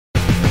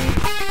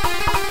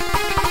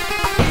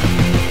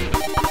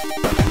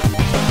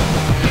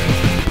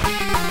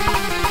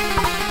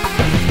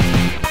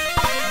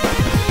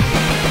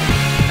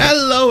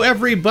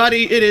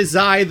everybody. It is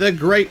I, the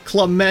great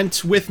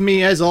Clement. With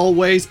me, as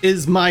always,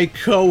 is my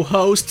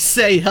co-host.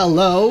 Say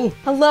hello.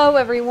 Hello,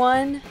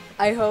 everyone.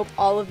 I hope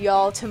all of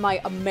y'all, to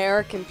my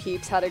American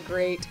peeps, had a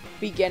great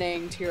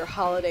beginning to your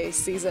holiday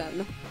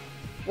season.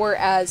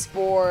 Whereas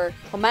for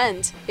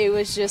Clement, it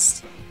was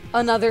just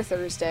another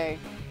Thursday.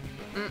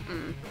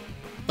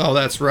 Oh,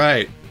 that's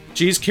right.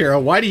 Geez,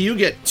 Carol, why do you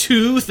get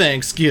 2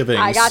 Thanksgivings?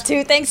 I got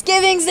 2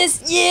 Thanksgivings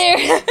this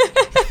year!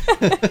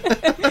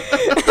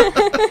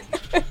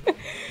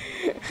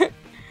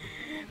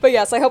 But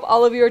yes, I hope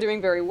all of you are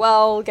doing very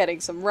well,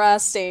 getting some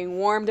rest, staying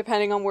warm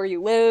depending on where you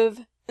live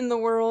in the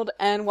world,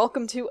 and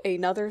welcome to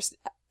another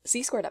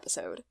C-Squared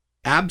episode.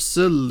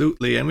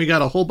 Absolutely, and we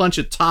got a whole bunch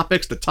of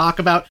topics to talk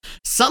about,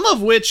 some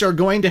of which are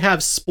going to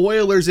have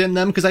spoilers in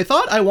them, because I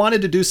thought I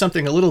wanted to do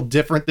something a little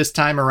different this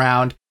time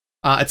around.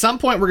 At some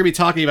point, we're going to be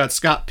talking about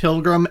Scott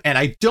Pilgrim, and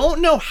I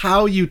don't know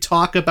how you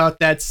talk about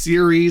that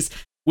series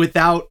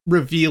without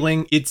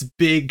revealing its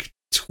big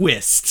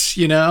twist,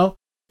 you know?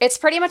 It's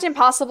pretty much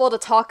impossible to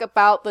talk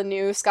about the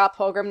new Scott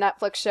Pilgrim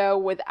Netflix show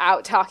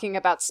without talking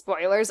about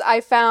spoilers, I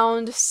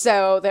found,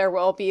 so there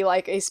will be,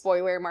 a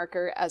spoiler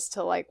marker as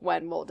to,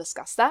 when we'll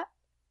discuss that.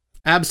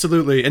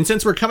 Absolutely, and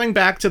since we're coming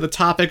back to the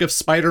topic of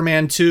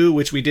Spider-Man 2,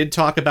 which we did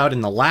talk about in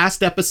the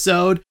last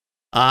episode,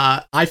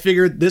 I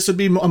figured this would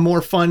be a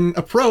more fun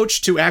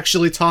approach to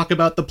actually talk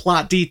about the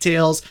plot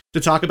details,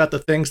 to talk about the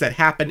things that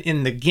happen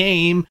in the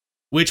game,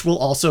 which will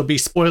also be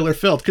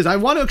spoiler-filled, because I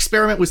want to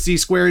experiment with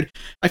C-Squared.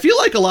 I feel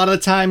like a lot of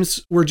the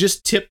times we're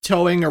just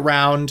tiptoeing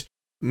around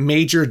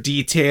major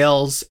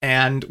details,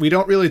 and we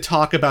don't really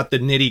talk about the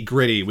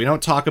nitty-gritty. We don't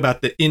talk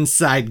about the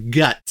inside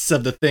guts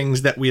of the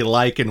things that we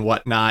like and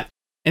whatnot.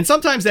 And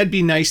sometimes that'd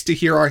be nice to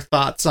hear our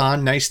thoughts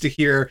on, nice to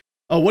hear,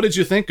 oh, what did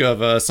you think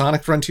of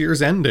Sonic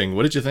Frontiers ending?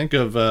 What did you think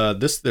of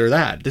this or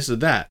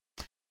that?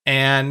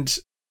 And,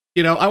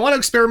 I want to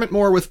experiment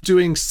more with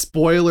doing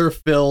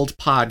spoiler-filled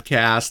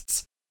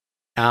podcasts,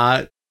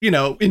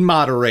 in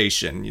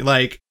moderation.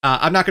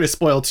 I'm not going to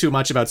spoil too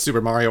much about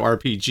Super Mario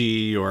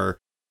RPG or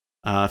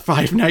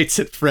Five Nights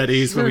at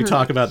Freddy's when we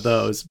talk about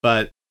those.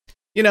 But,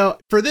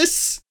 for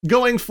this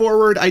going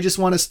forward, I just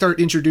want to start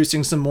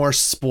introducing some more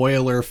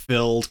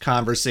spoiler-filled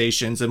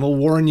conversations, and we'll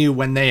warn you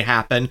when they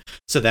happen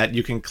so that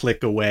you can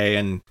click away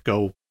and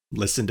go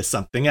listen to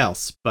something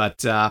else.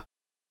 But,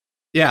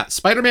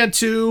 Spider-Man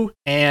 2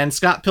 and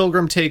Scott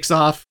Pilgrim Takes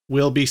Off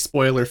will be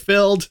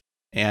spoiler-filled.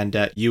 And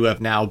you have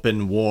now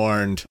been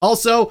warned.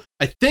 Also,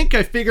 I think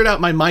I figured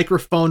out my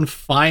microphone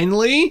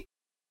finally.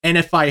 And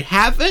if I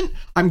haven't,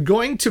 I'm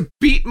going to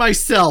beat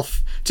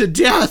myself to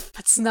death.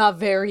 That's not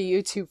very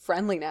YouTube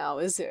friendly now,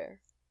 is there?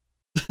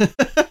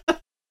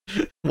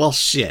 Well,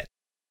 shit.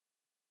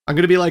 I'm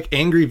going to be like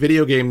Angry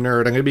Video Game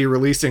Nerd. I'm going to be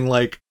releasing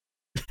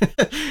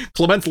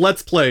Clement's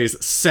Let's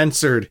Plays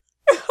censored.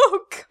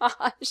 Oh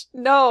gosh,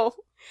 no.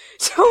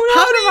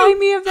 Don't remind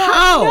me of that.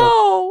 How?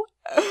 No.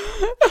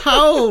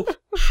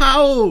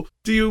 How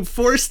do you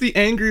force the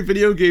Angry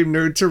Video Game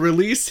Nerd to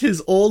release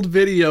his old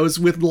videos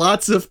with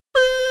lots of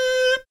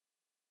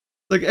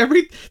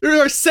beep?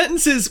 There are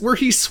sentences where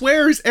he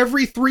swears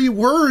every 3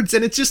 words,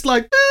 and it's just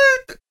like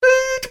beep,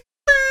 beep,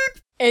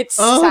 beep. It's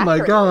oh sacrilege.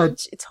 My god,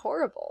 it's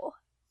horrible.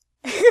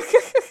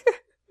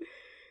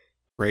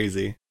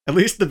 Crazy. At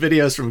least the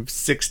videos from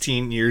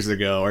 16 years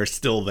ago are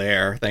still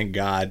there, thank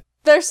god.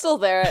 They're still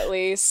there, at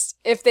least.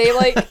 If they,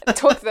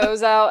 took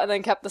those out and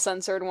then kept the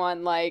censored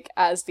one,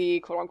 as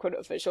the quote-unquote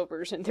official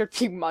version, there'd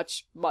be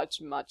much,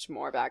 much, much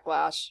more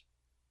backlash.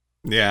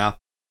 Yeah.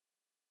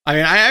 I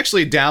mean, I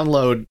actually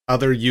download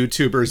other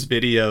YouTubers'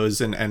 videos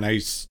and I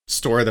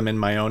store them in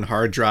my own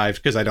hard drive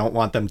because I don't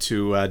want them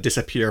to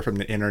disappear from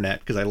the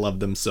internet because I love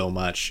them so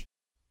much.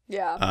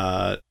 Yeah.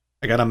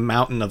 I got a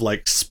mountain of,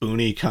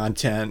 spoony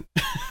content.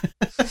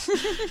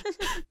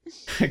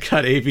 I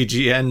got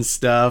AVGN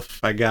stuff.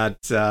 I got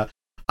a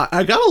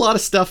lot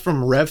of stuff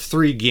from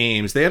Rev3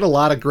 Games. They had a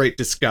lot of great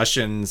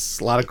discussions,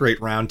 a lot of great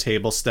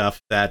roundtable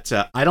stuff that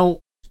I don't,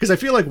 because I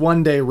feel like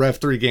one day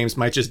Rev3 Games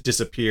might just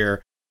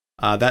disappear.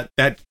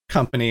 That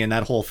company and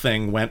that whole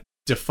thing went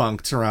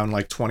defunct around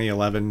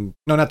 2011.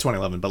 No, not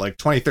 2011, but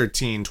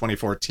 2013,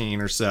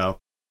 2014 or so.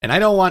 And I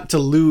don't want to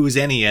lose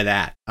any of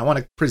that. I want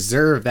to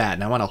preserve that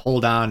and I want to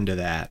hold on to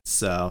that.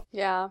 So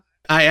yeah,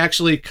 I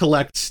actually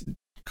collect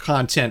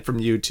content from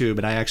YouTube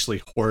and I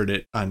actually hoard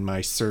it on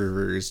my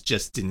servers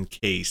just in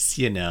case,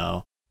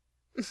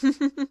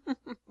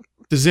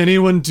 Does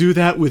anyone do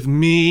that with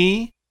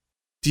me?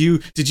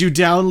 Did you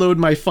download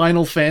my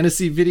Final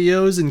Fantasy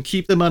videos and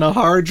keep them on a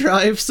hard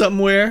drive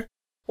somewhere?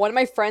 One of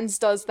my friends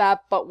does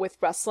that, but with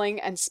wrestling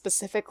and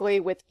specifically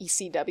with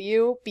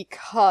ECW,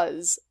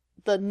 because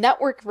the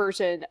network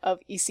version of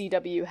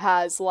ECW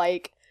has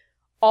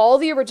all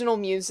the original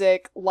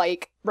music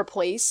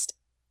replaced,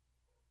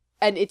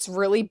 and it's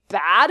really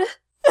bad.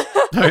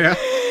 Oh yeah.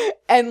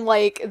 And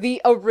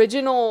the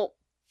original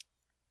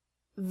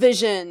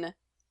vision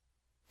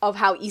of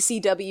how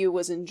ECW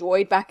was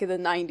enjoyed back in the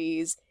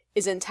 90s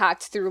is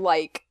intact through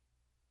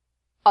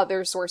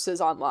other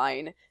sources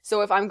online. So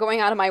if I'm going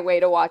out of my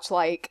way to watch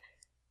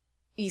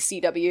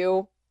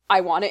ECW,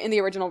 I want it in the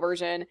original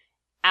version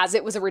as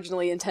it was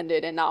originally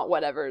intended and not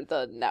whatever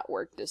the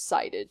network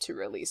decided to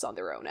release on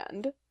their own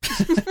end.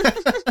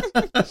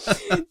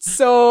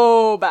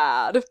 So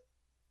bad.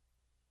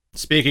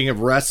 Speaking of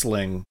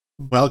wrestling,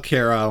 well,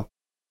 Kara,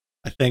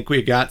 I think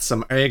we got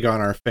some egg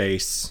on our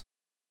face.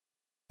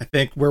 I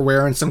think we're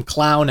wearing some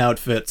clown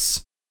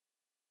outfits.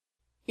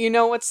 You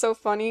know what's so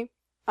funny?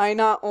 I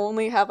not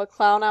only have a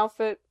clown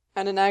outfit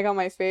and an egg on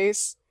my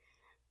face,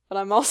 but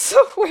I'm also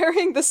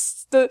wearing the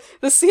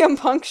CM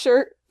Punk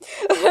shirt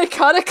that I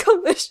got at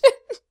Collision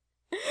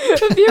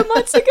a few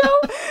months ago.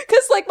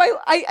 Because, like,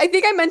 I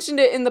think I mentioned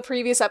it in the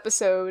previous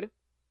episode,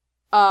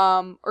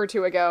 or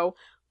two ago,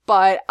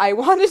 but I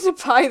wanted to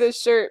buy this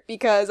shirt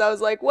because I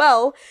was like,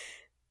 well,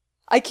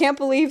 I can't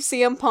believe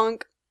CM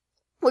Punk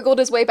wiggled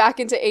his way back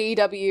into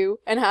AEW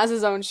and has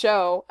his own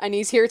show, and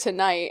he's here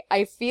tonight.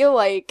 I feel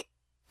like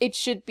it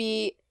should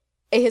be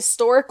a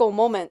historical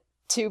moment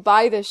to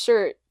buy this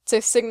shirt to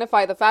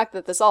signify the fact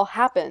that this all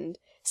happened.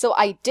 So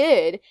I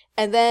did,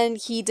 and then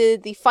he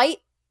did the fight,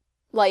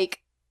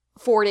 like,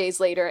 4 days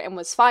later and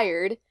was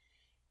fired.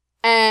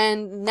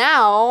 And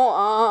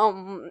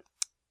now,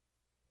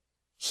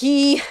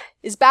 he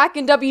is back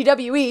in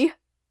WWE,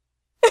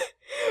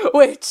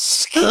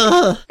 which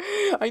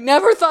I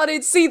never thought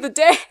I'd see the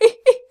day.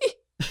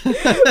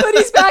 But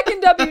he's back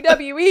in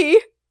WWE.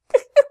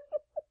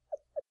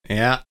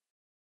 Yeah.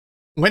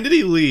 When did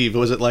he leave?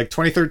 Was it like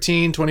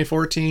 2013,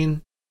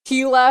 2014?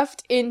 He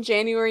left in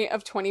January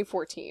of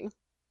 2014.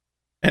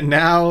 And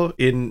now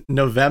in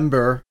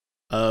November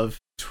of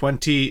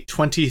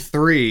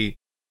 2023,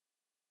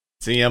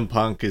 CM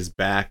Punk is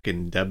back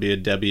in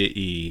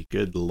WWE.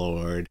 Good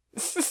Lord.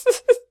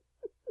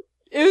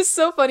 It was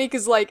so funny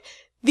because, like,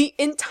 the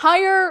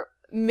entire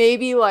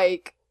maybe,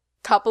 like,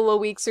 couple of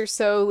weeks or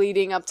so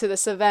leading up to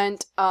this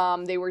event,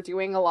 they were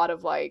doing a lot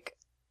of, like,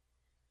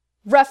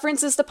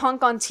 references to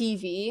Punk on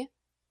TV.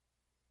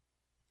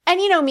 And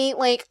you know me,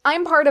 like,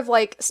 I'm part of,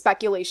 like,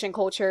 speculation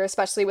culture,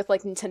 especially with,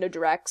 like, Nintendo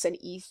Directs and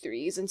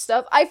E3s and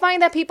stuff. I find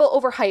that people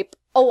overhype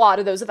a lot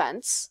of those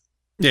events.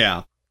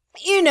 Yeah.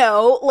 You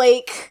know,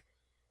 like,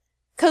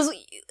 because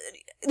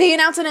they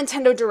announce a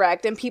Nintendo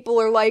Direct and people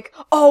are like,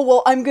 oh,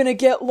 well, I'm gonna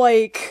get,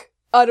 like,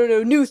 I don't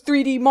know, new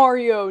 3D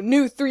Mario,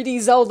 new 3D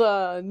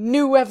Zelda,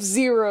 new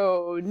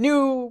F-Zero,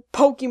 new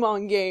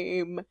Pokemon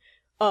game,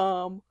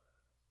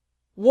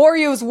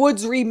 Wario's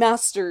Woods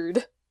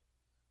Remastered.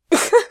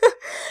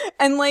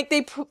 And, like,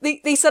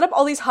 they set up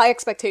all these high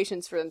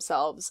expectations for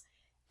themselves.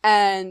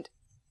 And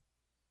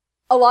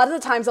a lot of the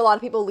times, a lot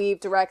of people leave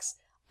Directs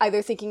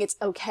either thinking it's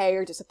okay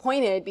or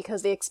disappointed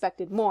because they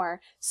expected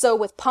more. So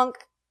with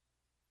Punk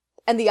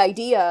and the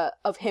idea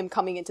of him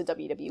coming into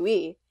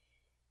WWE,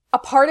 a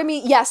part of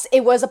me, yes,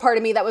 it was a part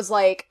of me that was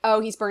like,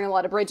 oh, he's burning a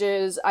lot of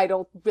bridges. I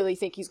don't really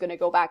think he's going to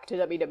go back to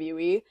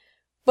WWE.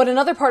 But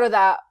another part of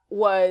that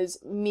was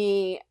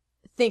me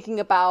thinking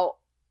about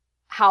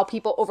how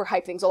people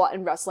overhype things a lot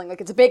in wrestling.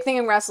 Like, it's a big thing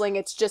in wrestling.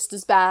 It's just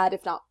as bad,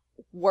 if not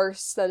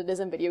worse, than it is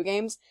in video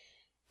games.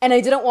 And I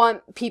didn't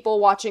want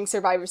people watching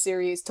Survivor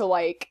Series to,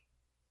 like,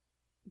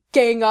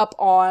 gang up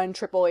on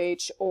Triple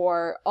H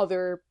or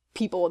other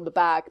people in the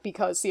back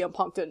because CM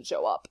Punk didn't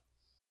show up.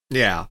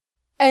 Yeah.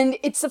 And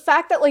it's the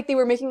fact that, like, they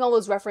were making all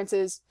those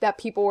references that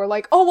people were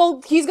like, oh,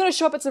 well, he's gonna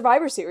show up at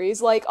Survivor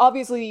Series. Like,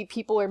 obviously,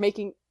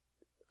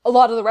 a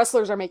lot of the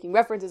wrestlers are making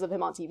references of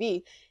him on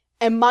TV.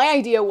 And my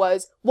idea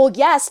was, well,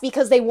 yes,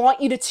 because they want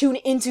you to tune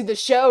into the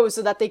show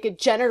so that they could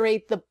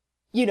generate the,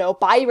 you know,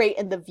 buy rate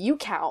and the view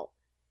count,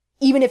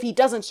 even if he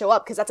doesn't show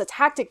up, because that's a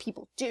tactic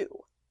people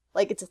do.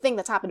 Like, it's a thing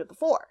that's happened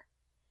before.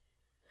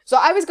 So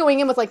I was going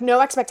in with, like, no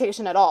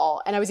expectation at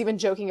all, and I was even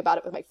joking about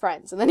it with my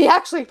friends. And then he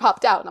actually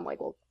popped out, and I'm like,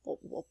 well,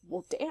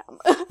 damn.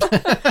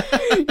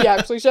 He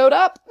actually showed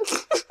up.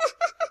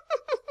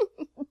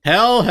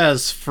 Hell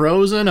has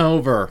frozen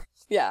over.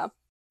 Yeah.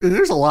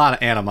 There's a lot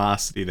of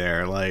animosity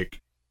there,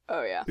 like...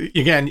 Oh, yeah.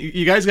 Again,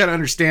 you guys got to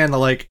understand that,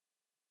 like,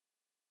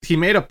 he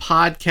made a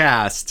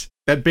podcast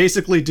that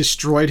basically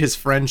destroyed his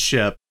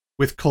friendship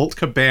with Colt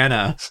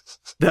Cabana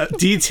that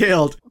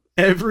detailed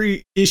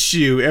every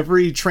issue,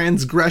 every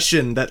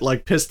transgression that,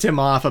 like, pissed him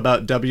off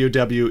about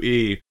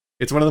WWE.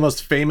 It's one of the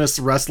most famous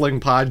wrestling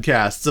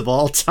podcasts of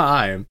all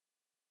time.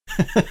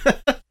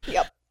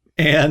 Yep.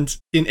 And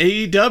in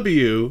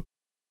AEW,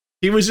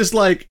 he was just,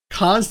 like,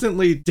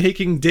 constantly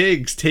taking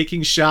digs,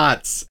 taking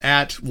shots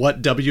at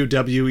what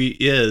WWE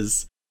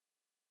is.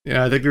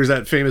 Yeah, I think there's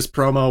that famous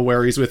promo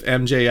where he's with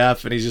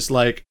MJF, and he's just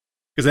like,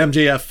 because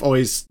MJF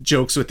always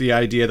jokes with the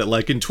idea that,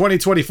 like, in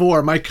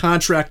 2024, my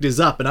contract is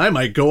up, and I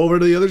might go over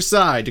to the other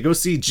side to go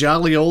see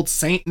jolly old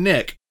Saint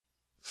Nick.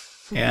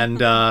 And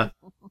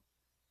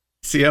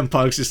CM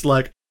Punk's just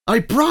like,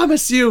 I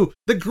promise you,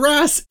 the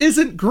grass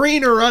isn't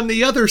greener on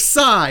the other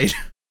side.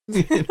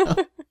 You know?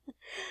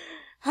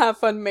 Have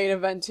fun main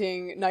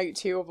eventing night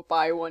 2 of a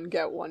buy one,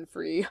 get one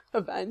free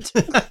event.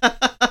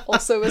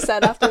 Also was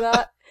said after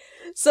that.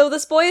 So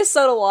this boy has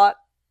said a lot,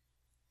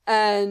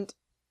 and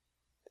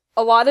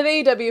a lot of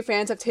AEW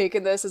fans have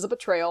taken this as a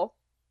betrayal,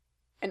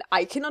 and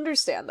I can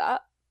understand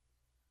that,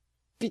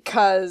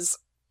 because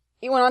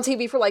he went on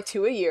TV for like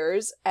 2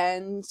 years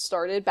and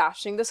started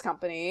bashing this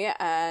company,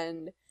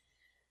 and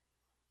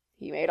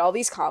he made all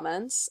these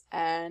comments,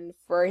 and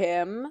for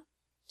him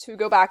to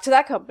go back to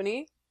that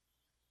company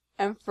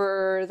and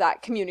for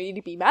that community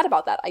to be mad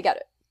about that, I get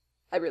it.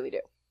 I really do.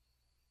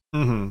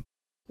 Mm-hmm.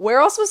 Where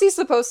else was he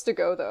supposed to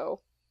go, though?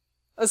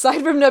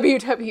 Aside from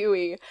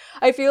WWE?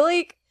 I feel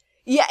like,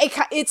 yeah,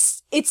 it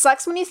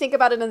sucks when you think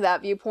about it in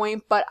that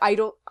viewpoint, but I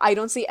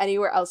don't see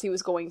anywhere else he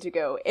was going to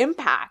go.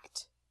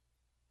 Impact,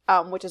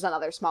 which is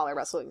another smaller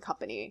wrestling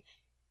company,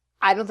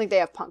 I don't think they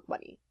have Punk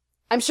money.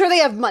 I'm sure they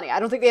have money. I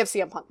don't think they have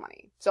CM Punk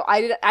money. So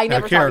I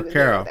never thought he was going to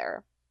go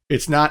there.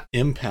 It's not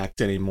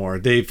Impact anymore.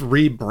 They've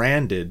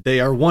rebranded. They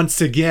are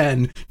once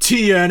again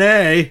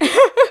TNA.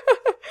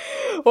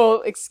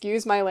 Well,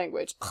 excuse my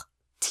language.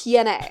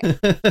 TNA.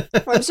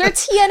 I'm sure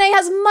TNA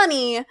has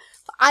money,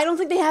 but I don't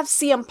think they have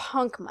CM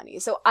Punk money.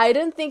 So I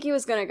didn't think he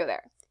was going to go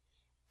there.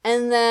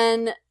 And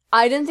then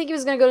I didn't think he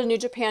was going to go to New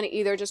Japan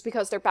either, just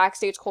because their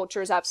backstage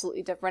culture is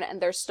absolutely different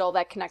and there's still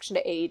that connection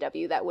to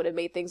AEW that would have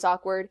made things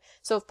awkward.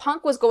 So if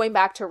Punk was going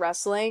back to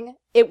wrestling,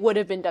 it would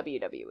have been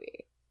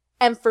WWE.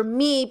 And for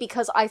me,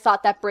 because I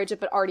thought that bridge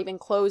had already been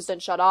closed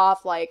and shut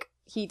off, like,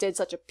 he did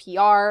such a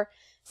PR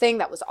thing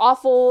that was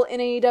awful in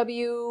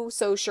AEW,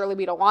 so surely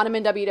we don't want him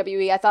in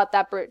WWE. I thought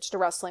that bridge to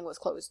wrestling was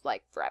closed,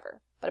 like,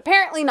 forever. But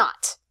apparently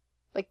not.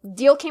 Like, the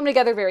deal came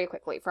together very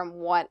quickly, from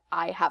what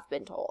I have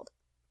been told.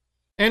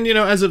 And, you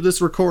know, as of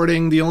this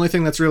recording, the only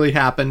thing that's really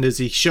happened is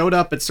he showed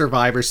up at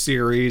Survivor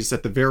Series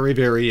at the very,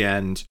 very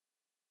end.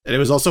 And it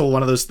was also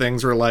one of those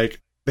things where,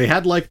 like, they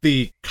had, like,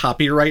 the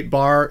copyright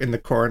bar in the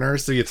corner,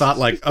 so you thought,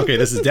 like, okay,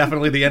 this is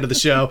definitely the end of the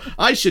show.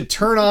 I should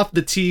turn off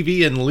the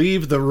TV and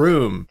leave the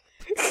room.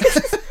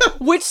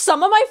 Which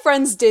some of my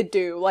friends did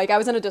do. Like, I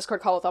was in a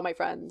Discord call with all my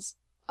friends,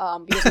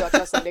 because we watched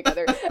wrestling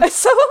together. And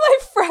some of my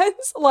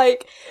friends,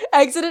 like,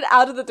 exited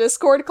out of the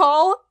Discord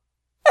call,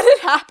 and it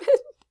happened.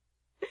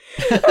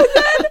 And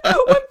then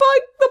when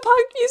the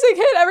Punk music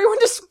hit, everyone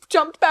just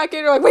jumped back in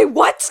and were like, wait,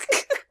 what?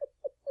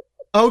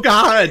 Oh,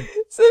 God.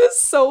 So it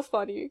was so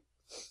funny.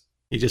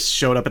 He just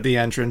showed up at the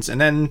entrance, and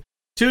then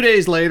 2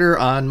 days later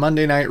on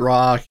Monday Night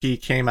Raw, he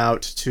came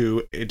out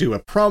to do a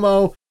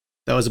promo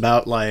that was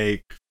about,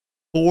 like,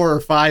 4 or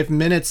 5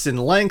 minutes in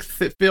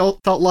length, it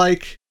felt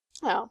like.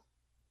 Oh.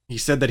 He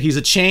said that he's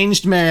a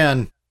changed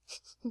man.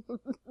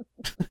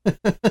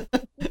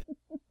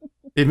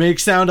 It may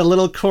sound a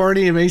little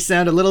corny, it may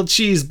sound a little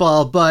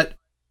cheeseball, but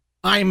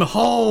I'm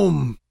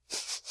home.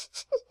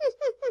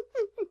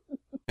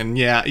 And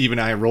yeah, even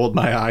I rolled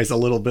my eyes a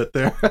little bit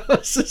there. I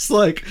was just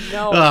like,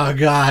 no, oh,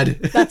 God.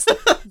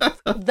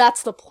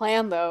 That's the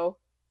plan, though.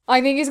 I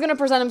think he's going to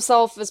present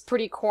himself as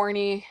pretty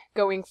corny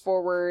going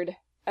forward.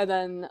 And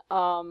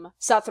then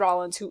Seth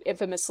Rollins, who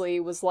infamously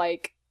was,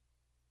 like,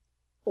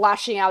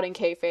 lashing out in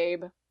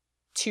kayfabe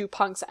to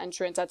Punk's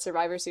entrance at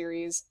Survivor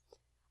Series,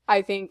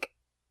 I think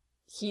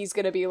he's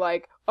going to be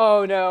like,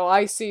 oh, no,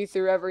 I see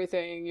through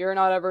everything. You're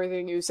not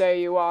everything you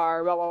say you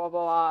are, blah, blah, blah,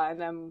 blah. And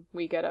then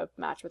we get a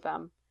match with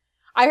them.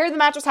 I heard the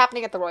match was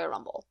happening at the Royal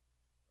Rumble.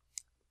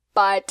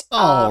 But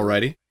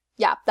alrighty.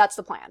 Yeah, that's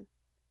the plan.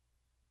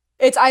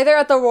 It's either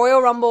at the Royal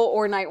Rumble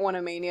or Night 1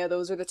 of Mania.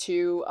 Those are the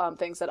two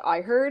things that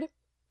I heard.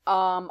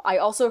 I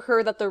also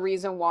heard that the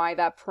reason why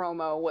that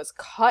promo was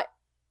cut,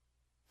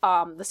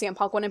 the CM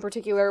Punk one in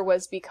particular,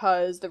 was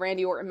because the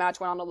Randy Orton match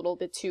went on a little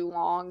bit too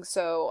long,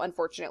 so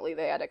unfortunately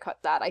they had to cut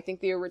that. I think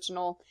the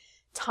original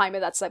time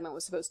of that segment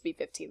was supposed to be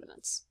 15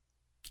 minutes.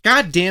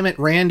 God damn it,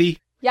 Randy.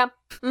 Yeah.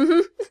 Mm-hmm.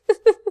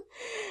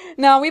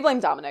 No, we blame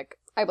Dominic.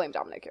 I blame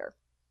Dominic here.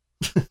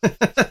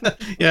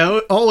 Yeah,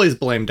 always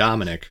blame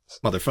Dominic,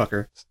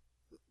 motherfucker.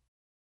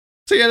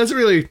 So yeah, that's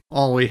really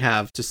all we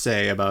have to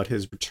say about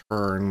his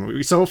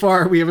return. So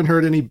far, we haven't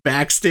heard any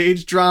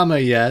backstage drama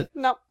yet.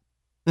 Nope.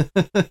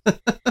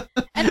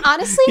 And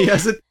honestly,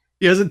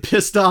 he hasn't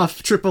pissed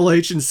off Triple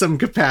H in some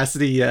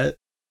capacity yet.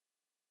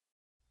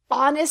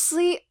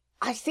 Honestly,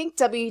 I think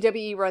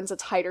WWE runs a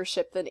tighter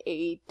ship than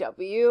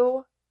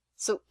AEW.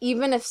 So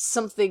even if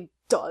something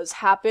does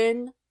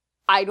happen,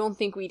 I don't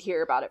think we'd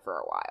hear about it for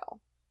a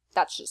while.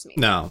 That's just me.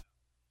 No,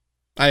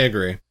 I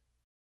agree.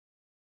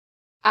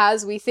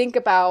 As we think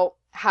about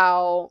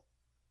how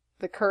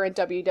the current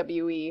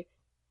WWE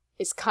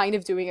is kind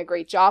of doing a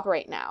great job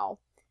right now,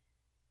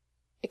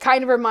 it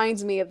kind of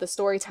reminds me of the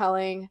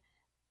storytelling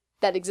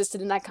that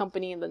existed in that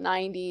company in the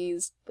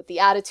 90s, with the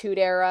Attitude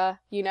Era,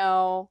 you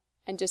know,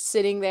 and just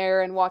sitting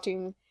there and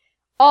watching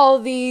all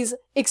these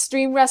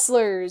extreme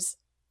wrestlers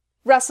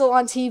wrestle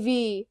on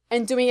TV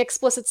and doing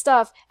explicit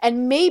stuff.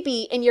 And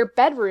maybe in your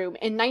bedroom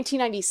in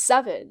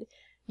 1997,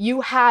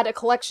 you had a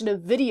collection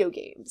of video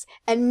games.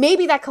 And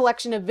maybe that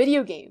collection of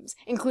video games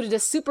included a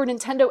Super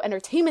Nintendo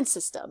Entertainment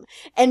System.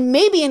 And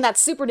maybe in that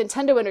Super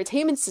Nintendo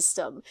Entertainment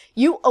System,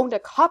 you owned a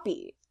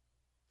copy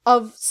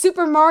of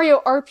Super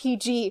Mario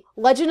RPG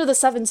Legend of the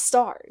Seven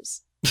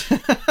Stars.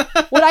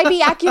 Would I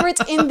be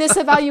accurate in this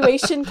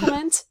evaluation,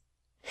 Clement?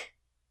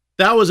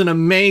 That was an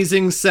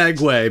amazing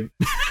segue.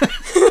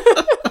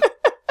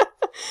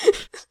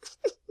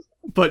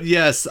 But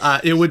yes,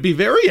 it would be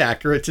very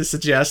accurate to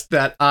suggest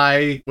that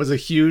I was a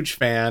huge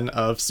fan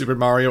of Super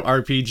Mario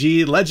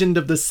RPG, Legend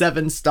of the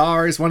Seven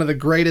Stars, one of the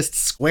greatest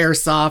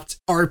Squaresoft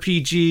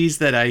RPGs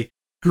that I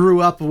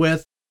grew up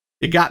with.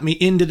 It got me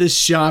into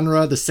this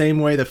genre the same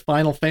way that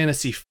Final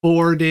Fantasy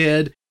IV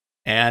did.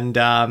 And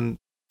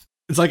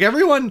it's like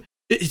everyone,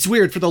 it's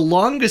weird, for the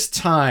longest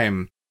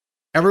time,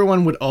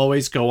 everyone would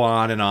always go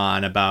on and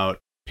on about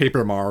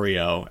Paper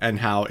Mario and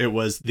how it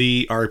was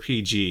the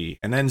RPG.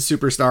 And then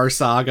Superstar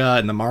Saga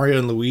and the Mario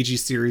and Luigi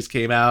series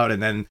came out,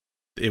 and then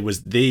it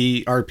was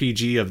the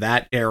RPG of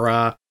that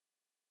era.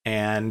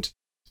 And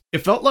it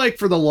felt like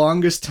for the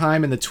longest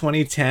time in the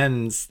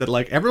 2010s that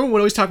like everyone would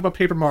always talk about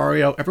Paper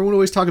Mario, everyone would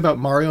always talk about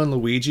Mario and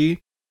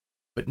Luigi,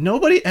 but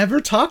nobody ever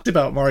talked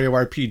about Mario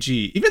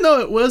RPG. Even though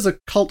it was a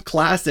cult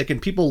classic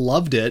and people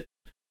loved it,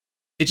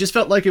 it just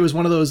felt like it was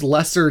one of those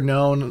lesser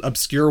known,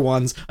 obscure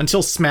ones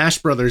until Smash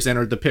Brothers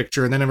entered the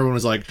picture, and then everyone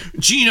was like,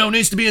 Gino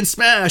needs to be in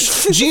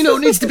Smash! Gino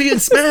needs to be in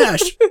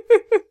Smash!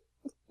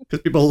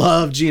 Because people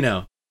love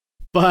Gino.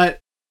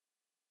 But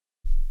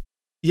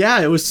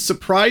yeah, it was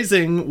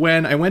surprising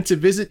when I went to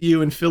visit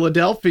you in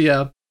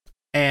Philadelphia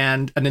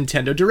and a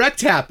Nintendo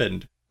Direct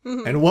happened.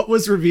 Mm-hmm. And what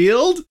was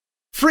revealed?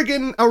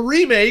 Friggin' a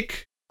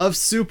remake of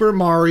Super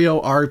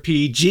Mario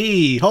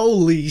RPG.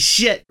 Holy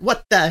shit,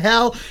 what the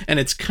hell? And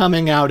it's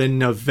coming out in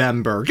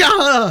November.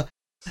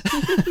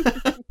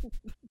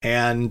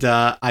 And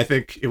I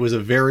think it was a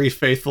very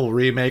faithful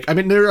remake. I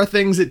mean, there are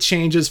things it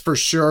changes for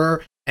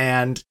sure.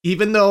 And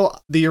even though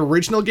the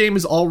original game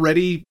is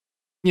already,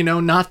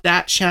 not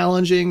that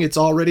challenging, it's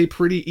already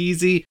pretty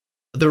easy,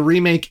 the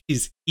remake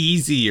is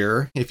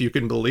easier, if you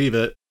can believe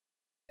it.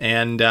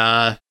 And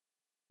the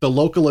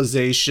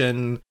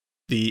localization,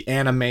 the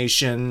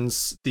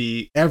animations,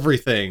 the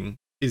everything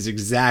is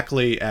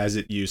exactly as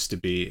it used to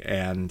be.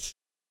 And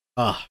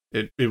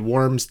it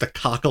warms the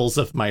cockles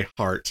of my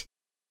heart.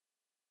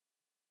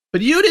 But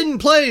you didn't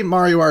play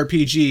Mario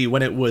RPG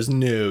when it was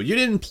new. You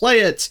didn't play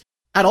it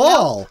at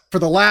all for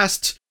the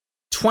last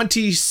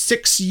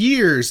 26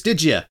 years,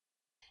 did you?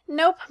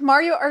 Nope.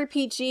 Mario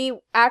RPG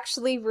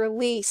actually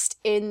released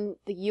in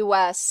the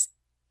US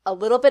a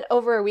little bit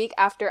over a week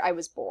after I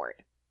was born.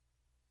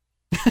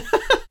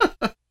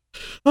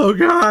 Oh,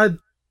 God.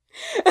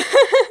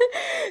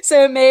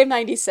 So in May of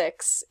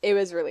 96, it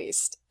was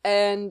released.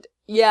 And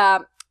yeah,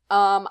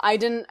 I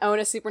didn't own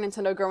a Super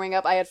Nintendo growing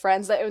up. I had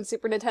friends that owned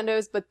Super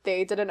Nintendos, but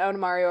they didn't own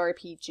Mario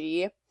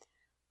RPG.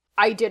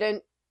 I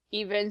didn't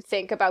even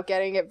think about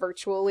getting it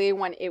virtually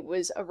when it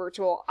was a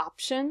virtual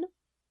option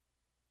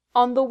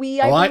on the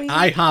Wii, I believe.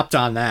 I hopped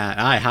on that.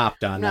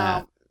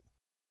 That.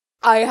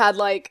 I had,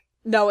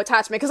 no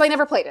attachment, because I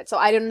never played it, so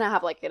I didn't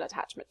have, an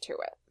attachment to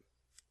it.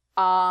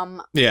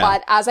 Yeah.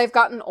 But as I've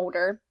gotten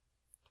older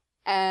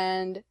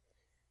and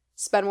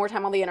spend more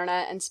time on the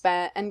internet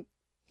and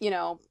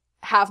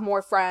have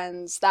more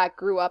friends that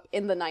grew up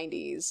in the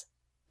 90s,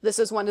 this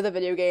is one of the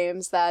video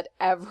games that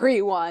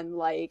everyone,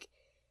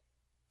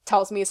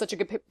 tells me is such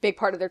a big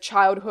part of their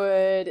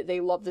childhood.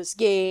 They love this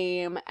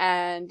game,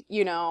 and,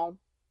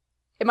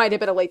 it might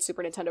have been a late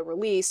Super Nintendo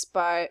release,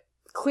 but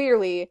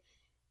clearly,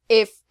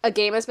 if a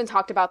game has been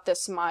talked about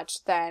this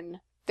much,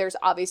 then there's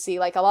obviously,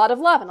 a lot of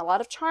love and a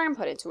lot of charm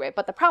put into it.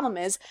 But the problem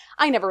is,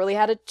 I never really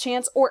had a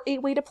chance or a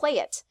way to play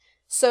it.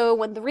 So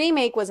when the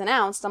remake was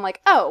announced, I'm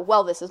like, oh,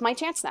 well, this is my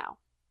chance now.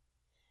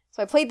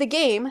 So I played the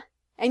game,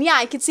 and yeah,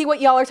 I can see what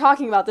y'all are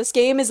talking about. This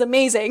game is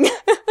amazing.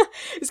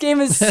 This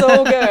game is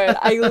so good.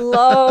 I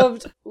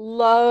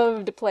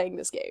loved playing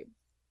this game.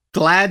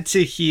 Glad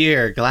to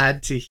hear.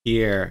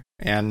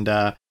 And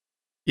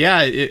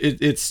yeah,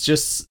 it's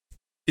just,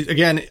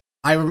 again,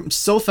 I'm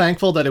so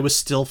thankful that it was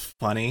still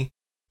funny.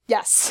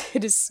 Yes,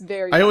 it is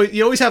very funny.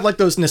 You always have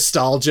those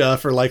nostalgia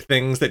for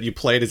things that you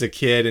played as a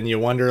kid, and you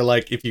wonder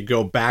if you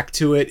go back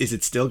to it, is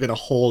it still going to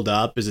hold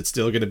up? Is it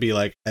still going to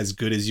be as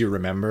good as you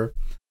remember?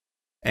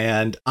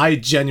 And I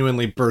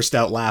genuinely burst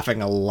out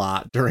laughing a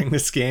lot during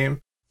this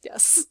game.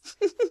 Yes.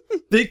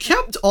 They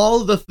kept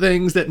all the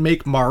things that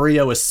make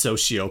Mario a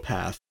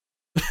sociopath.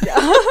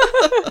 Yeah.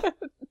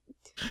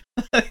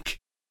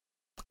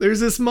 There's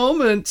this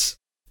moment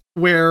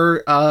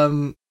where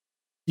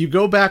you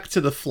go back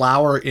to the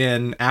Flower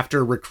Inn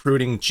after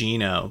recruiting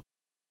Gino,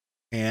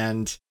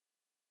 and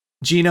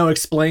Gino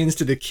explains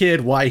to the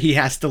kid why he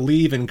has to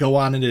leave and go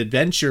on an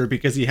adventure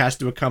because he has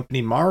to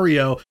accompany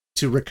Mario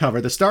to recover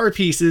the star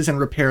pieces and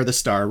repair the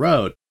Star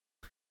Road.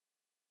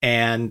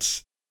 And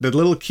the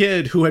little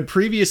kid who had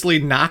previously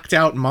knocked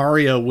out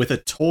Mario with a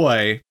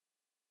toy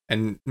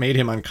and made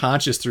him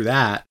unconscious through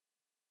that,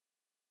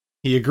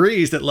 he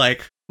agrees that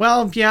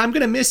well, yeah, I'm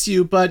going to miss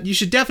you, but you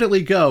should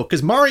definitely go,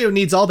 because Mario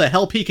needs all the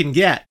help he can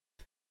get.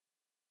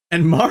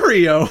 And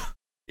Mario,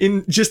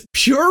 in just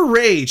pure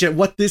rage at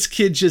what this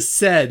kid just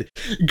said,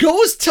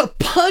 goes to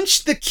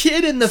punch the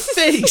kid in the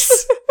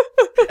face.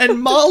 And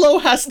Malo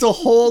has to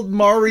hold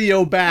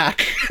Mario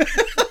back.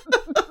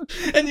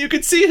 And you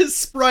can see his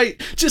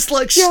sprite just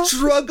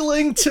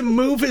struggling to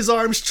move his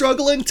arm,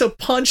 struggling to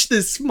punch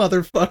this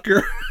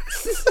motherfucker.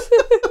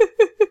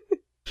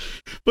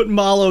 but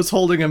Malo's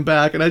holding him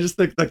back. And I just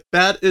think like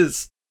that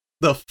is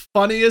the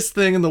funniest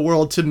thing in the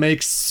world to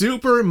make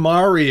Super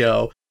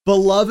Mario,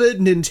 beloved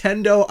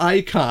Nintendo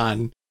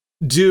icon,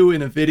 do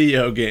in a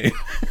video game.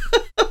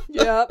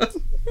 Yep.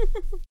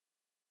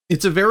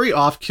 It's a very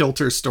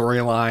off-kilter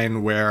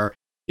storyline where,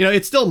 you know,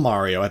 it's still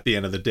Mario at the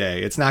end of the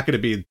day. It's not going to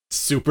be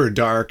super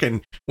dark.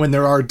 And when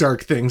there are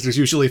dark things, there's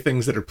usually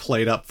things that are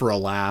played up for a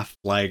laugh,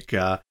 like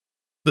the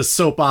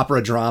soap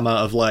opera drama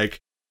of like,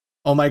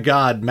 oh my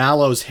God,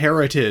 Malo's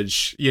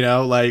heritage, you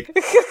know, like,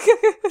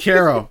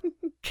 Caro,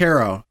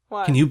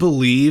 What? can you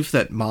believe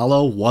that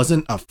Malo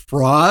wasn't a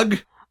frog?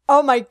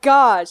 Oh my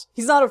gosh,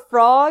 he's not a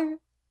frog?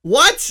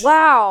 What?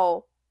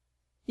 Wow.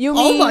 You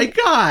mean... Oh my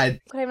God.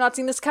 I have not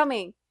seen this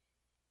coming.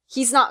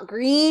 He's not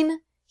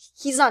green?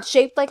 He's not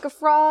shaped like a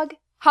frog?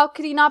 How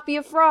could he not be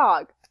a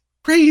frog?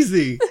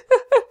 Crazy.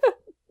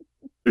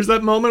 There's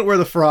that moment where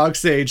the frog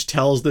sage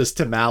tells this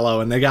to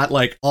Mallow, and they got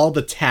like all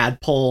the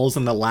tadpoles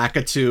and the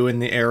Lakitu in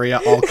the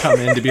area all come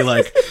in to be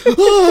like,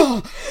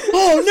 oh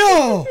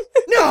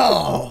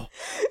no.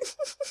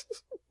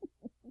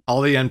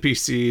 All the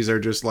NPCs are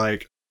just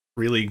like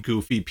really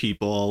goofy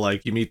people.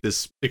 Like you meet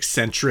this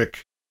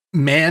eccentric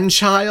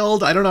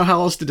man-child. I don't know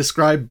how else to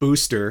describe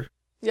Booster.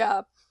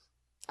 Yeah.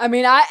 I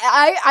mean,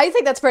 I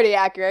think that's pretty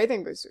accurate. I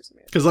think Booster's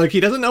amazing. Because, like, he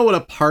doesn't know what a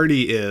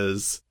party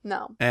is.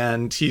 No.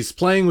 And he's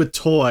playing with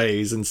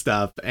toys and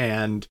stuff,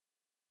 and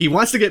he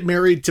wants to get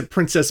married to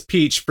Princess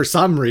Peach for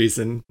some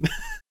reason.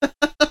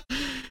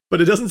 But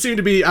it doesn't seem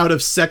to be out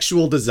of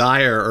sexual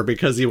desire or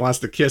because he wants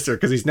to kiss her,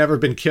 because he's never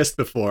been kissed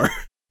before.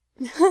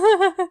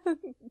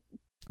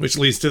 Which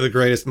leads to the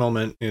greatest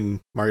moment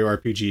in Mario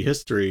RPG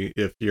history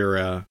if you're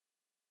a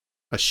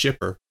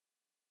shipper.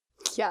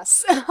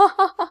 Yes.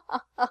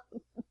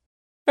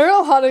 There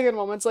are a lot of good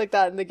moments like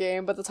that in the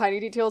game, but the tiny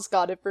details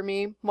got it for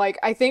me. Like,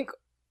 I think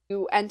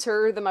you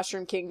enter the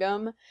Mushroom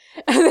Kingdom,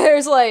 and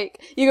there's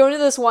like, you go into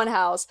this one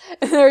house,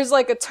 and there's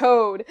like a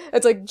toad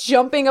that's like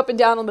jumping up and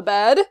down on the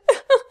bed.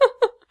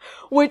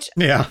 Which,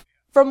 yeah,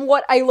 from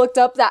what I looked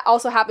up, that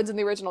also happens in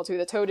the original too.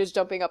 The toad is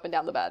jumping up and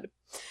down the bed.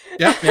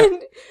 Yeah.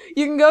 And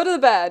you can go to the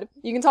bed,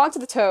 you can talk to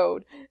the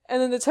toad,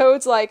 and then the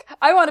toad's like,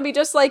 I want to be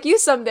just like you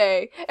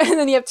someday. And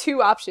then you have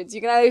two options.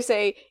 You can either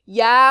say,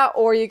 yeah,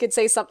 or you could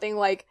say something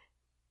like,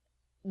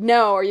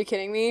 no, are you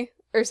kidding me?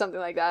 Or something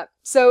like that.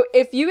 So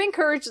if you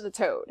encourage the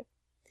toad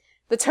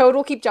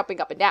will keep jumping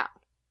up and down.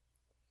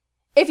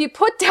 If you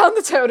put down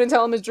the toad and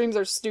tell him his dreams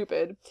are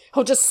stupid,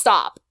 he'll just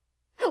stop.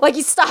 Like,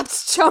 he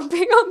stops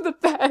jumping on the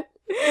bed. And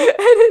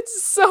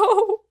it's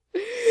so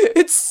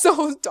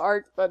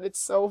dark, but it's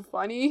so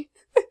funny.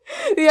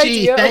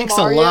 Gee, thanks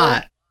a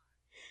lot.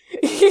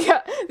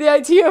 Yeah, the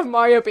idea of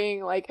Mario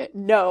being like,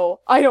 no,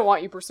 I don't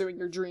want you pursuing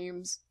your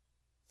dreams.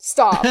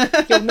 Stop.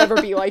 You'll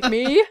never be like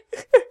me.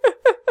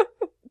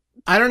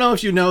 I don't know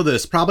if you know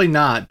this, probably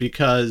not,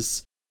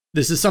 because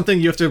this is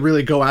something you have to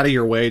really go out of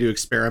your way to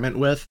experiment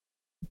with.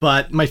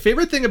 But my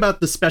favorite thing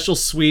about the special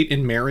suite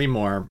in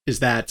Marrymore is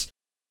that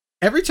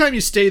every time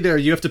you stay there,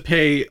 you have to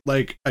pay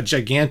like a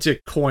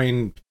gigantic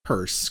coin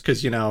purse,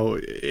 because, you know,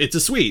 it's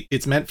a suite.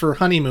 It's meant for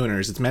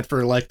honeymooners. It's meant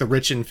for like the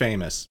rich and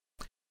famous.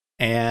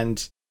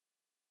 And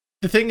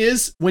the thing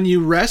is, when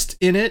you rest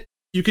in it,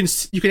 you can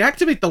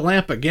activate the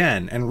lamp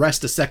again and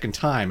rest a second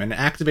time, and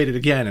activate it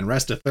again and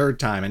rest a third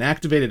time, and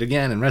activate it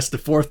again and rest a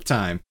fourth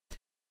time.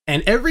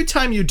 And every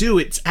time you do,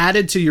 it's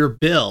added to your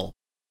bill.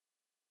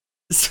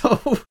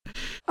 So,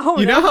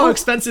 you know how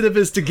expensive it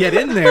is to get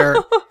in there.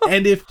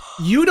 And if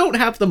you don't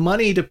have the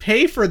money to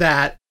pay for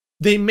that,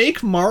 they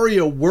make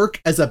Mario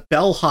work as a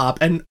bellhop,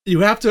 and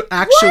you have to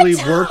actually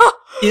work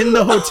in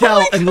the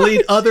hotel and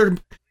lead other...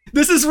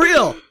 This is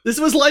real. This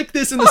was like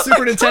this in the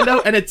Super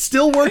Nintendo, and it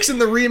still works in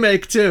the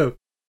remake, too.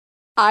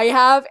 I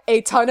have a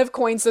ton of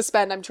coins to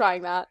spend. I'm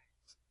trying that.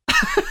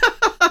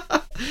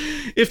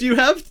 If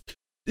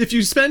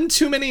you spend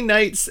too many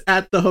nights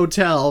at the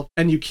hotel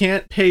and you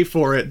can't pay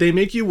for it, they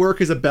make you work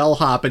as a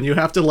bellhop, and you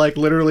have to like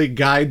literally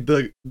guide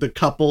the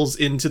couples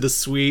into the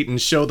suite and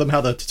show them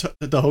how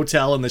the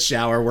hotel and the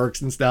shower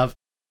works and stuff.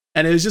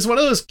 And it was just one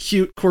of those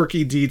cute,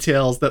 quirky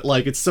details that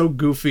like, it's so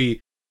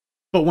goofy.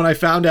 But when I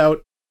found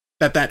out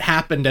that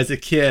happened as a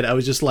kid, I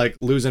was just like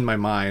losing my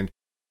mind.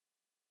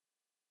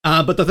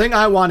 But the thing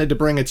I wanted to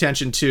bring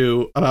attention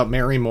to about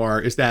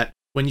Marrymore is that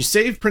when you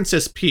save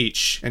Princess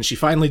Peach and she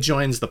finally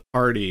joins the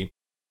party,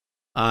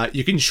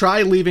 you can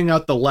try leaving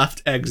out the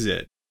left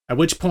exit, at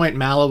which point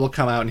Mallow will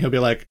come out and he'll be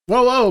like,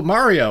 whoa,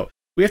 Mario,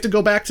 we have to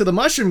go back to the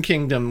Mushroom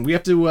Kingdom. We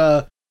have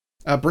to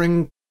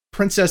bring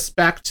Princess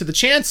back to the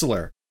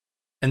Chancellor.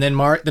 And then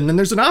then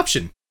there's an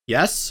option,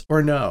 yes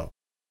or no.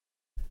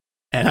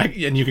 And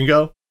you can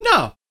go,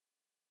 no.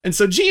 And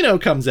so Gino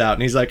comes out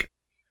and he's like,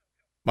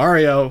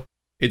 Mario,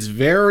 it's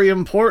very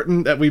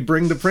important that we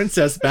bring the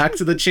princess back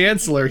to the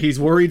Chancellor. He's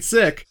worried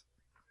sick.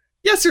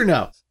 Yes or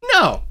no?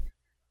 No.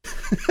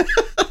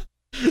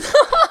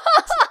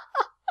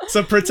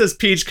 So Princess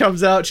Peach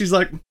comes out. She's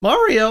like,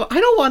 Mario, I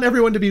don't want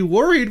everyone to be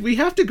worried. We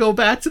have to go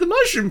back to the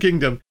Mushroom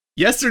Kingdom.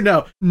 Yes or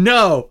no?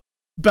 No.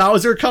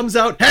 Bowser comes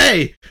out,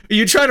 hey, are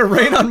you trying to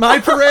rain on my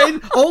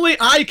parade? Only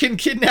I can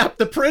kidnap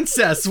the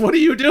princess. What are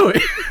you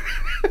doing?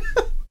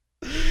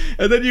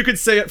 And then you could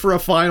say it for a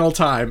final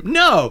time.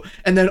 No!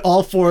 And then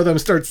all four of them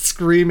start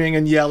screaming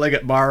and yelling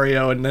at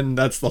Mario, and then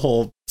that's the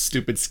whole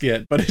stupid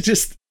skit. But it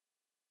just...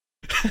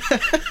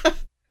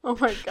 Oh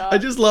my god. I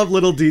just love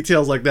little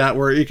details like that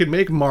where you can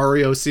make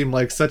Mario seem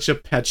like such a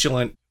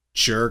petulant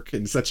jerk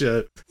and such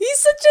a... He's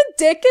such a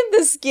dick in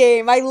this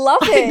game. I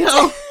love it. I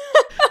know.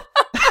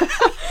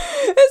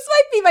 This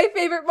might be my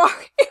favorite Mario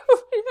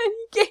in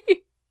any game.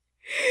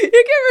 You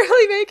can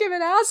really make him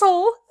an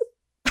asshole.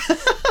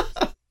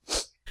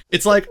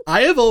 It's like,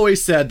 I have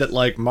always said that,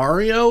 like,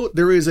 Mario,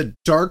 there is a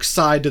dark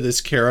side to this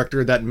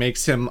character that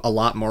makes him a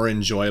lot more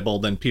enjoyable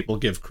than people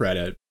give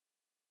credit.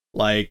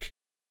 Like,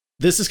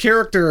 this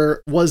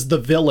character was the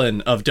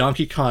villain of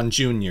Donkey Kong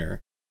Jr.,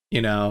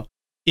 you know?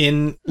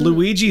 In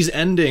Luigi's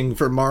ending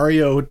for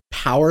Mario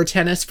Power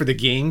Tennis for the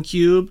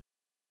GameCube,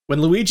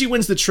 when Luigi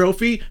wins the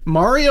trophy,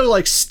 Mario,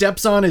 like,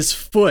 steps on his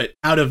foot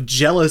out of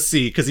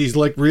jealousy because he's,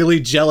 like,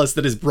 really jealous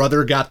that his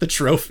brother got the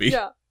trophy.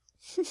 Yeah.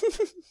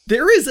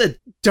 There is a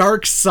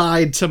dark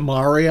side to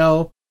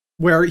Mario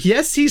where,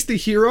 yes, he's the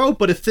hero,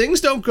 but if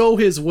things don't go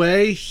his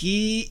way,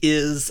 he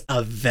is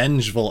a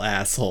vengeful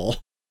asshole.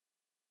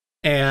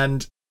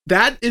 And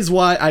that is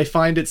why I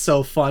find it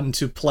so fun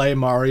to play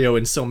Mario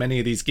in so many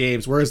of these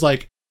games. Whereas,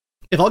 like,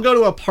 if I'll go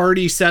to a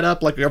party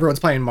setup, like everyone's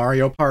playing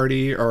Mario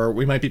Party, or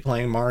we might be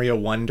playing Mario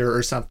Wonder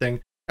or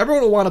something,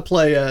 everyone will want to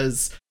play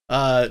as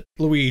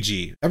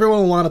Luigi. Everyone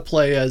will want to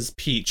play as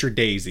Peach or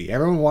Daisy.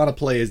 Everyone will want to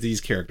play as these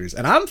characters.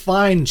 And I'm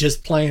fine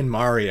just playing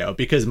Mario,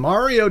 because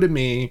Mario, to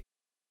me,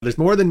 there's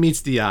more than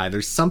meets the eye.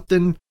 There's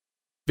something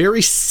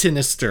very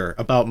sinister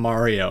about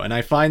Mario, and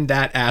I find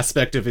that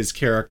aspect of his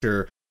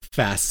character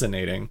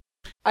fascinating.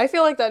 I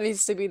feel like that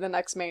needs to be the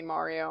next main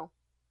Mario.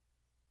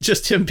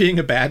 Just him being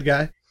a bad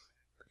guy?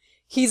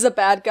 He's a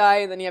bad guy,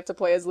 and then you have to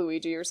play as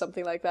Luigi or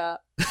something like that.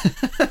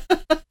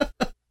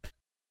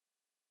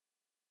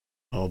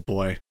 Oh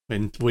boy,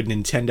 would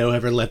Nintendo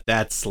ever let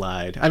that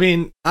slide? I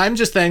mean, I'm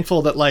just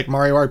thankful that, like,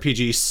 Mario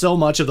RPG, so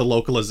much of the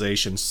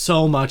localization,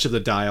 so much of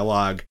the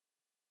dialogue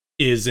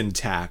is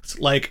intact.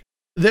 Like,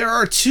 there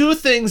are two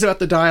things about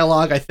the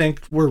dialogue I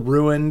think were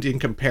ruined in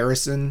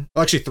comparison.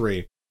 Well, actually,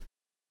 three.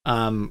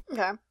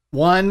 Okay.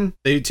 One,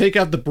 they take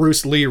out the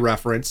Bruce Lee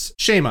reference.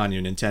 Shame on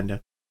you,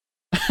 Nintendo.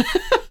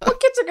 What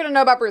kids are gonna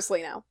know about Bruce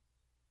Lee now?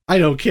 I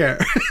don't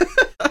care.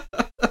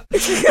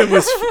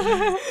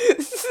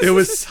 It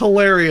was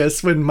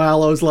hilarious when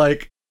Malo's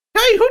like,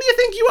 hey, who do you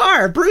think you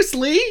are, Bruce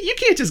Lee? You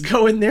can't just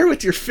go in there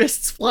with your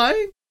fists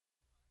flying.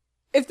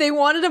 If they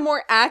wanted a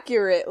more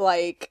accurate,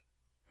 like,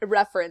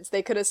 reference,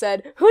 they could have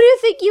said, who do you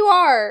think you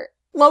are?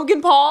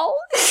 Logan Paul?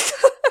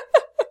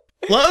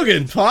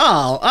 Logan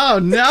Paul? Oh,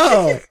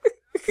 no.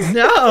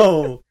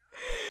 No.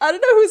 I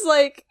don't know who's,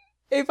 like,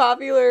 a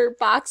popular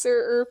boxer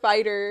or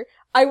fighter.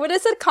 I would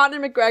have said Conor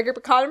McGregor,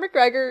 but Conor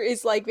McGregor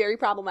is, like, very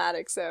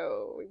problematic,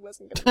 so he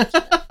wasn't gonna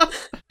mention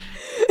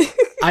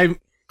it.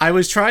 I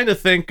was trying to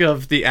think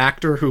of the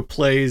actor who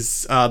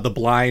plays the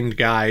blind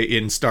guy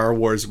in Star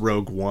Wars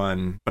Rogue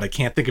One, but I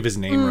can't think of his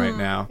name right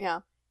now. Yeah.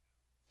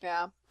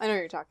 Yeah. I know what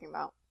you're talking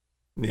about.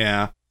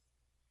 Yeah.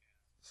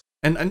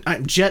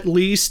 And Jet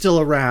Li's still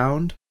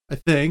around, I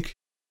think.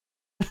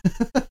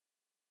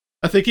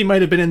 I think he might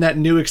have been in that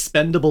new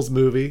Expendables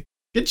movie.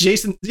 Get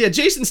Jason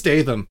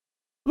Statham.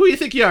 Who do you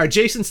think you are,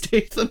 Jason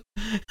Statham?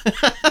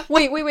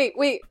 Wait.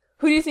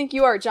 Who do you think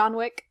you are, John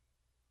Wick?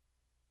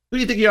 Who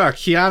do you think you are,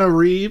 Keanu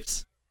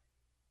Reeves?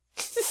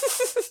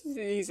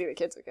 Easy, the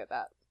kids would get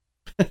that.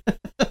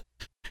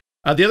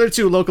 The other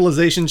two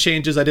localization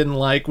changes I didn't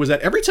like was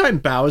that every time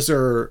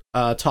Bowser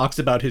talks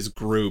about his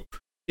group,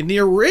 in the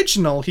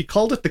original, he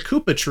called it the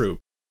Koopa Troop.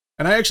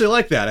 And I actually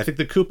like that. I think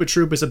the Koopa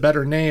Troop is a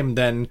better name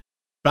than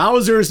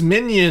Bowser's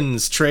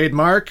Minions,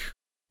 trademark.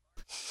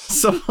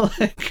 So,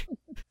 like,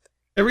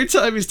 every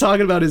time he's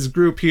talking about his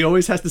group, he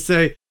always has to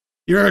say,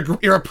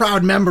 you're a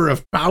proud member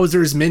of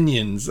Bowser's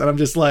Minions. And I'm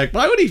just like,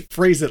 why would he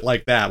phrase it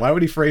like that? Why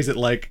would he phrase it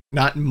like,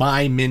 not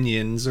my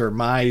minions or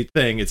my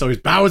thing? It's always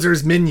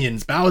Bowser's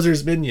Minions,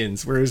 Bowser's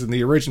Minions. Whereas in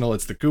the original,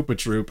 it's the Koopa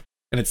Troop,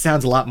 and it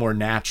sounds a lot more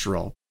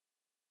natural.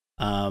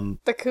 The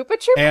Koopa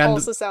Troop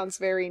also sounds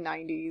very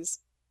 90s.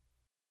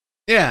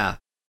 Yeah.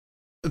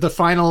 The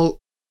final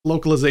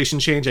localization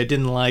change I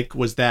didn't like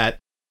was that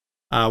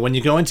when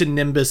you go into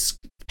Nimbus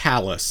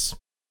Palace,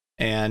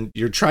 and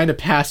you're trying to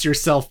pass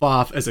yourself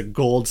off as a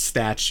gold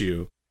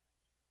statue.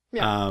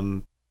 Yeah.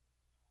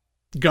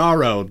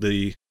 Garo,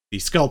 the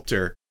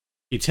sculptor,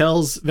 he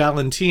tells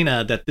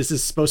Valentina that this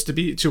is supposed to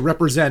be to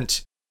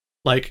represent,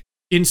 like,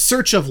 in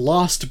search of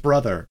lost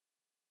brother,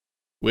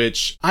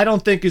 which I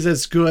don't think is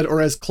as good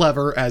or as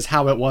clever as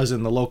how it was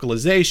in the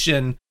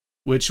localization,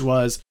 which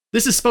was,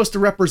 this is supposed to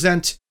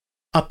represent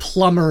a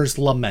plumber's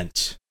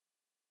lament.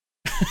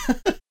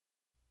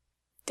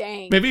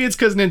 Dang. Maybe it's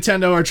because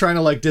Nintendo are trying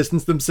to, like,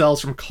 distance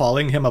themselves from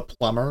calling him a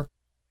plumber.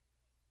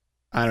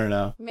 I don't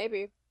know.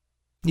 Maybe.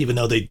 Even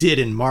though they did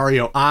in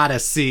Mario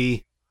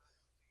Odyssey.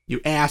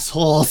 You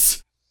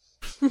assholes.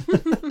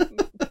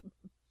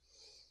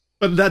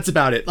 But that's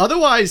about it.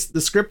 Otherwise,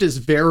 the script is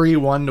very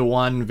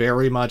one-to-one,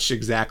 very much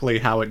exactly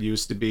how it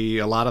used to be.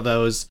 A lot of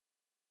those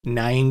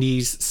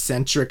 90s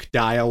centric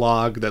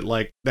dialogue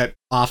that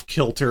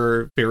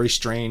off-kilter, very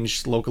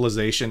strange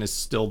localization is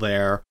still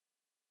there.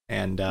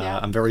 And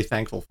I'm very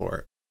thankful for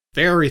it.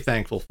 Very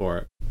thankful for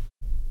it.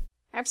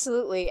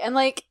 Absolutely. And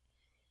like,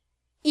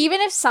 even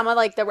if some of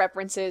like the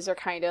references are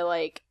kind of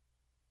like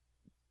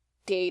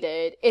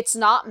dated, it's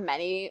not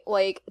many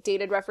like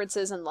dated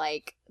references, and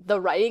like the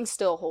writing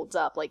still holds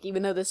up. Like,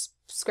 even though this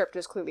script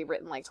was clearly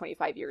written like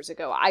 25 years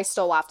ago, I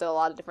still laughed at a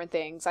lot of different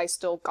things. I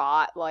still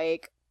got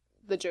like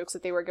the jokes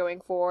that they were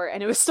going for,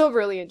 and it was still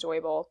really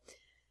enjoyable.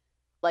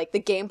 Like,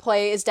 the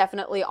gameplay is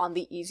definitely on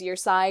the easier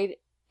side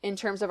in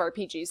terms of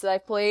RPGs that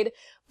I've played,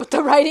 but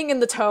the writing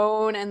and the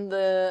tone and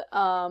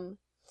the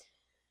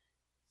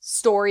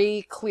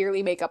story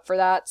clearly make up for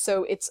that.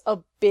 So it's a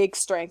big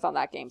strength on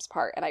that game's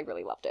part, and I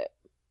really loved it.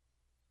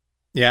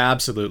 Yeah,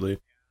 absolutely.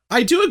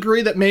 I do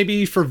agree that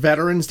maybe for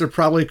veterans, there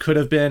probably could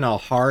have been a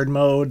hard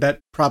mode that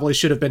probably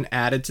should have been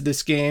added to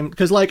this game.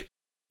 Because, like,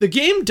 the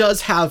game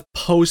does have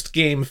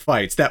post-game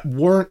fights that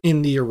weren't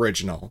in the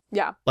original.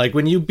 Yeah. Like,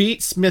 when you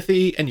beat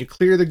Smithy and you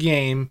clear the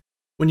game,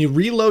 when you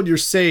reload your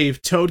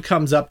save, Toad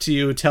comes up to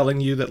you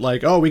telling you that,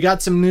 like, oh, we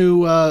got some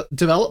new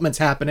developments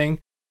happening.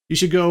 You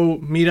should go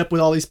meet up with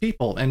all these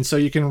people. And so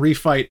you can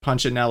refight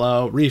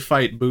Punchinello,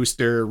 refight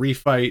Booster,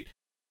 refight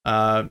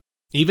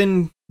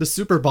even the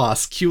super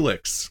boss,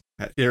 Culex.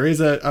 There is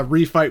a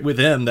refight with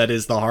him that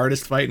is the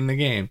hardest fight in the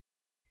game.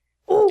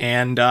 Ooh.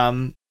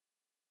 And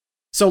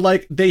so,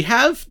 like, they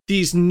have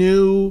these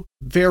new,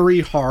 very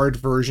hard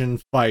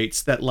version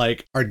fights that,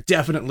 like, are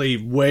definitely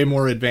way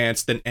more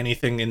advanced than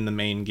anything in the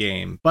main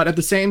game. But at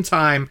the same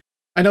time,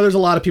 I know there's a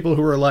lot of people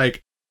who are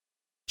like,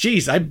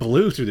 geez, I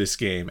blew through this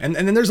game. And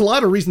then there's a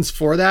lot of reasons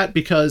for that,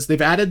 because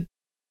they've added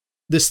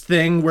this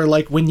thing where,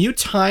 like, when you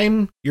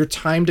time your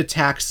timed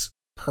attacks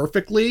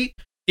perfectly,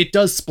 it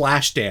does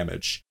splash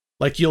damage.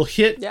 Like, you'll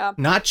hit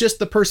not just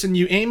the person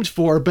you aimed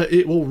for, but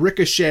it will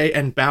ricochet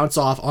and bounce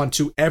off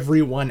onto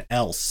everyone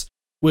else.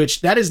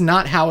 Which, that is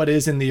not how it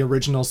is in the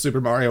original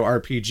Super Mario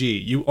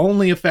RPG. You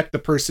only affect the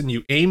person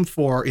you aim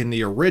for in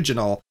the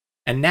original,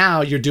 and now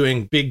you're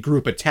doing big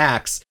group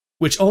attacks,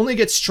 which only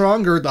gets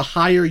stronger the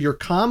higher your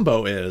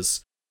combo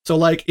is. So,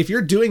 like, if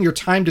you're doing your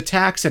timed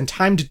attacks and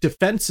timed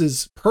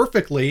defenses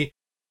perfectly,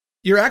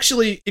 you're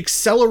actually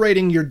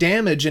accelerating your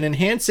damage and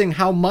enhancing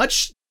how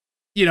much,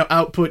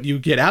 output you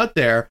get out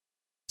there.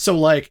 So,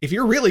 like, if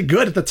you're really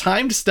good at the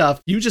timed stuff,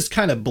 you just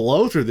kind of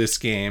blow through this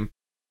game.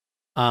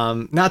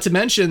 Not to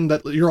mention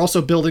that you're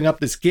also building up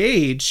this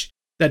gauge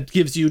that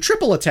gives you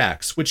triple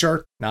attacks, which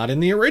are not in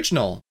the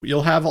original.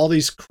 You'll have all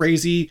these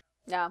crazy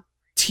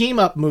team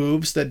up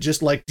moves that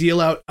just like deal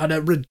out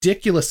a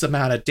ridiculous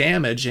amount of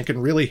damage and can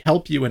really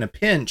help you in a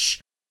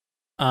pinch.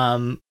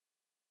 And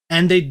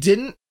they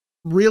didn't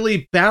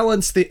really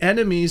balance the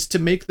enemies to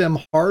make them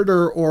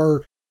harder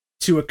or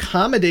to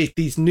accommodate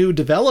these new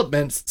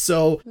developments.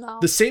 So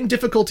the same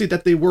difficulty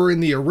that they were in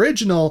the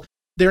original,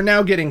 they're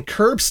now getting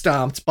curb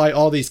stomped by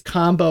all these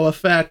combo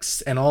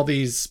effects and all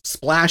these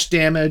splash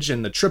damage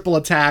and the triple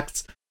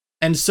attacks.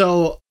 And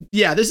so,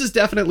 yeah, this is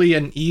definitely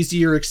an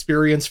easier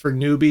experience for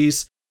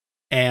newbies,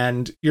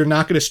 and you're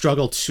not going to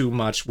struggle too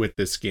much with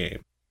this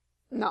game.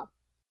 No.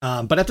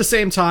 But at the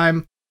same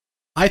time,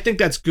 I think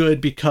that's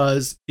good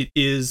because it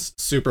is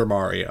Super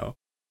Mario.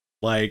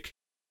 Like,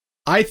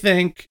 I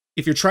think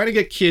if you're trying to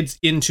get kids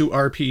into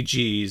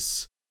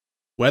RPGs,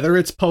 whether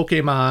it's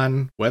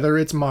Pokemon, whether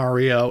it's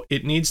Mario,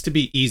 it needs to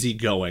be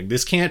easygoing.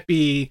 This can't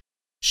be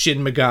Shin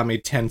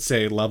Megami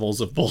Tensei levels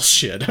of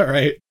bullshit, all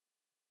right?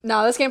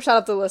 No, this game shot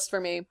up the list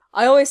for me.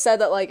 I always said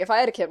that, like, if I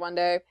had a kid one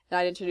day and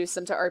I'd introduce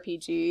them to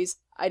RPGs,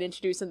 I'd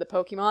introduce them to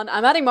Pokemon.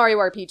 I'm adding Mario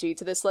RPG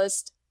to this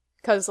list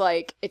because,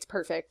 like, it's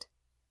perfect.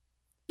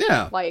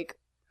 Yeah. Like,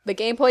 the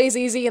gameplay is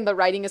easy and the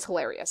writing is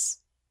hilarious.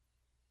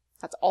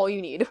 That's all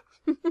you need.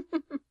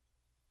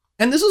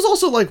 And this is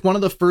also like one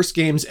of the first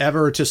games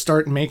ever to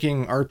start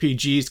making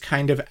RPGs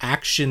kind of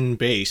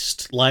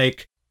action-based.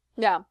 Like,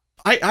 yeah.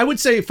 I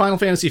would say Final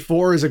Fantasy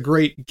IV is a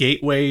great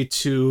gateway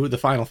to the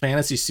Final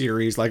Fantasy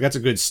series. Like, that's a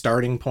good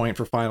starting point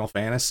for Final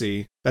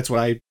Fantasy. That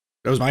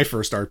was my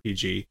first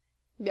RPG.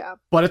 Yeah.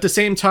 But at the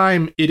same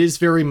time, it is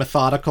very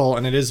methodical,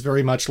 and it is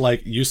very much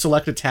like you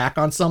select attack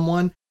on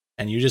someone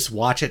and you just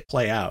watch it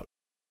play out.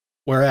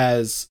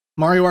 Whereas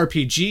Mario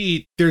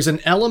RPG, there's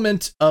an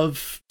element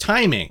of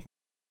timing.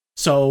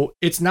 So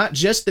it's not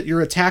just that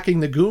you're attacking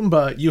the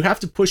Goomba, you have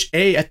to push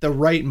A at the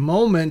right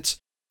moment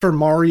for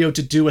Mario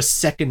to do a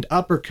second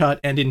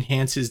uppercut and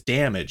enhance his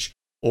damage.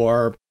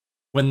 Or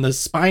when the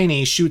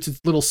Spiny shoots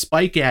its little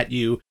spike at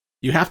you,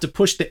 you have to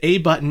push the A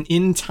button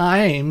in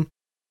time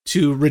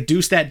to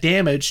reduce that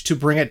damage to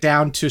bring it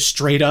down to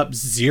straight up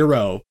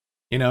 0.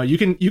 You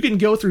can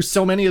go through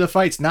so many of the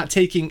fights not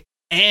taking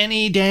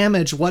any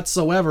damage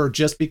whatsoever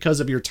just because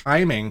of your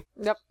timing.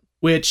 Yep.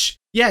 Which,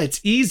 yeah, it's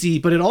easy,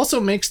 but it also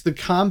makes the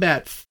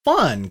combat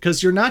fun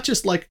because you're not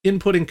just like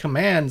inputting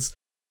commands.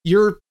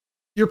 You're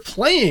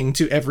playing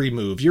to every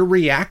move. You're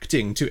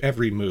reacting to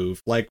every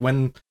move. Like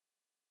when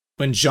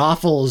when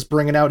Joffle is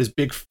bringing out his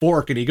big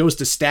fork and he goes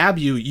to stab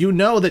you, you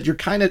know that you're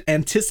kind of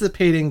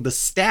anticipating the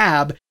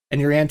stab and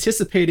you're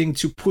anticipating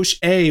to push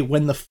A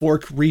when the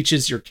fork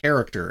reaches your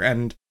character.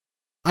 And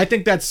I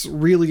think that's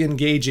really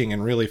engaging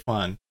and really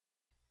fun.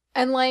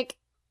 And, like,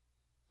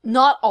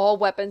 not all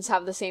weapons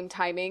have the same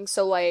timing,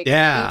 so, like,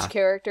 each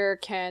character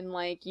can,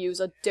 like, use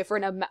a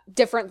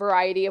different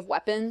variety of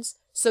weapons,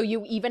 so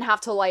you even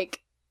have to, like,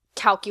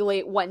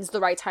 calculate when's the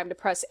right time to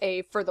press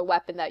A for the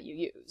weapon that you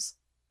use.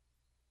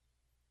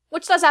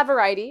 Which does have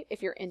variety,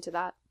 if you're into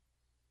that.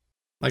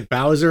 Like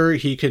Bowser,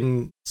 he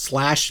can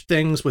slash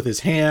things with his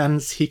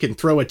hands, he can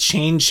throw a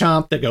chain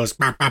chomp that goes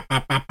bop, bop,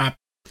 bop, bop, bop.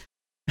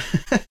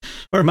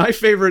 Or my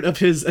favorite of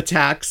his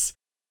attacks,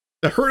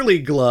 the Hurley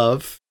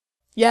Glove.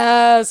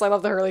 Yes, I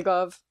love the Hurley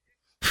Glove.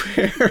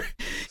 Where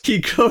he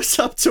goes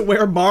up to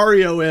where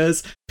Mario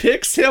is,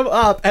 picks him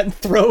up, and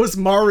throws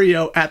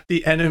Mario at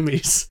the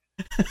enemies.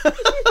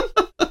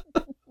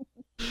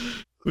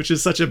 Which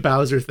is such a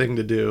Bowser thing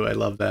to do. I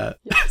love that.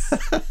 Yes.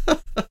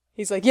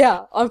 He's like,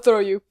 yeah, I'll throw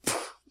you.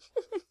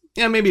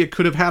 Yeah, maybe it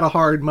could have had a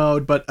hard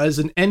mode, but as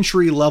an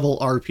entry-level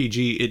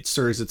RPG, it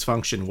serves its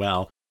function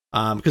well.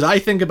 Because I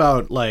think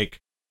about, like,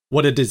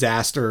 what a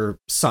disaster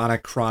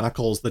Sonic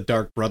Chronicles The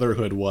Dark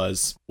Brotherhood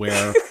was,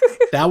 where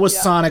that was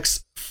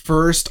Sonic's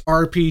first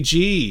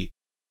RPG.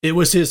 It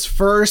was his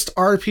first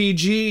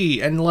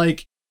RPG, and,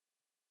 like,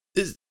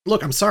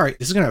 look, I'm sorry,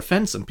 this is going to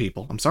offend some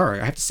people. I'm sorry,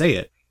 I have to say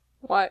it.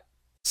 What?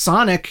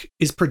 Sonic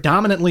is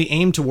predominantly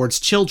aimed towards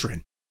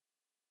children.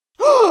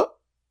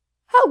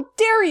 How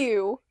dare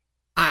you?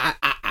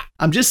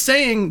 I'm just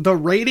saying, the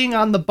rating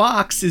on the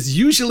box is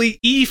usually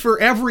E for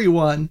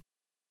everyone.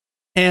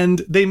 And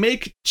they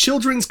make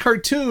children's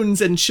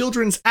cartoons and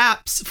children's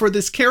apps for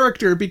this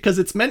character because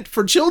it's meant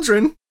for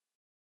children.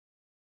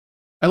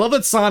 I love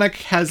that Sonic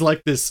has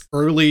like this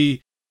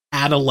early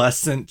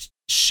adolescent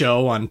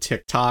show on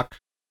TikTok.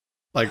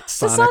 Like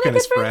Sonic and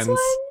his friends. One?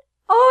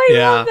 Oh, I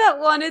love that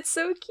one. It's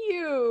so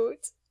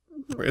cute.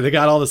 Where they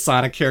got all the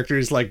Sonic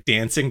characters like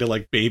dancing to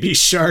like Baby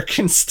Shark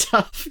and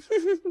stuff.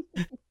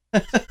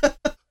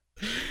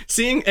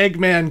 Seeing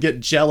Eggman get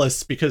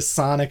jealous because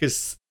Sonic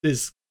is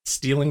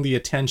stealing the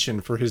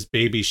attention for his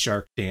Baby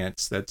Shark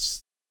dance.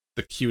 That's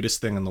the cutest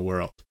thing in the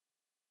world.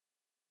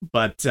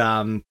 But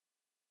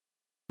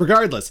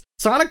regardless,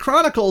 Sonic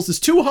Chronicles is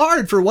too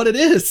hard for what it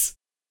is.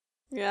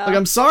 Yeah. Like,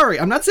 I'm sorry.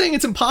 I'm not saying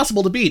it's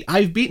impossible to beat.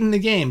 I've beaten the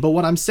game. But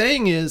what I'm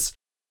saying is,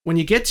 when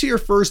you get to your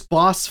first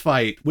boss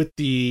fight with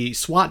the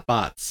SWAT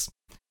bots,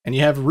 and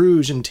you have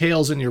Rouge and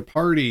Tails in your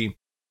party,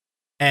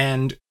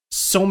 and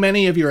so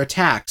many of your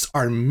attacks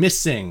are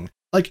missing.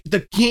 Like,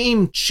 the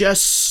game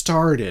just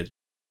started,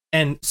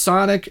 and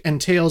Sonic and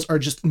Tails are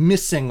just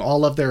missing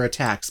all of their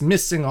attacks, and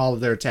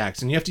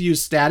you have to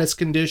use status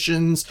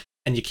conditions,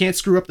 and you can't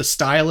screw up the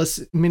stylus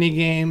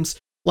minigames.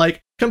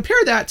 Like,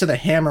 compare that to the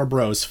Hammer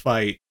Bros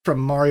fight from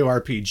Mario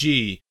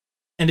RPG,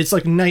 and it's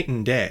like night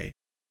and day.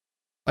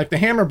 Like, the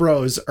Hammer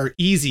Bros are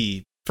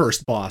easy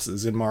first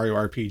bosses in Mario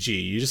RPG.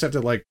 You just have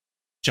to, like,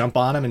 jump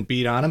on them and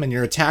beat on them, and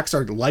your attacks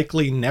are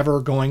likely never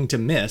going to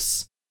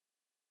miss.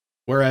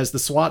 Whereas the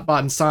SWAT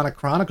bot in Sonic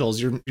Chronicles,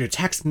 your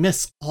attacks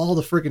miss all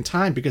the freaking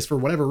time because for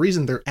whatever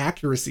reason, their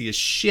accuracy is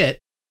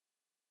shit.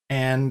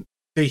 And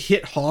they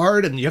hit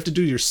hard, and you have to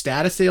do your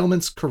status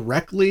ailments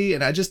correctly.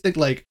 And I just think,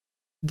 like,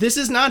 this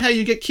is not how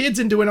you get kids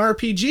into an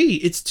RPG.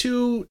 It's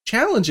too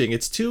challenging.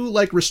 It's too,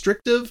 like,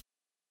 restrictive.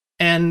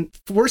 And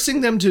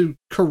forcing them to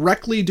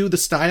correctly do the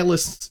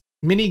stylus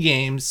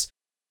minigames,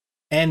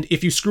 and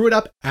if you screw it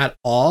up at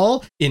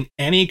all in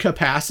any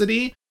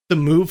capacity, the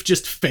move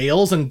just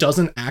fails and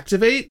doesn't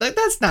activate.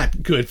 That's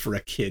not good for a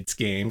kid's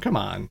game. Come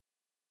on.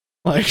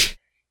 Like,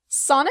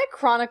 Sonic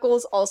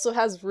Chronicles also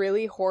has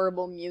really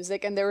horrible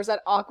music, and there was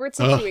that awkward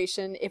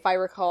situation, if I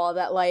recall,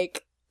 that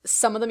like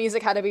some of the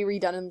music had to be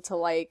redone into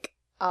like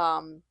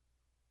a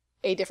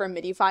different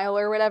MIDI file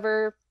or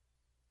whatever.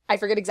 I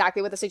forget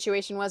exactly what the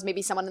situation was.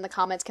 Maybe someone in the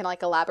comments can,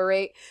 like,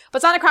 elaborate.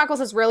 But Sonic Chronicles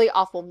has really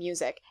awful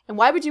music. And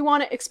why would you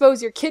want to expose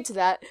your kid to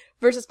that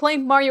versus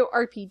playing Mario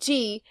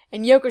RPG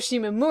and Yoko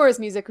Shimomura's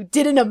music, who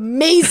did an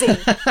amazing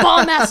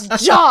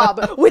bomb-ass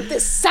job with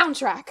this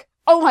soundtrack?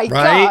 Oh my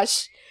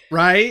gosh.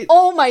 Right?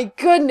 Oh my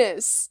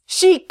goodness.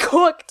 She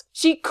cooked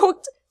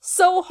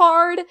so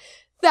hard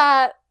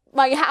that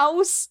my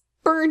house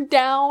burned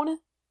down,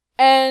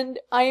 and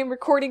I am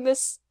recording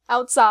this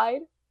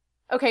outside.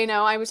 Okay,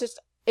 no, I was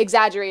just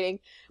exaggerating,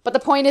 but the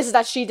point is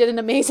that she did an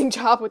amazing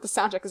job with the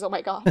soundtrack. Because oh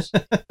my gosh,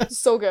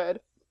 so good.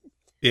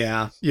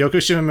 Yeah, Yoko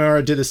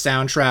Shimomura did the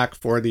soundtrack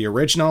for the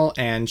original,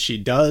 and she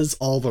does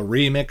all the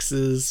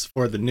remixes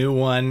for the new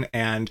one,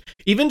 and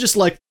even just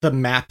like the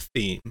map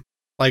theme,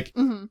 like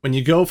when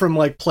you go from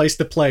like place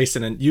to place,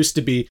 and it used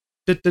to be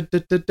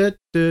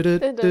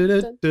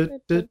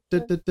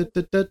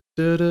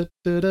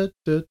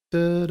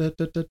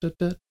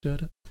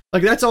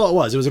like that's all it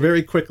was. It was a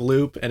very quick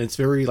loop, and it's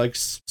very like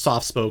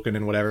soft spoken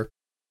and whatever.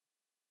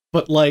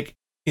 But like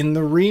in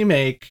the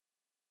remake,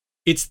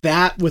 it's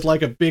that with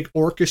like a big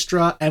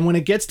orchestra, and when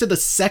it gets to the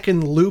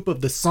second loop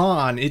of the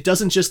song, it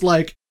doesn't just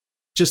like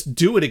just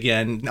do it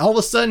again. And all of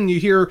a sudden you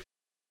hear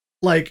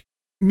like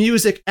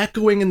music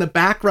echoing in the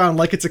background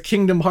like it's a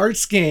Kingdom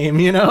Hearts game,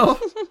 you know?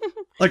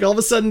 Like all of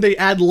a sudden they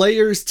add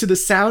layers to the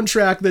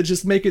soundtrack that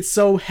just make it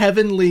so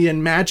heavenly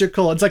and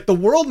magical. It's like the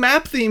world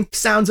map theme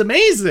sounds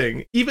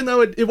amazing, even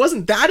though it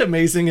wasn't that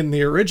amazing in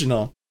the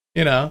original,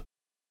 you know?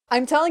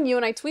 I'm telling you,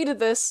 and I tweeted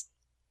this,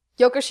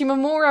 Yoko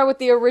Shimomura with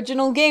the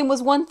original game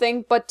was one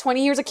thing, but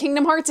 20 years of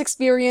Kingdom Hearts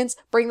experience,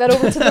 bring that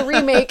over to the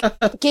remake,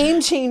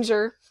 game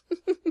changer.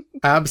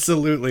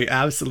 Absolutely,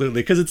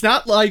 absolutely. Because it's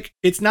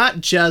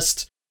not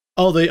just,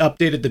 oh, they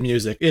updated the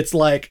music. It's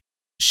like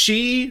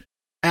she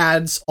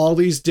adds all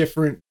these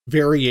different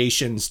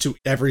variations to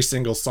every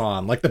single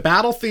song. Like the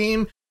battle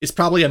theme is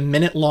probably a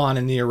minute long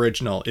in the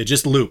original. It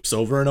just loops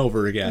over and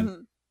over again.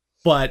 Mm-hmm.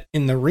 But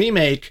in the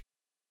remake,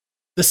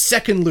 the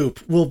second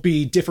loop will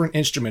be different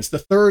instruments. The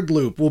third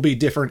loop will be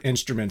different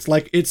instruments.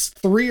 Like it's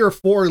 3 or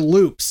 4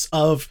 loops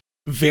of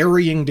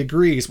varying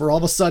degrees where all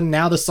of a sudden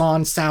now the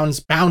song sounds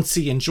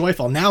bouncy and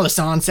joyful. Now the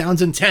song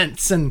sounds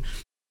intense, and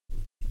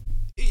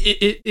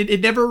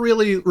it never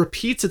really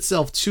repeats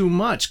itself too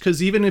much,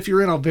 because even if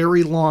you're in a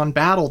very long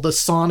battle, the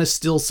song is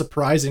still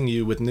surprising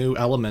you with new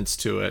elements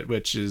to it,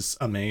 which is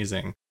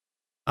amazing.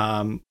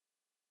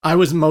 I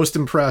was most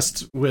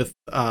impressed with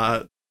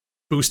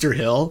Booster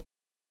Hill.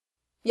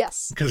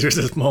 Yes. Because there's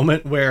this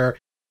moment where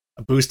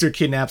a Booster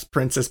kidnaps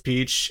Princess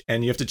Peach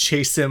and you have to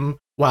chase him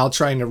while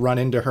trying to run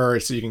into her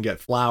so you can get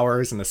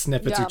flowers, and the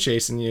Snippets are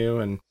chasing you.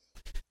 And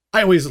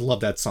I always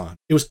loved that song.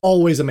 It was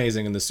always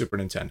amazing in the Super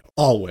Nintendo.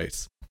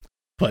 Always.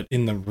 But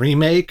in the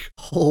remake,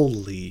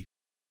 holy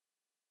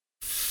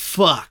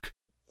fuck.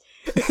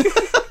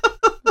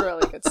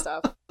 Really good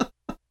stuff.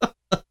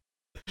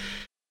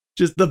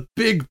 Just the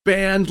big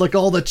band, like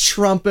all the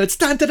trumpets.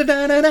 And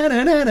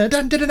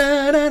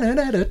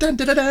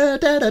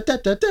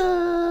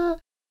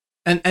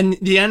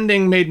the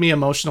ending made me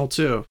emotional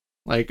too.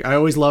 Like I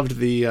always loved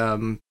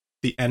the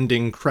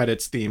ending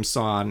credits theme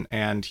song,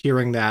 and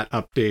hearing that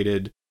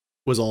updated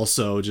was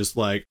also just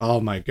like, oh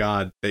my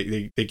god,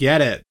 they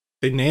get it.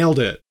 They nailed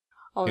it.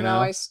 Oh no,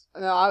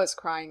 I was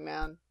crying,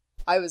 man.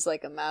 I was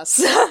like a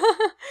mess.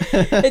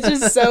 It's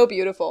just so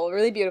beautiful,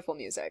 really beautiful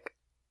music.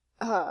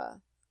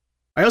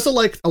 I also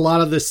like a lot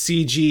of the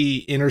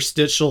CG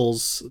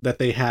interstitials that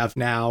they have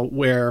now,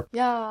 where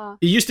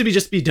it used to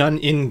just be done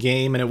in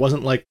game and it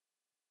wasn't like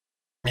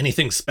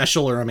anything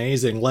special or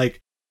amazing.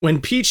 Like when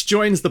Peach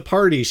joins the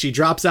party, she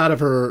drops out of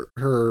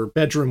her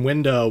bedroom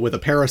window with a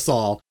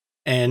parasol.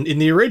 And in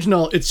the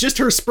original, it's just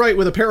her sprite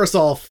with a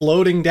parasol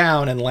floating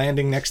down and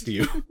landing next to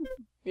you.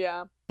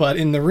 Yeah. But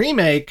in the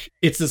remake,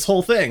 it's this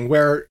whole thing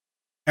where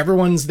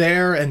everyone's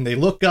there and they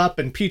look up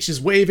and Peach is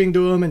waving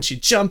to them and she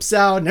jumps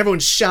out and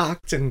everyone's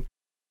shocked, and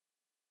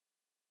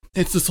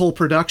it's this whole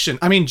production.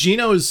 I mean,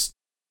 Gino's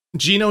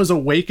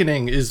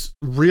awakening is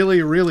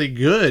really, really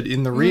good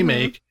in the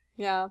remake.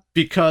 Yeah.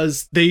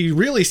 Because they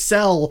really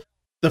sell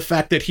the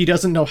fact that he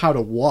doesn't know how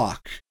to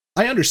walk.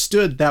 I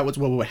understood that was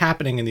what was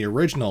happening in the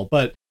original,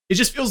 but it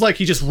just feels like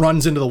he just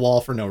runs into the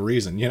wall for no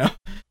reason, you know?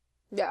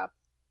 Yeah.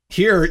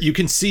 Here, you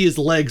can see his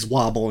legs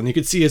wobble, and you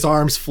can see his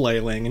arms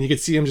flailing, and you can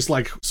see him just,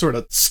 like, sort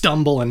of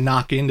stumble and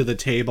knock into the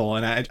table.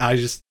 And I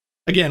just,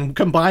 again,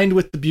 combined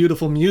with the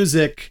beautiful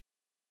music,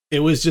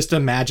 it was just a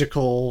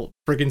magical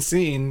friggin'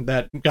 scene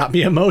that got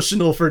me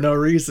emotional for no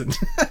reason.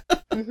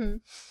 Mm-hmm.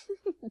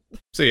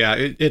 So yeah,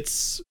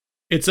 it's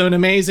an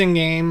amazing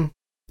game.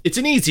 It's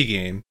an easy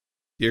game.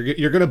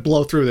 You're gonna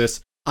blow through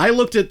this. I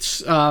looked at,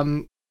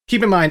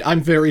 keep in mind,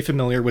 I'm very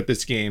familiar with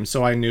this game,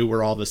 so I knew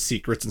where all the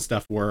secrets and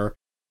stuff were.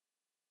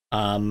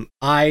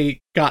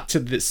 I got to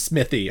the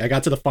smithy. I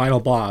got to the final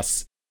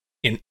boss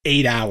in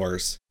 8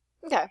 hours.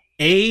 Okay.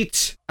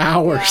 8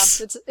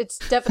 hours. Yeah, it's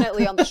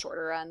definitely on the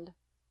shorter end.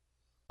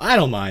 I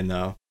don't mind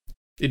though.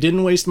 It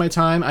didn't waste my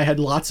time. I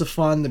had lots of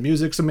fun. The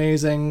music's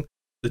amazing.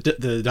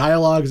 The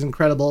dialogue is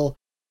incredible.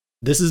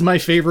 This is my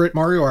favorite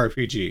Mario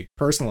RPG,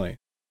 personally.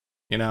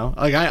 You know,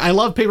 like I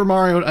love Paper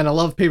Mario and I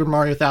love Paper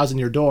Mario Thousand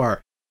Year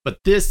Door, but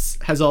this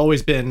has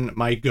always been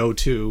my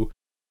go-to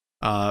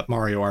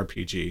Mario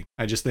RPG.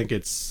 I just think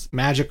it's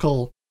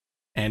magical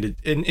and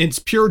it's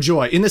pure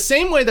joy. In the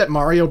same way that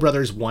Mario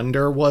Brothers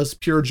Wonder was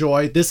pure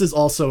joy, this is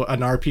also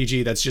an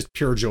RPG that's just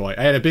pure joy.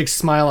 I had a big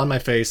smile on my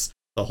face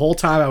the whole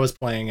time I was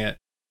playing it,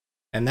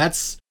 and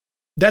that's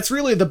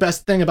really the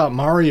best thing about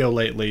Mario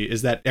lately,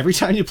 is that every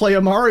time you play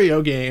a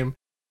Mario game,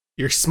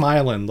 you're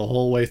smiling the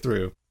whole way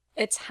through.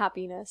 It's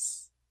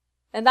happiness.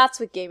 And that's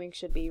what gaming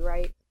should be,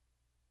 right?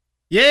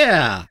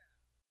 Yeah!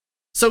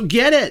 So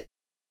get it!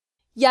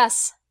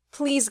 Yes,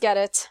 please get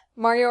it.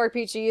 Mario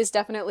RPG is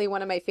definitely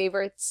one of my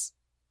favorites.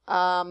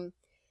 I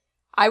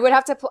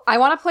want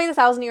to play the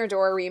Thousand Year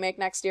Door remake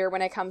next year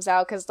when it comes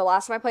out, because the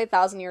last time I played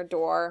Thousand Year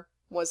Door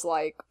was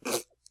like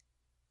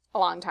a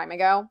long time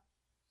ago.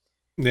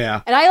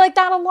 Yeah. And I like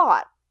that a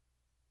lot.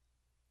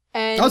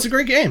 And it's a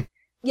great game.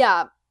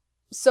 Yeah.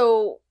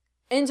 So,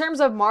 in terms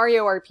of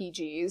Mario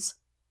RPGs,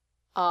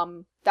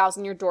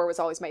 Thousand Year Door was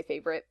always my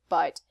favorite,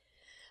 but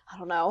I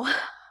don't know.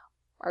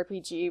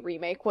 RPG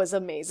remake was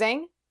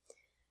amazing.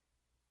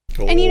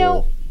 Oh. And you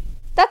know,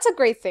 That's a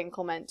great thing,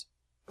 Clement.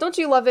 Don't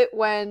you love it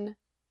when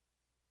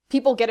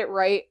people get it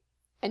right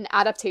and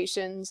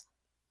adaptations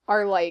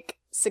are, like,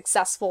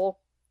 successful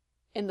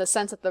in the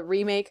sense that the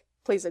remake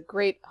plays a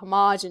great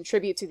homage and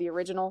tribute to the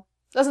original?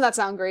 Doesn't that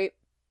sound great?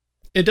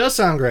 It does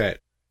sound great.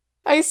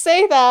 I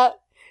say that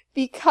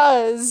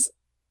because,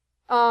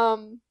 I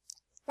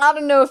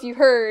don't know if you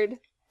heard,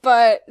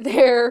 but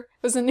there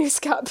was a new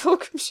Scott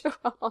Pilgrim show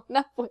out on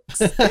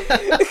Netflix.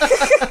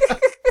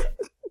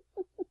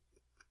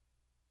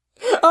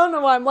 I don't know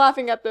why I'm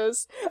laughing at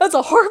this. That's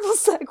a horrible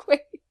segue.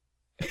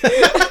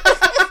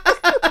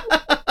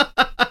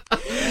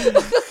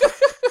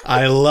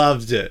 I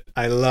loved it.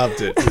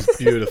 It was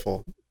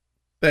beautiful.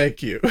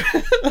 Thank you.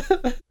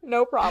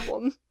 No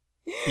problem.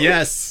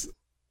 Yes.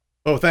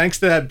 Oh, thanks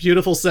to that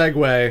beautiful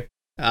segue.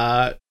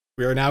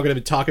 We are now going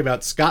to be talking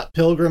about Scott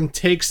Pilgrim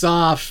Takes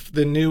Off,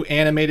 the new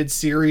animated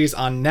series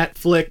on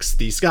Netflix,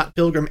 the Scott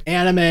Pilgrim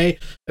anime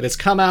that has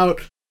come out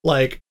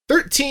like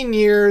 13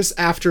 years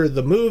after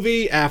the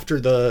movie, after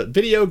the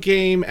video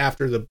game,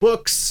 after the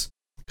books,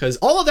 because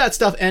all of that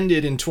stuff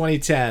ended in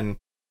 2010.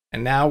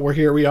 And now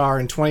we are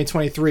in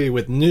 2023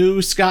 with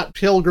new Scott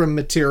Pilgrim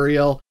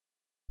material.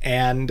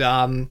 And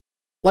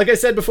like I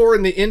said before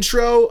in the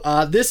intro,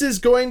 this is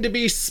going to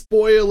be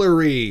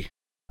spoilery.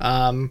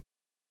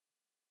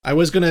 I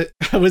was gonna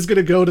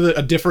go to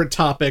a different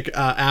topic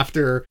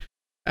after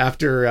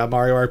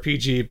Mario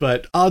RPG,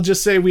 but I'll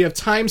just say we have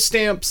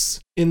timestamps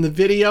in the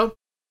video,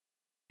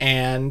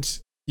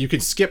 and you can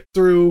skip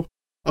through.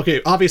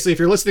 Okay, obviously, if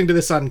you're listening to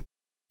this on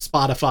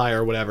Spotify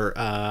or whatever,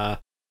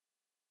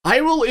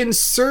 I will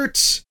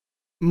insert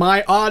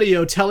my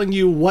audio telling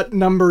you what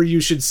number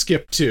you should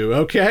skip to.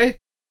 Okay,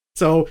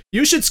 so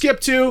you should skip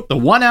to the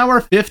 1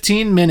 hour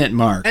 15 minute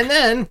mark, and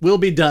then we'll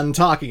be done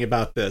talking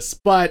about this.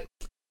 But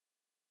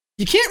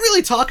you can't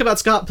really talk about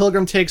Scott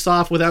Pilgrim Takes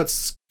Off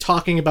without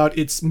talking about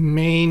its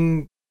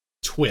main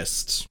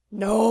twist.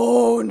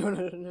 No,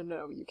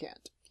 you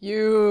can't.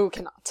 You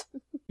cannot.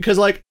 Because,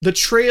 like, the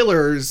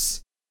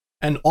trailers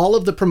and all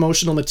of the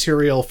promotional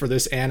material for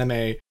this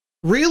anime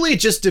really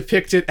just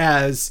depict it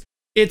as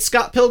it's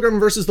Scott Pilgrim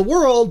versus the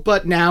world,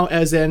 but now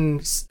as an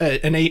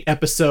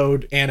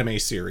 8-episode anime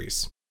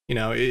series. You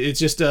know, it's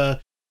just a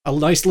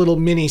nice little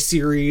mini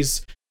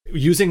series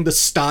using the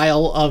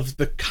style of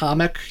the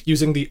comic,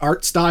 using the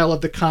art style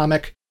of the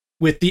comic,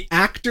 with the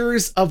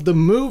actors of the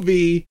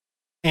movie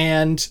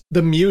and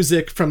the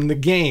music from the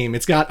game.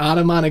 It's got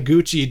Anna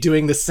Managuchi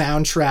doing the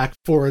soundtrack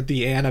for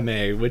the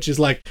anime, which is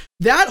like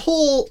that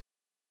whole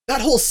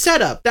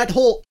setup,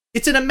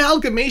 it's an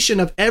amalgamation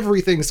of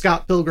everything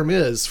Scott Pilgrim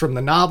is, from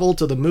the novel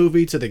to the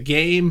movie to the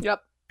game.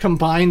 Yep.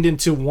 Combined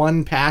into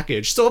one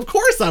package. So of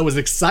course I was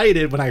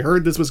excited when I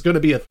heard this was going to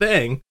be a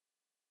thing.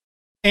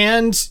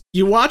 And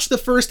you watch the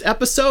first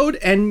episode,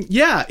 and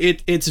yeah,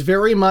 it's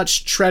very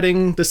much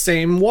treading the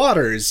same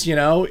waters, you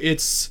know?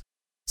 It's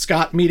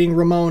Scott meeting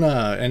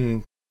Ramona,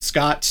 and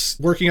Scott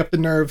working up the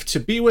nerve to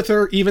be with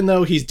her, even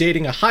though he's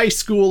dating a high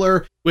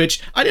schooler,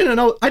 which I didn't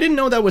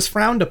know that was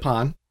frowned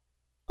upon.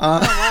 Oh,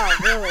 wow,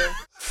 really?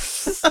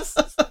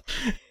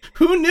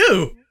 Who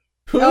knew?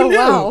 Who knew?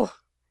 Wow.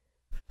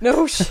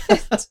 No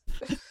shit.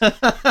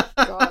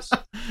 Gosh.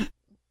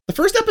 The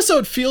first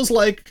episode feels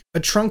like a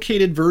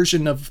truncated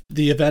version of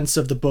the events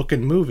of the book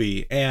and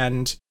movie,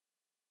 and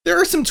there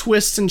are some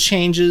twists and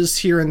changes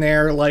here and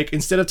there, like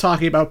instead of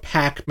talking about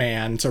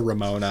Pac-Man to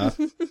Ramona,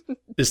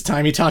 this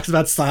time he talks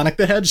about Sonic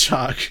the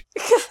Hedgehog.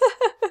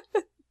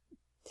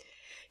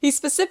 He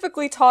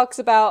specifically talks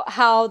about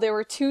how there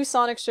were 2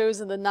 Sonic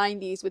shows in the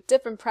 90s with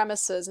different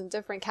premises and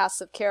different casts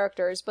of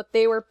characters, but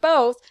they were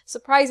both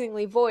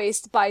surprisingly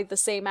voiced by the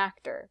same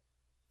actor.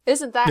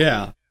 Isn't that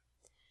Yeah. neat?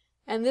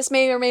 And this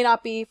may or may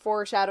not be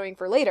foreshadowing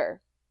for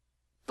later.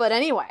 But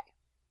anyway.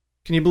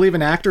 Can you believe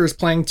an actor is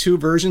playing 2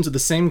 versions of the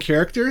same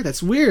character?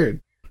 That's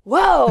weird.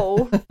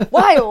 Whoa!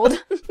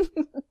 Wild!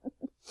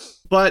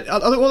 But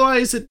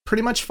otherwise, it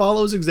pretty much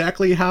follows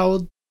exactly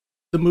how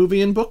the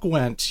movie and book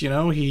went. You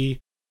know, he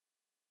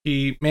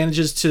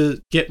manages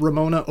to get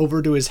Ramona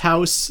over to his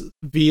house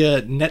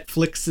via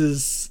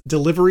Netflix's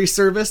delivery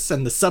service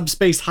and the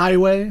subspace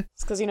highway.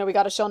 It's because, we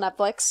got to show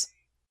Netflix.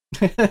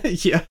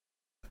 Yeah.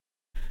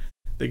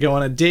 They go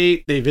on a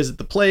date, they visit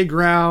the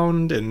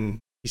playground, and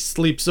he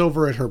sleeps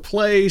over at her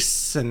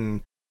place, and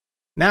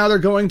now they're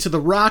going to the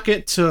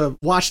Rocket to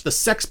watch the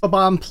Sex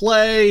Bomb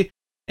play,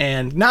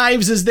 and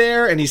Knives is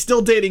there, and he's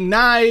still dating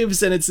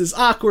Knives, and it's this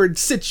awkward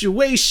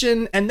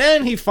situation, and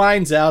then he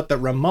finds out that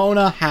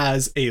Ramona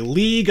has a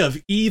league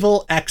of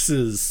evil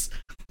exes.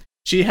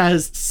 She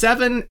has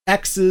 7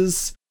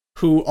 exes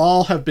who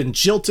all have been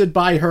jilted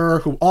by her,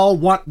 who all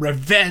want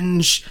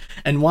revenge,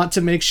 and want to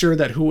make sure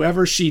that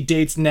whoever she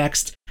dates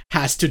next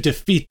has to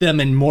defeat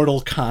them in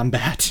Mortal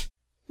Kombat.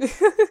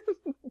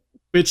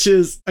 Which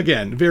is,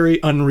 again, very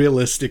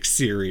unrealistic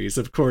series.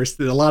 Of course,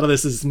 a lot of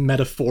this is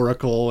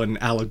metaphorical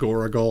and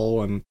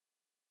allegorical, and,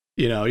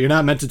 you're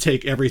not meant to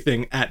take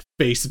everything at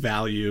face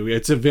value.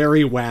 It's a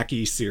very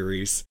wacky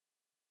series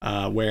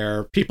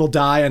where people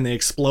die and they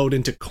explode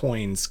into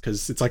coins,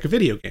 because it's like a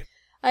video game.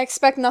 I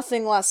expect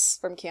nothing less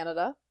from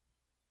Canada.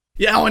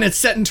 Yeah, and it's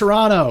set in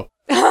Toronto.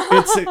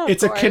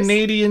 It's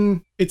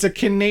a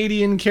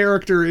Canadian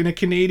character in a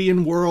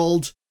Canadian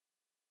world,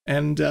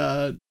 and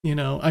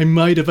I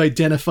might have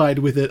identified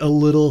with it a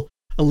little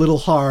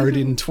hard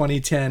in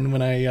 2010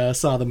 when I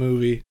saw the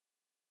movie.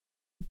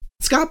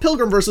 Scott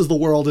Pilgrim versus the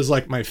World is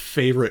like my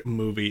favorite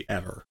movie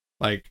ever.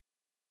 Like,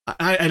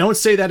 I don't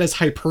say that as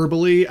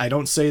hyperbole. I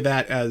don't say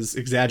that as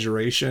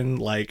exaggeration.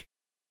 Like,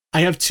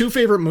 I have two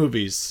favorite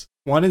movies.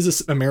 One is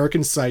this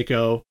American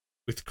Psycho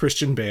with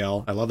Christian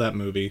Bale. I love that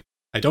movie.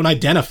 I don't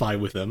identify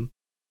with him.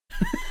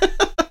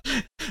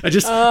 I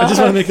just want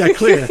to make that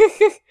clear.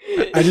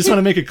 I just want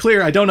to make it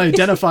clear. I don't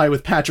identify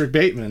with Patrick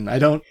Bateman. I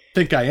don't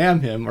think I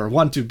am him or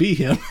want to be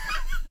him.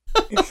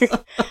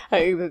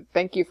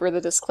 Thank you for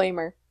the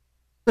disclaimer.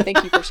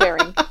 Thank you for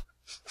sharing.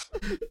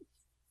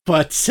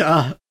 But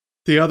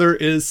the other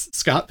is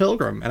Scott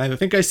Pilgrim. And I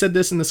think I said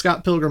this in the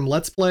Scott Pilgrim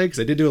Let's Play, because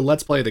I did do a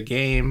Let's Play of the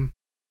game.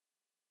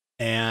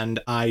 And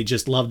I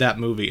just love that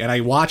movie. And I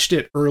watched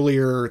it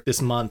earlier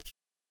this month,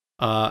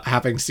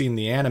 having seen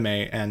the anime,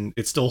 and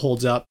it still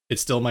holds up.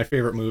 It's still my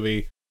favorite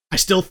movie. I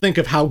still think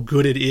of how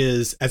good it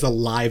is as a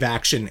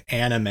live-action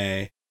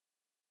anime.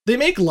 They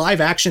make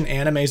live-action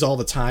animes all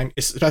the time,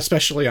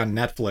 especially on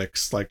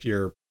Netflix, like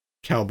your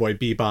Cowboy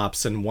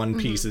Bebops and One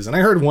Pieces. And I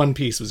heard One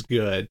Piece was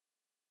good.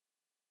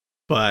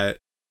 But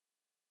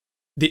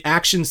the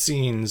action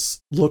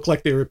scenes look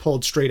like they were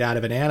pulled straight out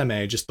of an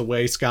anime, just the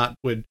way Scott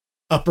would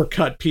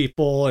uppercut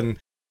people and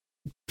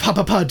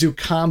do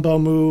combo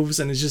moves,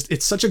 and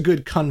it's such a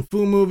good kung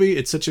fu movie.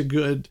 It's such a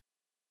good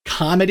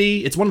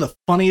comedy. It's one of the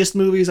funniest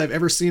movies I've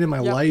ever seen in my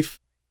life.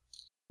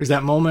 There's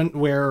that moment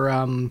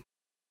where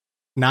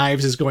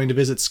Knives is going to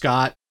visit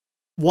Scott.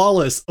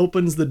 Wallace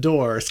opens the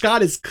door.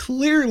 Scott is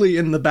clearly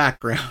in the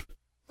background.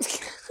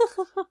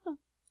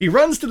 He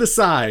runs to the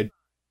side.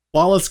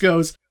 Wallace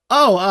goes,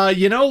 "Oh,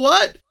 you know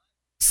what?"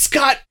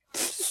 Scott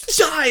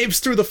dives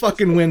through the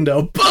fucking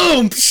window.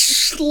 Boom!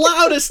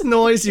 Loudest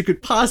noise you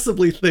could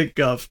possibly think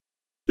of.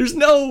 There's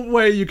no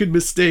way you could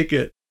mistake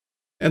it.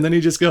 And then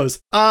he just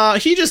goes,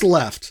 he just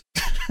left.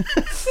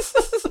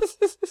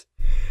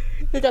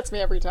 It gets me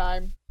every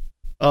time.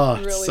 Oh,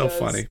 it really so does.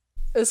 funny.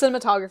 The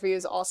cinematography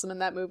is awesome in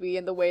that movie,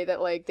 and the way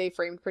that like they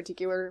framed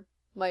particular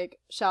like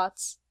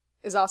shots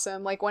is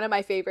awesome. Like one of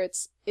my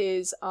favorites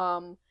is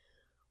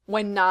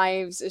when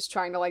Knives is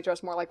trying to like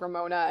dress more like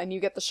Ramona, and you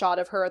get the shot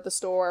of her at the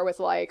store with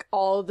like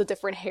all the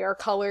different hair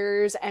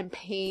colors and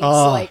paints,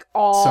 like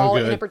all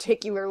in a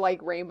particular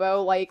like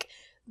rainbow. Like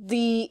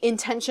the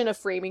intention of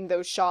framing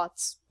those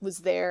shots was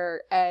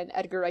there, and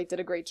Edgar Wright did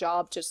a great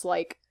job just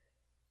like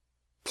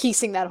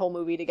piecing that whole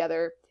movie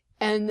together.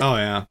 And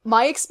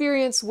my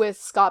experience with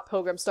Scott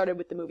Pilgrim started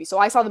with the movie. So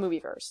I saw the movie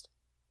first.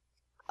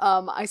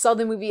 I saw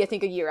the movie I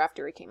think a year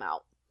after it came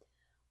out.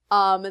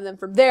 And then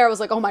from there, I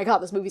was like, oh my god,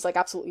 this movie's like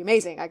absolutely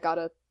amazing. I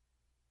gotta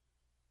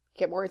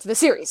get more into the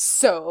series.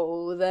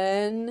 So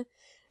then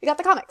we got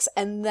the comics.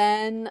 And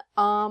then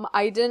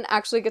I didn't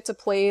actually get to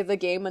play the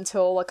game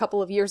until a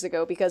couple of years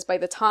ago, because by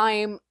the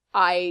time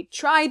I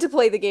tried to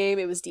play the game,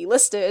 it was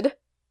delisted.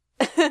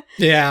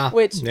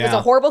 Which was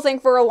a horrible thing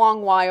for a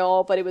long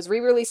while, but it was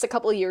re-released a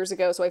couple of years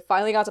ago, so I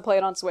finally got to play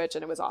it on Switch,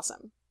 and it was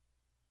awesome.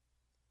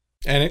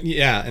 And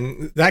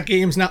and that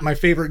game's not my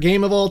favorite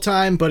game of all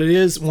time, but it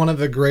is one of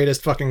the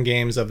greatest fucking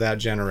games of that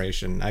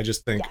generation. I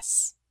just think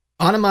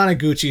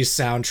Anamanaguchi's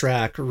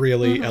soundtrack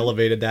really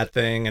elevated that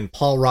thing, and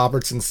Paul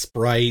Robertson's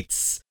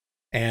sprites,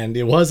 and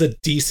it was a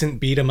decent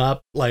beat 'em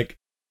up. Like,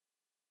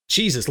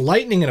 Jesus,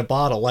 lightning in a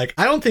bottle. Like,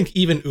 I don't think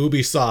even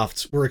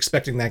Ubisoft were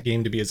expecting that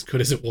game to be as good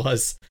as it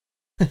was.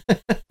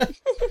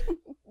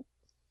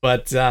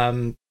 But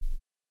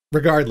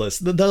regardless,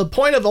 the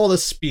point of all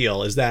this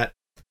spiel is that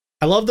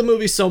I love the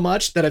movie so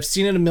much that I've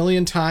seen it a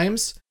million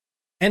times.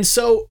 And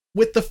so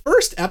with the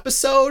first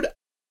episode,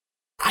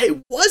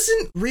 I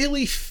wasn't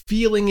really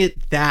feeling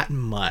it that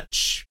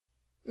much.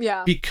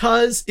 Yeah.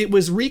 Because it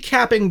was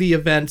recapping the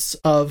events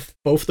of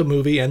both the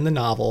movie and the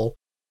novel.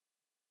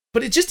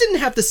 But it just didn't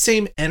have the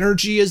same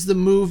energy as the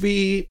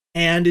movie.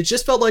 And it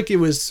just felt like it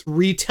was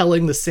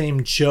retelling the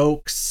same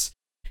jokes.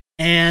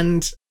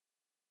 And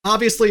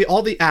obviously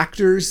all the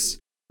actors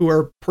who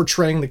are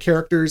portraying the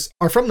characters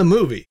are from the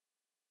movie.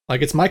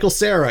 Like, it's Michael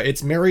Cera,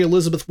 it's Mary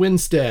Elizabeth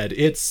Winstead,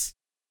 it's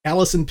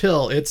Alison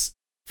Pill, it's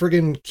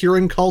friggin'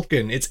 Kieran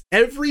Culkin, it's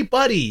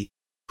everybody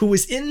who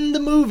was in the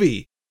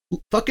movie.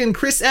 Fucking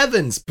Chris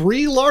Evans,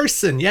 Brie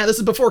Larson, yeah, this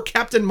is before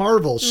Captain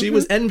Marvel, she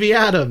was Envy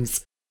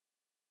Adams.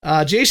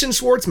 Jason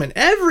Schwartzman,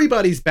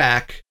 everybody's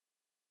back.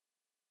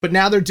 But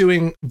now they're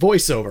doing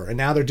voiceover, and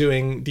now they're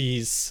doing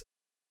these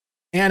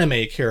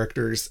anime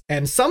characters,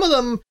 and some of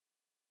them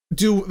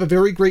do a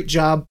very great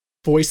job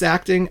voice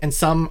acting, and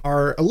some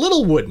are a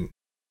little wooden.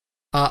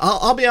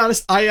 I'll be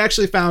honest, I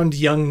actually found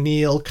young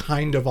Neil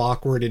kind of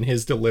awkward in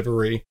his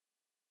delivery.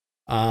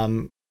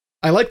 I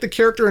like the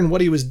character and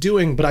what he was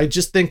doing, but I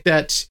just think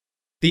that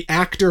the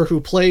actor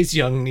who plays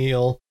young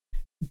Neil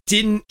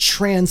didn't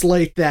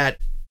translate that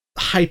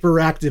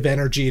hyperactive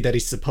energy that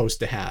he's supposed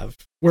to have.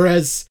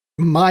 Whereas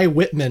Mai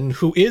Whitman,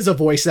 who is a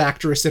voice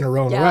actress in her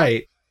own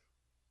right,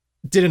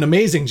 did an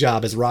amazing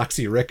job as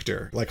Roxy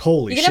Richter. Like,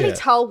 holy shit. You can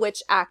definitely tell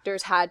which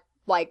actors had,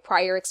 like,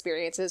 prior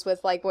experiences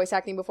with, like, voice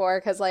acting before,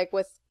 because, like,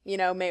 with, you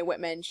know, Mae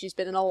Whitman, she's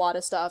been in a lot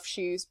of stuff.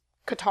 She's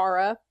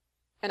Katara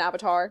in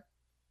Avatar.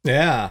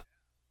 Yeah.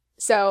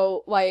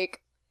 So,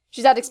 like,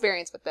 she's had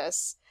experience with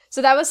this.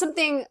 So that was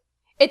something,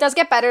 it does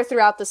get better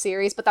throughout the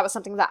series, but that was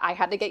something that I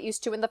had to get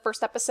used to in the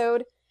first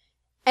episode.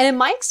 And in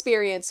my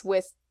experience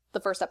with the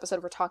first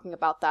episode, we're talking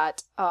about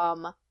that,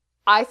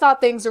 I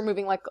thought things were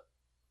moving, like,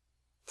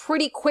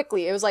 pretty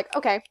quickly. It was like,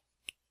 okay,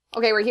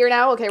 we're here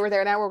now, okay, we're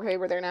there now, okay,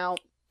 we're there now.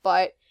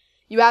 But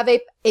you have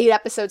 8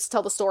 episodes to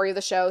tell the story of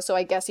the show, so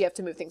I guess you have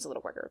to move things a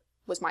little quicker,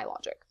 was my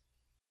logic.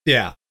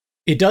 Yeah.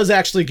 It does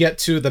actually get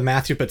to the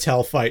Matthew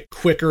Patel fight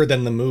quicker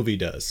than the movie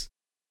does.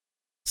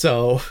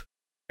 So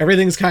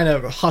everything's kind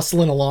of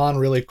hustling along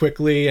really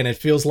quickly, and it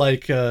feels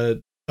like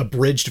a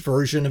abridged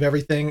version of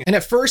everything. And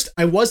at first,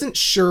 I wasn't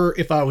sure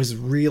if I was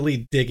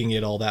really digging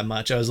it all that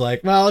much. I was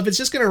like, well, if it's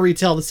just going to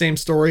retell the same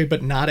story,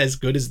 but not as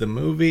good as the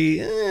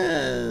movie,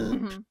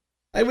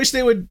 I wish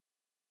they would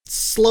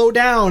slow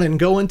down and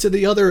go into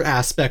the other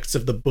aspects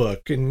of the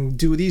book and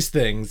do these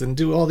things and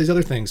do all these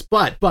other things.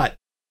 But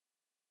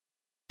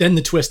then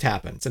the twist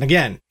happens. And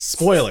again,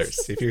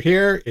 spoilers. If you're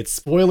here, it's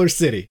Spoiler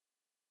City.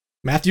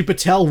 Matthew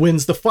Patel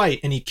wins the fight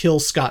and he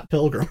kills Scott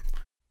Pilgrim.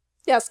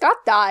 Yeah,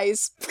 Scott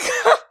dies.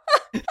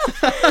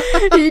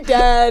 He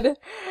dead.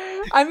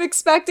 I'm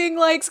expecting,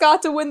 like,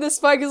 Scott to win this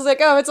fight because, like,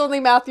 oh, it's only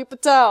Matthew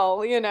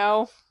Patel, you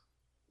know.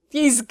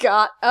 He's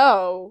dead.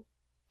 Oh,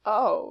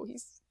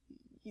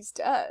 he's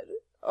dead.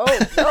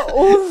 Oh,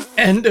 no.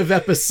 End of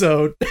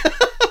episode.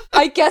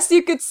 I guess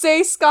you could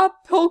say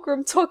Scott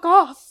Pilgrim took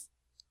off.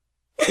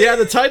 Yeah,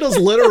 the title's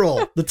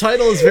literal. The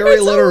title is very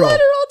literal.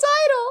 It's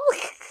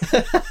a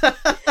literal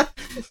title.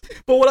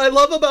 But what I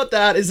love about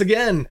that is,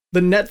 again, the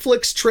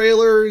Netflix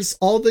trailers,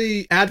 all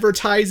the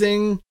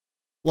advertising,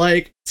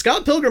 like,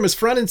 Scott Pilgrim is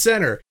front and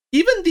center.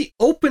 Even the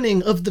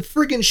opening of the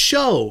friggin'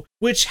 show,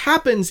 which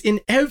happens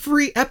in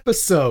every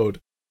episode,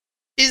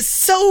 is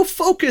so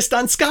focused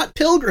on Scott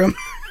Pilgrim.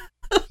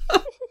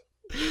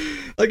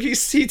 Like,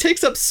 he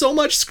takes up so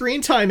much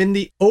screen time in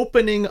the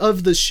opening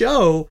of the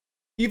show,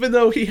 even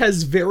though he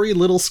has very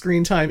little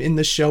screen time in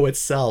the show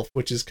itself,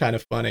 which is kind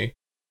of funny.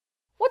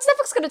 What's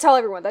Netflix gonna tell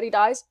everyone? That he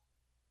dies?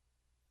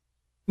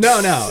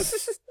 No. No.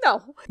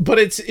 But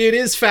it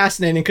is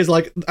fascinating because,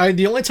 like,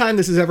 the only time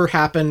this has ever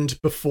happened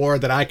before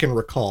that I can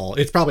recall,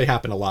 it's probably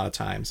happened a lot of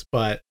times,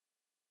 but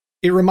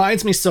it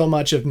reminds me so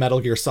much of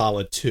Metal Gear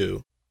Solid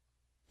 2.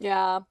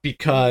 Yeah.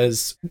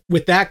 Because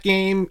with that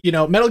game, you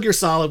know, Metal Gear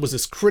Solid was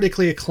this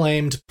critically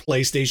acclaimed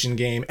PlayStation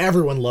game.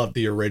 Everyone loved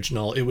the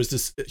original. It was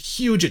this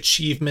huge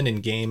achievement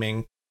in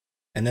gaming.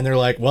 And then they're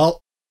like,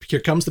 well, here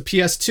comes the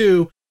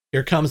PS2.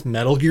 Here comes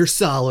Metal Gear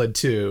Solid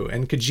 2.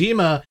 And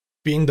Kojima,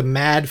 being the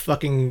mad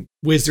fucking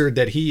wizard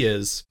that he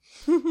is,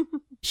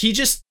 he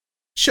just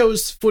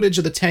shows footage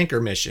of the tanker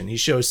mission. He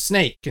shows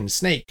Snake and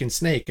Snake and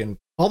Snake, and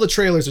all the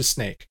trailers are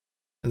Snake.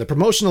 And the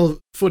promotional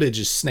footage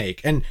is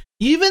Snake. And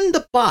even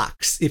the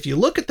box, if you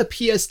look at the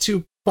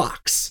PS2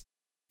 box,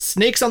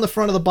 Snake's on the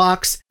front of the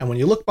box, and when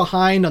you look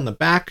behind on the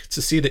back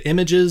to see the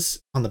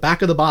images on the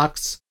back of the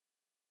box,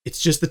 it's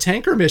just the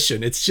tanker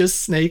mission. It's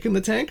just Snake and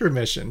the tanker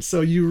mission.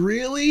 So you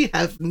really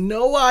have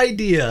no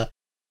idea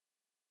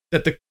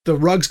that the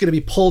rug's going to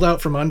be pulled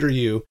out from under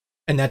you,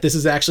 and that this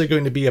is actually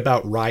going to be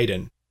about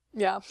Raiden.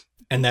 Yeah.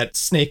 And that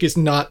Snake is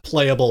not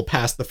playable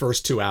past the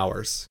first 2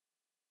 hours.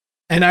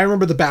 And I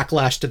remember the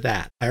backlash to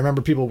that. I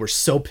remember people were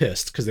so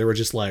pissed because they were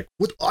just like,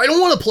 "What? I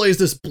don't want to play as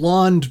this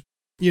blonde,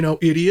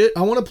 idiot.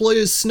 I want to play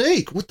as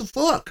Snake. What the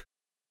fuck?"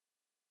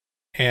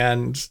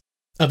 And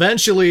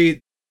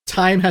eventually,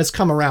 time has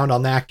come around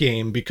on that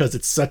game because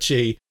it's such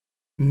a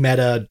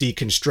meta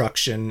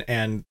deconstruction,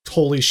 and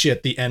holy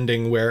shit, the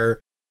ending where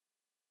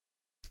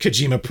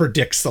Kojima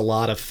predicts a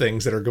lot of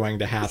things that are going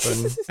to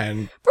happen.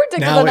 And predicted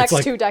now the next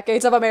like 2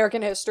 decades of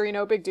American history,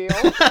 no big deal.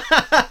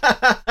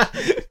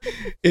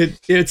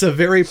 It's a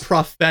very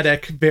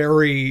prophetic,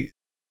 very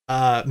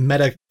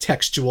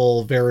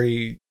meta-textual,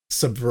 very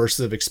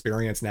subversive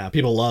experience now.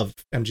 People love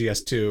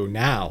MGS2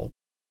 now,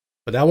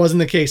 but that wasn't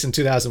the case in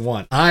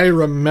 2001. I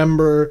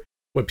remember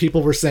what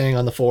people were saying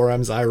on the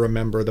forums. I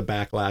remember the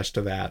backlash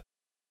to that.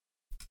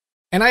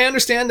 And I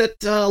understand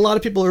that a lot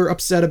of people are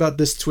upset about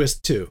this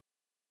twist too.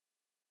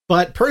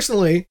 But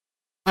personally,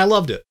 I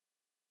loved it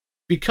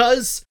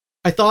because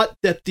I thought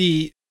that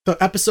the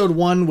episode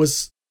 1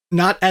 was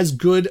not as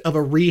good of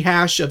a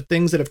rehash of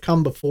things that have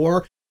come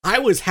before. I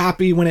was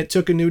happy when it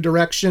took a new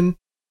direction.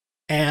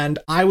 And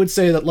I would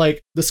say that,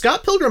 like, the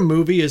Scott Pilgrim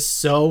movie is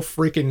so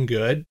freaking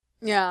good.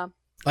 Yeah.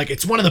 Like,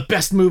 it's one of the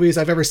best movies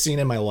I've ever seen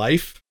in my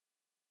life.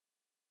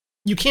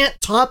 You can't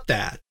top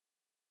that.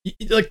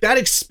 Like, that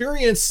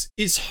experience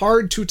is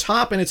hard to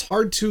top, and it's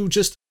hard to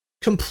just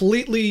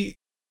completely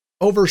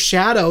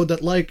overshadow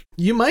that, like,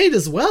 you might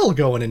as well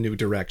go in a new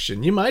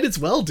direction. You might as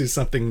well do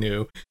something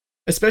new,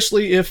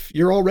 especially if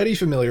you're already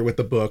familiar with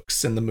the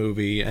books and the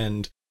movie.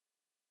 And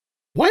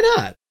why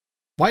not?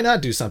 Why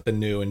not do something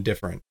new and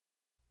different?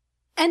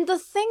 And the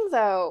thing,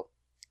 though,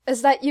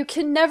 is that you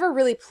can never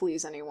really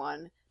please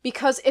anyone.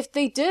 Because if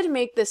they did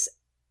make this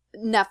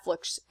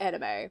Netflix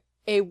anime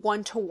a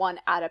one-to-one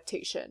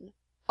adaptation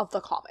of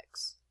the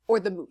comics, or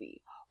the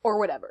movie, or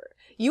whatever,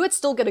 you would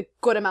still get a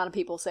good amount of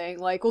people saying,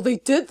 like, well, they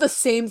did the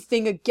same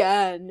thing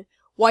again.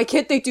 Why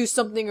can't they do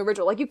something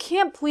original? Like, you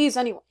can't please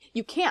anyone.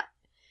 You can't.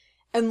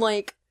 And,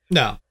 like...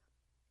 No.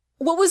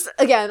 What was,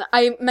 again,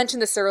 I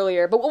mentioned this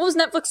earlier, but what was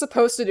Netflix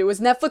supposed to do?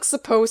 Was Netflix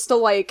supposed to,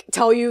 like,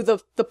 tell you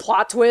the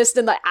plot twist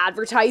and the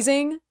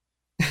advertising?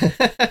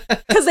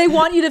 Because they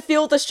want you to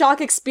feel the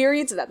shock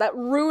experience of that. That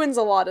ruins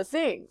a lot of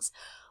things.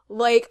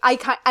 Like, I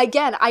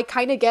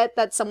kind of get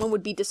that someone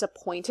would be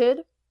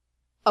disappointed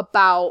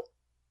about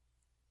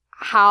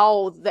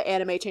how the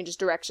anime changes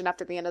direction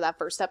after the end of that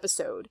first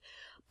episode.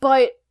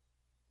 But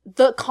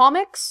the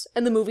comics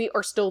and the movie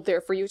are still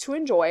there for you to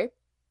enjoy.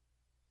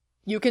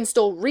 You can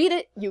still read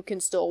it. You can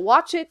still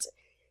watch it.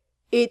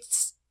 It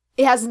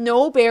has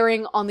no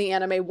bearing on the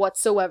anime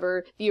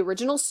whatsoever. The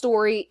original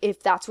story,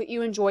 if that's what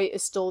you enjoy,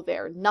 is still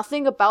there.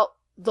 Nothing about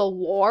the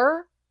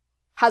lore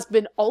has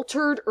been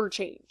altered or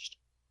changed.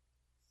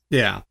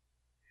 Yeah.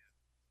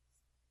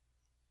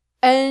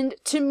 And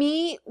to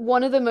me,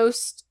 one of the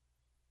most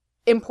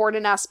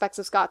important aspects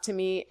of Scott to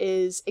me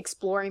is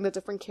exploring the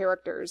different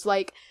characters.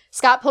 Like,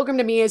 Scott Pilgrim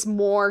to me is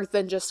more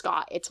than just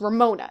Scott. It's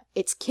Ramona.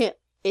 It's Kim.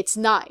 It's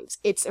Knives.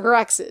 It's her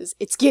exes.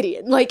 It's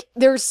Gideon. Like,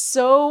 there's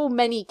so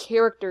many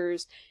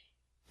characters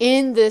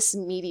in this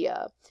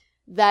media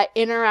that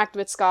interact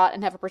with Scott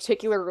and have a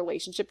particular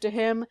relationship to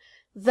him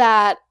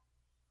that,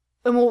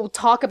 and we'll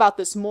talk about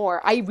this more,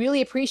 I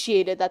really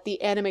appreciated that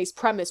the anime's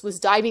premise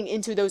was diving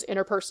into those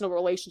interpersonal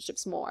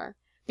relationships more,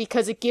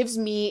 because it gives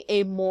me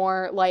a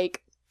more,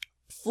 like,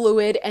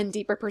 fluid and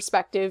deeper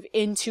perspective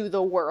into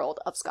the world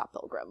of Scott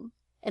Pilgrim.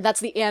 And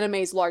that's the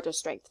anime's largest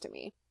strength to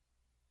me.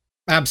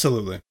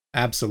 Absolutely.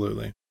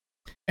 Absolutely.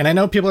 And I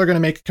know people are going to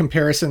make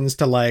comparisons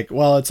to, like,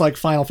 well, it's like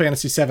Final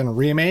Fantasy VII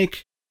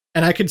Remake,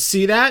 and I could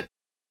see that.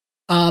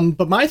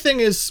 But my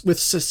thing is with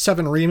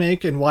 7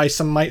 Remake, and why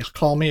some might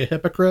call me a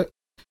hypocrite,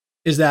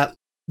 is that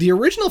the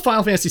original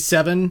Final Fantasy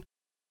VII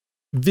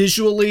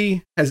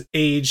visually has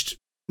aged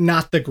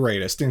not the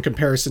greatest in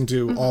comparison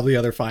to all the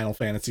other Final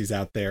Fantasies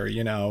out there.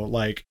 You know,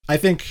 like, I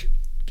think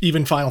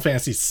even Final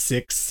Fantasy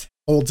VI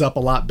holds up a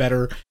lot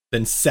better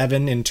than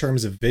 7 in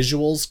terms of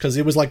visuals, because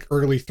it was like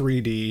early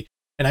 3D,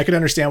 and I could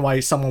understand why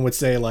someone would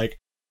say, like,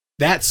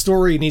 that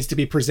story needs to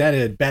be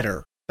presented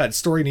better. That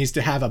story needs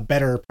to have a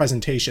better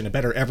presentation, a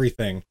better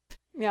everything.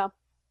 Yeah.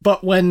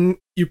 But when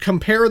you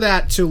compare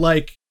that to,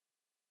 like,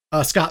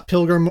 Scott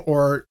Pilgrim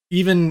or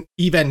even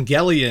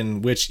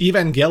Evangelion, which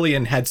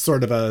Evangelion had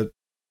sort of a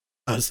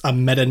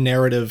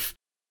meta-narrative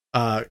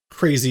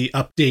crazy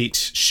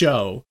update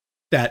show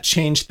that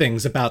changed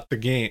things about the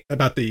game,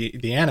 about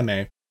the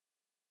anime.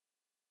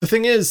 The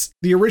thing is,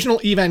 the original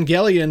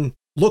Evangelion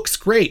looks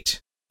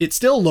great. It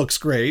still looks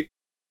great.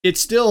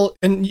 It's still,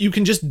 and you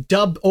can just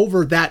dub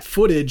over that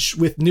footage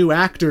with new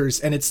actors,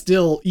 and it's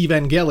still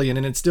Evangelion,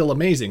 and it's still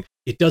amazing.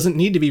 It doesn't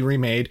need to be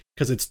remade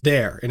because it's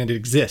there, and it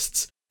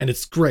exists, and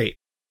it's great.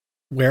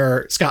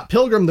 Where Scott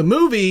Pilgrim, the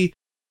movie,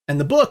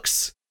 and the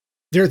books,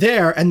 they're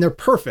there, and they're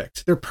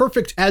perfect. They're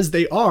perfect as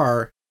they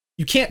are.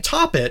 You can't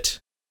top it.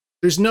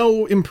 There's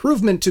no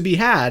improvement to be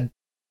had.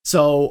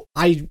 So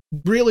I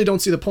really don't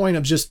see the point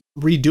of just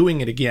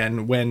redoing it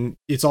again when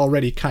it's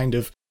already kind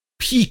of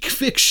peak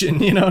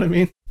fiction, you know what I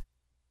mean?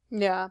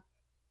 Yeah.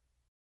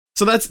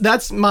 So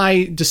that's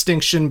my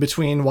distinction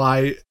between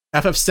why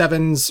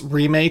FF7's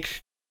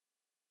remake,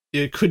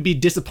 it could be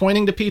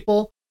disappointing to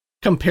people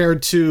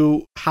compared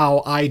to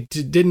how I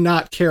did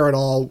not care at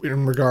all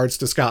in regards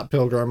to Scott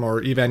Pilgrim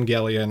or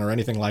Evangelion or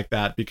anything like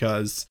that,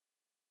 because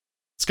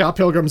Scott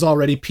Pilgrim's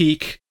already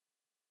peak.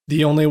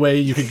 The only way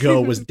you could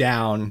go was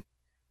down.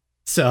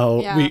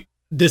 So yeah.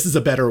 This is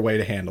a better way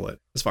to handle it,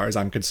 as far as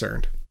I'm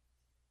concerned.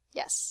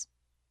 Yes.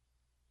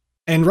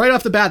 And right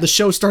off the bat, the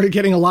show started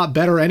getting a lot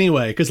better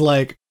anyway, because,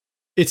 like,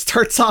 it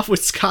starts off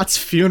with Scott's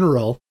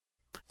funeral.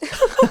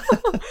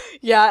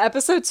 Yeah,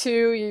 episode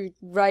 2,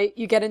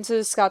 you get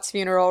into Scott's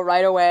funeral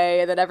right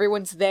away, and then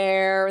everyone's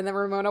there, and then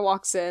Ramona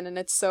walks in, and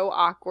it's so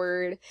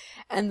awkward.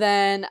 And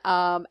then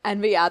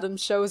Envy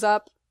Adams shows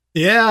up.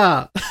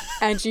 Yeah.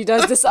 And she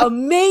does this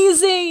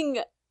amazing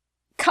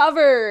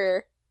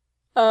cover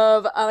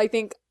of, I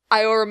think,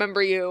 I'll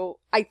Remember You.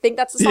 I think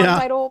that's the song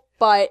title,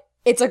 but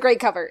it's a great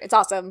cover. It's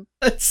awesome.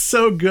 It's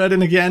so good.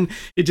 And again,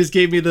 it just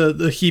gave me the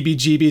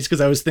heebie-jeebies, because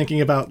I was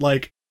thinking about,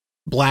 like,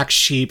 Black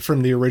Sheep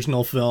from the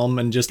original film,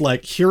 and just,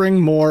 like,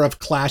 hearing more of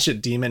Clash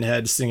at Demon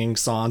Head singing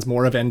songs,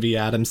 more of Envy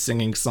Adams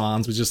singing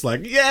songs, was just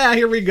like, yeah,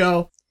 here we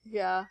go.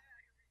 Yeah.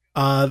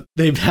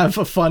 They have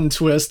a fun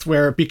twist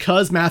where,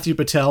 because Matthew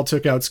Patel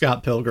took out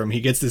Scott Pilgrim, he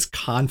gets this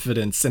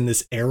confidence and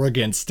this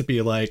arrogance to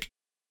be like,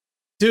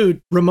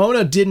 dude,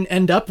 Ramona didn't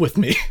end up with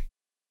me.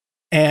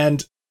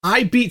 And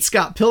I beat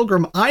Scott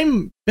Pilgrim.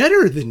 I'm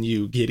better than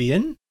you,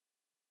 Gideon.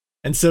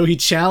 And so he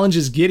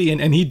challenges Gideon,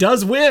 and he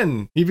does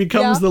win. He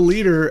becomes the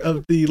leader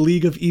of the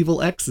League of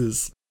Evil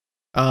Exes,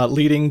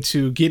 leading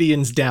to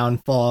Gideon's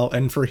downfall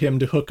and for him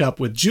to hook up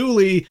with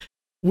Julie,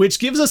 which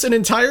gives us an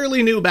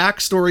entirely new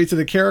backstory to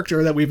the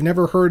character that we've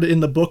never heard in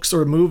the books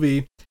or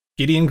movie.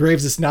 Gideon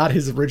Graves is not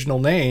his original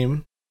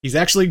name. He's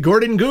actually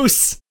Gordon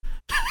Goose.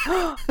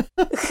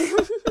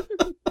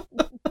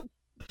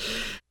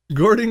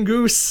 Gordon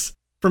Goose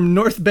from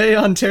North Bay,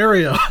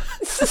 Ontario.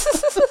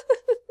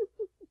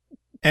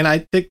 And I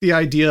think the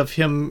idea of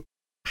him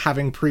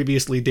having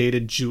previously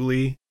dated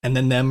Julie and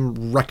then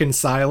them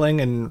reconciling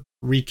and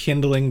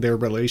rekindling their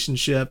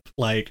relationship,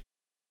 like,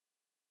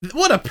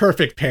 what a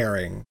perfect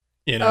pairing,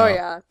 you know? Oh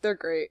yeah, they're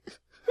great.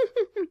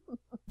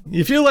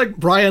 You feel like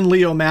Brian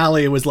Lee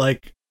O'Malley was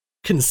like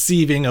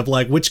conceiving of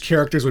like which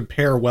characters would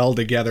pair well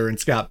together in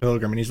Scott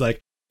Pilgrim, and he's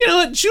like, you know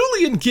what,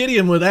 Julie and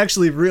Gideon would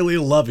actually really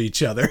love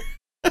each other.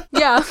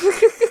 Yeah.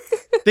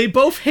 They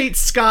both hate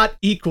Scott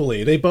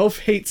equally. They both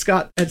hate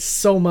Scott at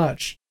so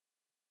much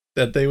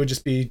that they would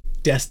just be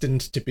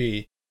destined to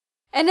be.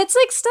 And it's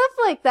like stuff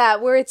like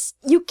that where it's,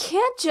 you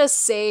can't just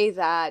say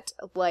that,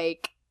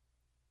 like,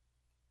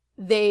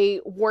 they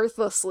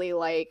worthlessly,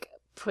 like,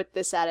 put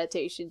this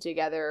adaptation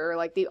together, or,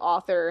 like, the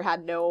author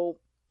had no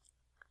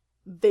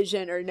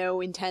vision or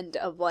no intent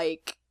of,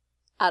 like,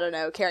 I don't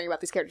know, caring about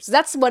these characters.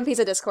 That's one piece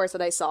of discourse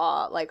that I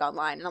saw, like,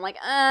 online, and I'm like,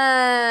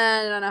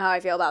 I don't know how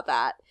I feel about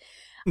that.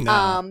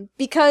 No.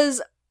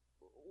 Because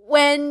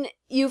when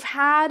you've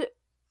had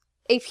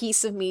a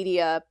piece of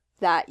media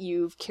that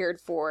you've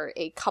cared for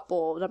a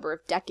number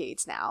of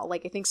decades now,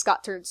 like I think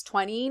Scott turns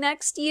 20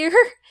 next year.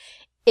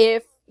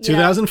 If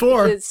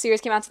 2004, the series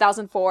came out in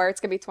 2004,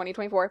 it's gonna be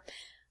 2024.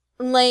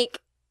 Like,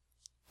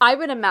 I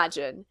would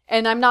imagine,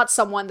 and I'm not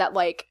someone that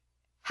like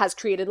has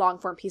created long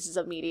form pieces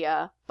of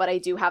media, but I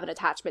do have an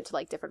attachment to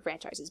like different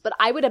franchises. But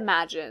I would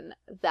imagine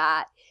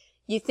that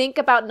you think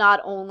about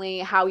not only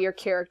how your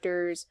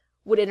characters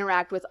would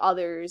interact with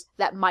others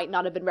that might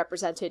not have been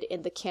represented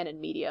in the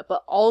canon media,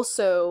 but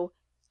also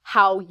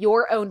how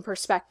your own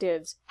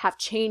perspectives have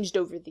changed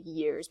over the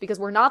years, because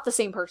we're not the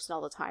same person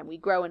all the time. We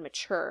grow and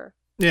mature.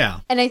 Yeah.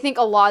 And I think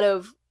a lot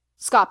of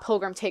Scott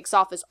Pilgrim Takes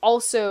Off is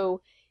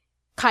also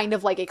kind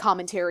of like a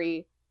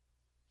commentary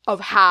of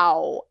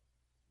how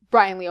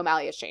Brian Lee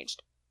O'Malley has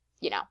changed,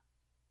 you know?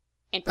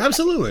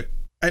 Absolutely.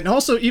 And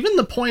also, even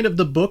the point of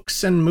the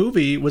books and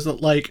movie was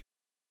that, like,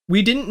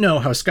 we didn't know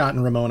how Scott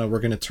and Ramona were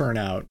going to turn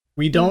out.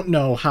 We don't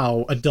know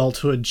how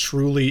adulthood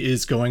truly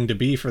is going to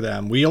be for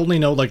them. We only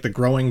know, like, the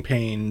growing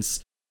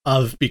pains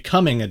of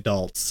becoming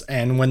adults.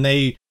 And when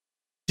they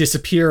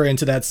disappear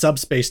into that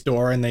subspace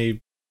door and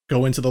they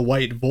go into the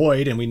white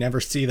void and we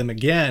never see them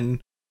again,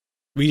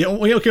 we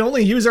can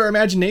only use our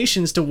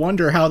imaginations to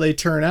wonder how they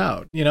turn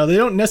out. You know, they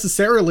don't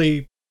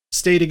necessarily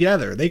stay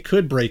together. They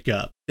could break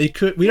up.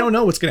 We don't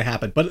know what's going to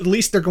happen, but at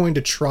least they're going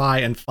to try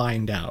and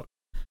find out.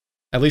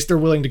 At least they're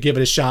willing to give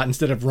it a shot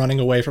instead of running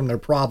away from their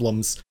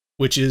problems,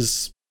 which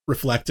is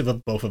reflective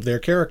of both of their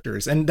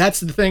characters. And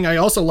that's the thing I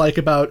also like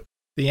about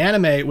the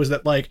anime, was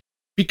that, like,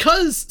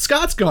 because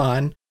Scott's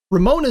gone,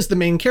 Ramona's the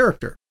main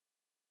character.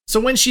 So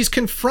when she's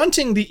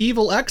confronting the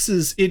evil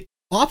exes, it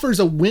offers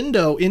a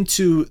window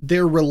into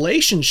their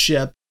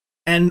relationship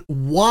and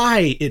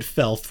why it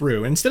fell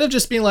through. Instead of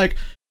just being like,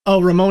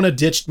 oh, Ramona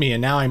ditched me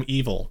and now I'm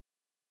evil.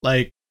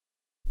 Like,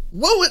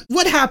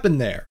 what happened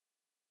there?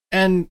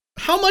 And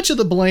how much of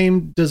the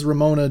blame does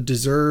Ramona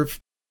deserve?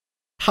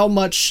 How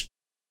much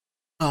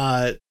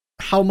of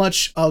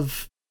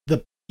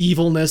the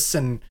evilness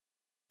and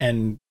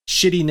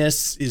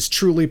shittiness is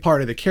truly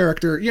part of the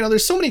character? You know,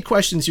 there's so many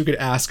questions you could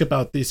ask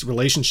about these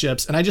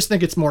relationships, and I just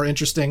think it's more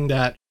interesting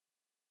that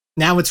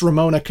now it's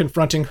Ramona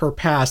confronting her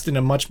past in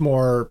a much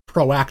more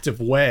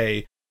proactive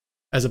way,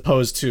 as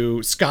opposed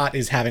to Scott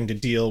is having to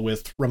deal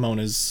with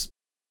Ramona's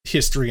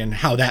history and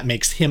how that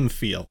makes him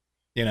feel,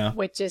 you know?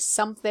 Which is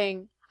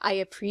something I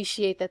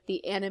appreciate that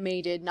the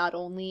anime did, not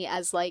only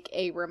as like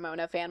a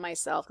Ramona fan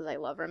myself, because I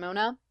love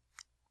Ramona.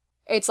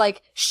 It's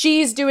like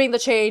she's doing the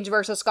change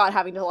versus Scott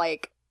having to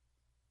like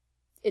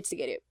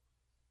instigate it,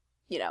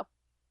 you know?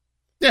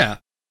 Yeah.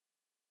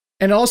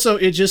 And also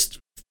it just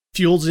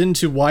fuels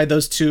into why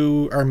those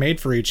two are made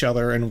for each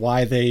other and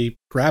why they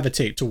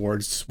gravitate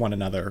towards one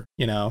another,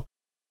 you know?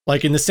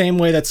 Like, in the same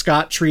way that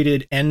Scott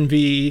treated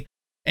Envy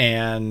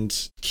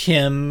and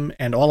Kim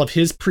and all of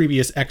his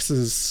previous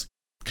exes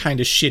kind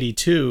of shitty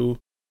too,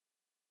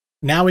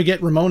 now we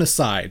get Ramona's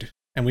side,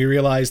 and we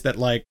realize that,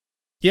 like,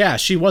 yeah,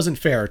 she wasn't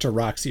fair to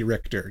Roxy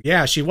Richter.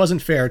 Yeah, she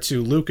wasn't fair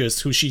to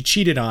Lucas, who she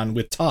cheated on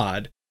with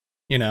Todd,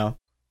 you know?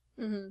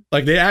 Mm-hmm.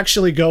 Like, they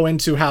actually go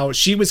into how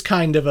she was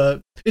kind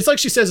of it's like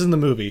she says in the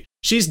movie,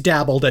 she's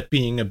dabbled at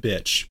being a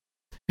bitch,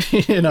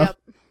 you know? Yep.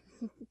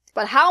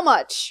 But how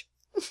much?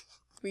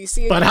 We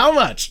see it. But how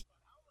much?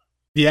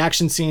 The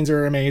action scenes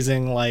are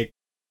amazing. Like,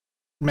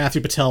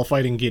 Matthew Patel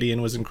fighting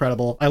Gideon was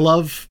incredible. I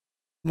love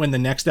when the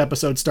next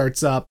episode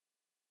starts up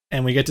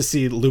and we get to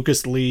see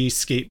Lucas Lee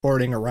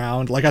skateboarding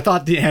around. Like, I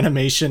thought the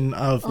animation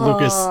of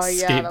Lucas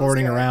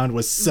skateboarding around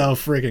was so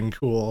friggin'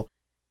 cool.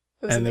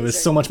 And it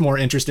was so much more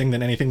interesting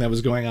than anything that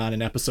was going on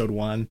in episode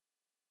 1.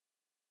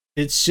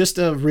 It's just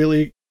a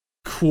really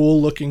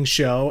cool looking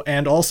show,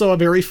 and also a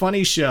very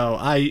funny show.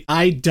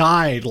 I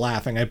died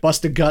laughing. I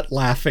bust a gut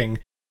laughing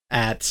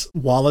at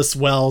Wallace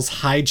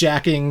Wells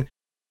hijacking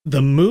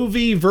the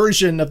movie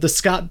version of the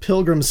Scott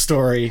Pilgrim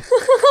story.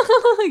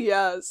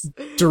 Yes.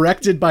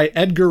 Directed by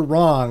Edgar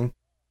Wrong.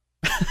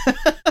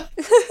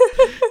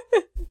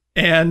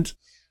 And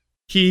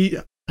he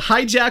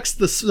hijacks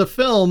the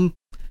film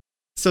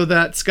so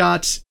that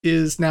Scott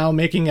is now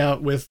making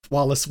out with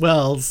Wallace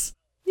Wells.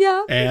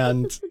 Yeah.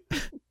 And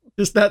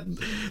just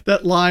that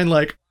line,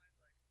 like,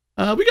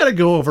 we gotta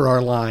go over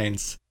our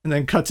lines. And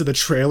then cut to the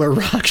trailer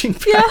rocking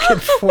back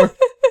and forth.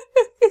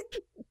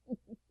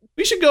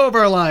 We should go over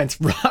our lines.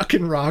 Rock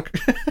and rock.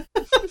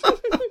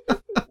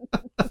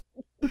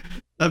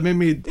 That made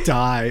me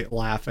die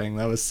laughing.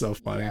 That was so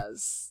funny.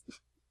 Yes.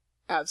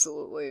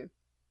 Absolutely.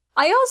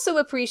 I also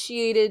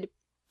appreciated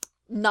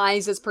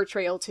Nyes'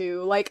 portrayal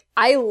too. Like,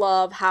 I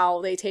love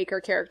how they take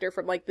her character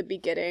from like the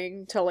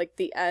beginning to like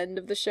the end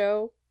of the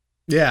show.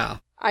 Yeah.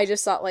 I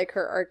just thought like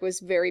her arc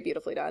was very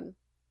beautifully done.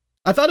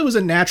 I thought it was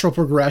a natural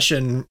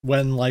progression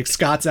when like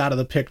Scott's out of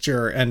the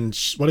picture and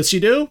what does she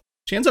do?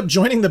 She ends up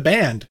joining the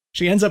band.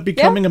 She ends up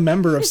becoming a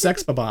member of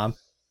Sex Bomb.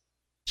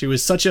 She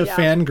was such a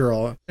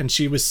fangirl and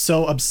she was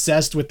so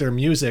obsessed with their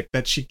music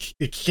that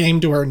it came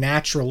to her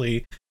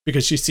naturally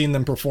because she's seen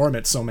them perform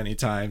it so many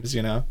times,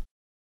 you know?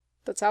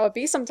 That's how it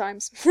be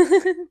sometimes.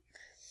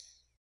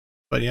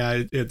 But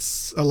yeah,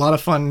 it's a lot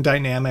of fun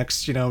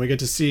dynamics. You know, we get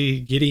to see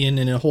Gideon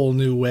in a whole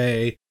new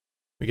way.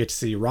 We get to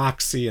see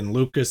Roxy and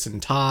Lucas and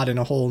Todd in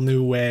a whole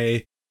new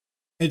way.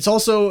 It's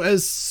also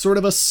as sort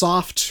of a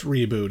soft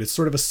reboot. It's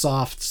sort of a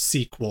soft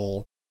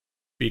sequel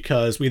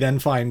because we then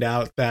find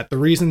out that the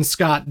reason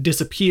Scott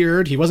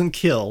disappeared, he wasn't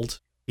killed.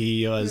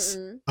 He was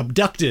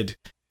abducted.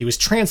 He was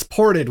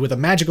transported with a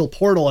magical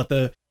portal at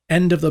the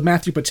end of the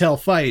Matthew Patel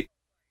fight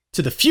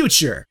to the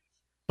future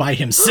by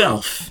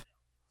himself,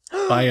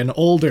 by an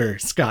older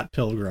Scott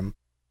Pilgrim,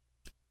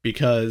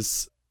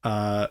 because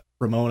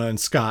Ramona and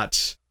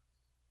Scott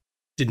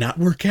did not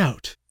work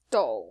out.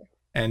 Oh.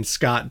 And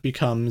Scott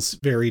becomes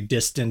very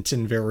distant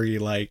and very,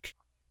 like...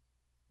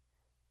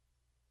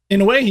 In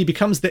a way, he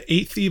becomes the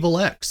 8th evil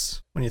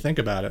X, when you think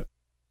about it.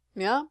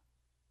 Yeah.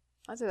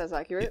 I'd say that's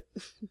accurate.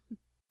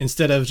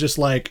 Instead of just,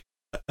 like,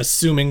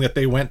 assuming that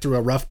they went through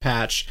a rough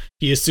patch,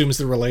 he assumes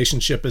the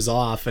relationship is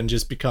off and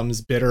just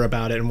becomes bitter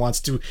about it and wants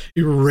to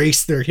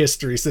erase their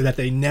history so that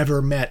they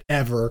never met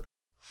ever.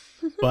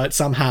 But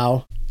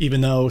somehow,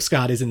 even though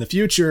Scott is in the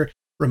future,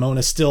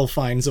 Ramona still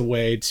finds a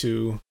way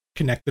to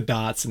connect the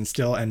dots and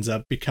still ends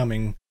up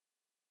becoming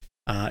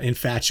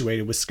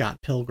infatuated with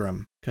Scott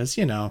Pilgrim. Because,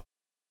 you know,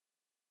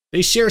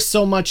 they share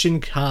so much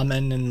in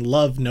common and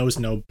love knows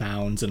no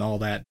bounds and all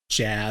that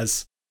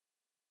jazz.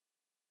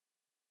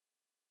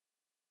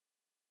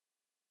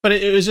 But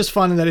it was just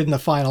fun that in the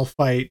final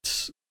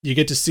fight, you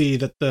get to see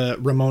that the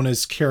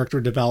Ramona's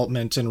character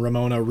development and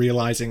Ramona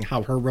realizing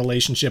how her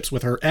relationships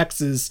with her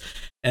exes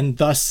and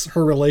thus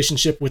her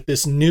relationship with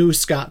this new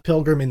Scott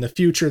Pilgrim in the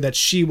future that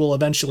she will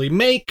eventually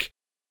make.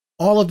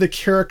 All of the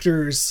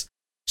characters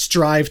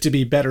strive to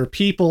be better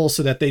people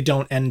so that they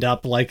don't end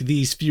up like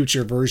these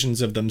future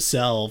versions of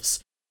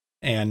themselves.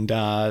 And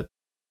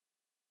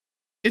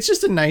it's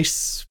just a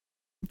nice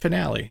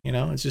finale, you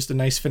know? It's just a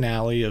nice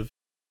finale of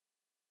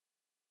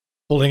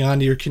holding on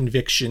to your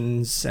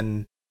convictions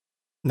and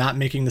not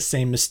making the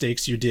same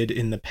mistakes you did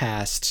in the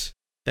past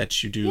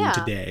that you do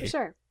today. For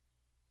sure.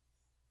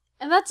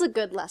 And that's a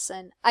good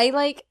lesson. I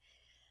like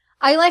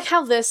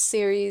how this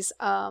series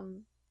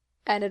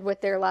ended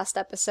with their last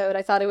episode.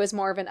 I thought it was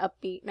more of an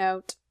upbeat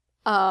note.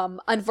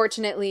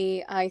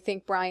 Unfortunately, I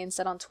think Brian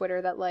said on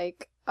Twitter that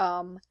like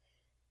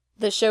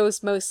the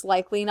show's most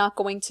likely not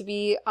going to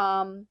be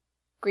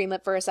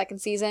greenlit for a second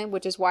season,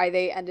 which is why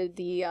they ended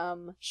the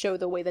show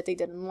the way that they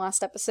did in the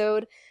last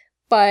episode.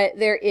 But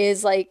there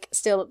is like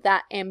still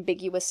that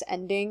ambiguous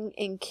ending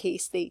in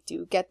case they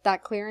do get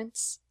that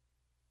clearance.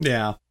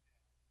 Yeah.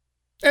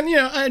 And, you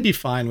know, I'd be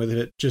fine with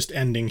it just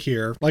ending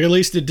here. Like, at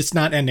least it's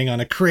not ending on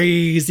a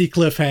crazy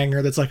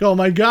cliffhanger that's like, oh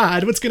my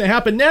god, what's going to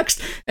happen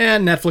next?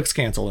 And Netflix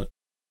cancel it.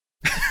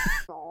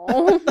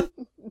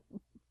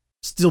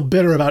 Still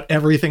bitter about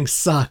everything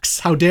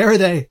sucks. How dare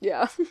they?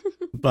 Yeah.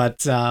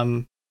 But,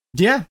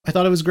 yeah, I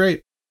thought it was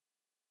great.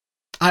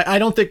 I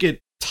don't think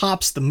it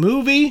tops the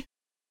movie,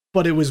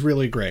 but it was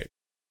really great.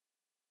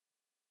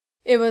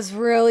 It was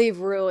really,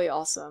 really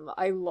awesome.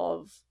 I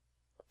love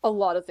a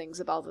lot of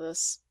things about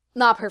this.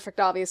 Not perfect,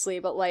 obviously,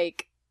 but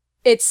like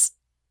it's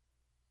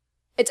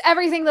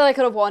everything that I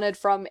could have wanted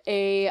from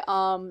a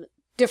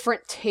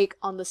different take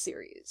on the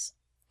series.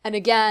 And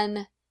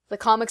again, the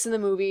comics and the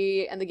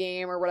movie and the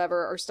game or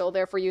whatever are still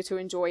there for you to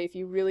enjoy if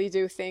you really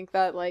do think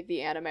that like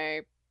the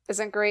anime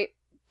isn't great,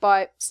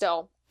 but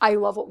still, I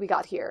love what we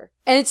got here.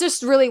 And it's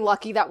just really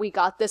lucky that we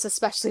got this,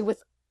 especially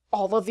with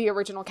all of the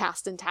original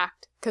cast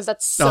intact, because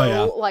that's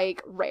so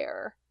like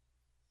rare.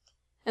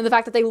 And the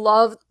fact that they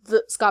love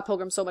the Scott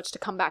Pilgrim so much to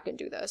come back and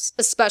do this,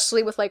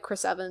 especially with like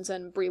Chris Evans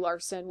and Brie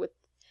Larson, with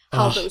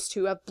how those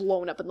two have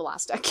blown up in the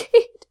last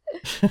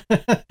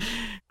decade.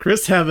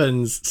 Chris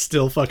Evans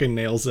still fucking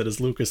nails it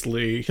as Lucas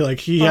Lee. Like,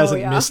 he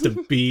hasn't missed a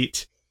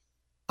beat.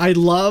 I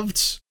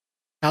loved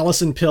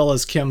Allison Pill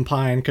as Kim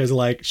Pine, because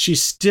like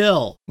she's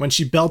still, when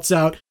she belts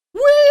out,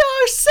 "We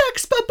are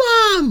Sex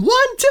Bomb! 1,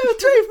 2,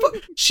 3, 4,"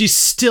 she's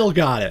still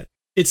got it.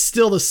 It's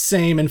still the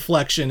same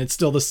inflection. It's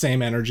still the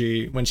same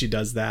energy when she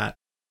does that.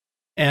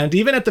 And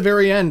even at the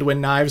very end,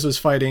 when Knives was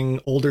fighting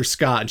older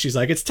Scott, and she's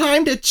like, "It's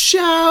time to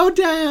chow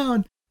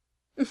down."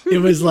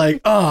 It was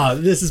like, oh,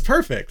 this is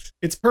perfect.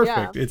 It's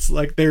perfect. Yeah. It's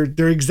like they're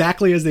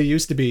exactly as they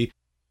used to be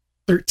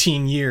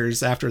 13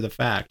 years after the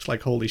fact.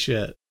 Like, holy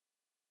shit.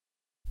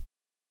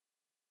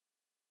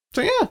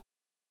 So yeah,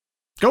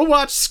 go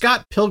watch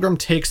Scott Pilgrim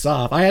Takes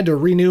Off. I had to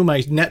renew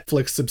my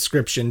Netflix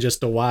subscription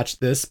just to watch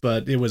this,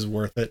 but it was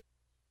worth it.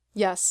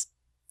 Yes.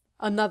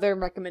 Another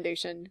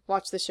recommendation.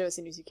 Watch the show as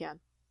soon as you can.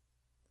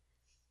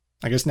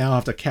 I guess now I'll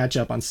have to catch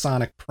up on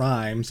Sonic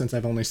Prime since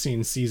I've only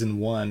seen season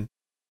 1.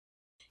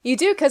 You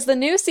do, because the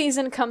new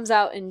season comes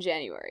out in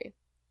January.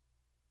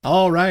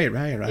 Oh, right.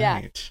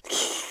 Yeah.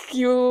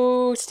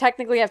 You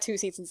technically have 2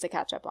 seasons to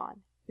catch up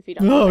on, if you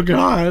don't. Oh,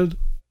 God.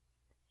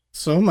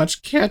 So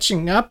much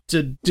catching up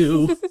to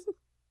do.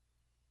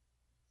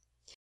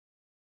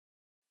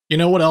 You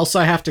know what else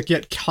I have to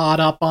get caught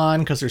up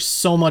on? Because there's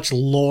so much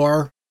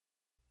lore.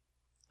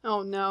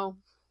 Oh, no.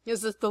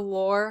 Is it the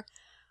lore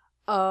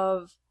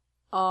of,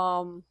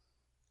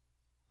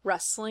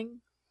 wrestling?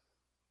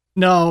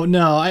 No,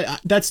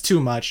 that's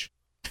too much.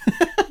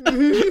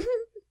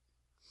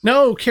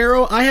 No,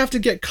 Caro, I have to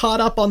get caught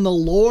up on the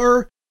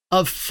lore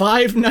of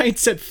Five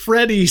Nights at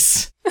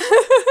Freddy's.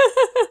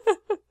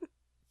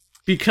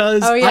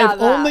 Because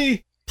I've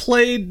only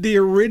played the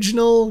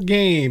original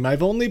game.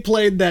 I've only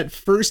played that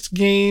first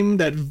game,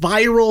 that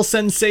viral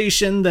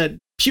sensation that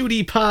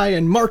PewDiePie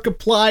and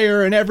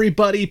Markiplier and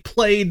everybody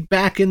played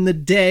back in the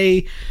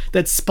day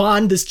that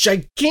spawned this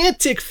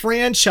gigantic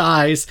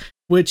franchise,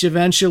 which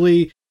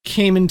eventually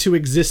came into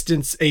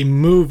existence, a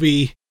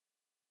movie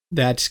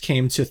that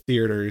came to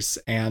theaters.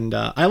 And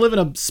I live in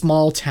a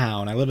small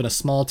town.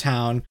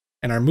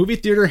 And our movie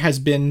theater has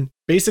been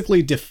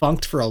basically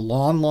defunct for a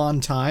long, long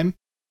time.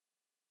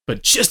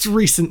 But just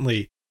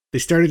recently, they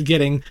started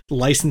getting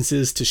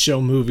licenses to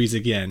show movies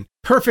again.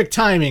 Perfect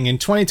timing in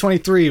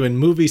 2023 when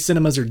movie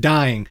cinemas are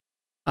dying.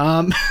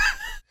 But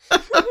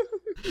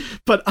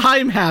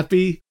I'm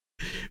happy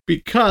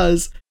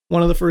because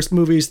one of the first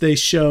movies they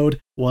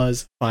showed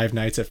was Five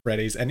Nights at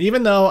Freddy's. And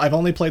even though I've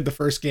only played the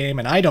first game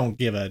and I don't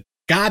give a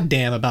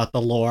goddamn about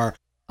the lore,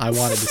 I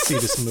wanted to see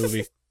this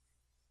movie.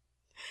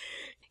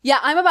 Yeah,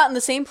 I'm about in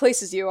the same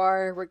place as you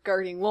are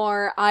regarding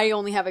lore. I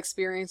only have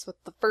experience with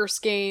the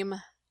first game.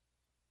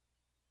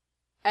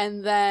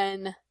 And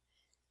then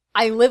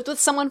I lived with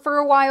someone for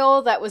a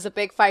while that was a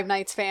big Five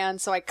Nights fan,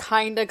 so I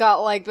kind of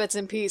got like bits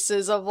and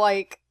pieces of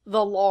like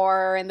the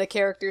lore and the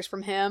characters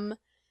from him.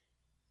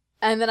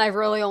 And then I've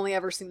really only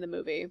ever seen the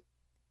movie.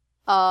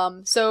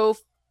 So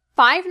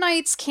Five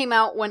Nights came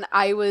out when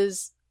I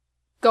was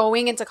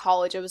going into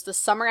college. It was the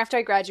summer after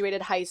I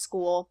graduated high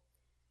school.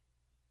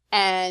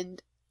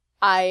 And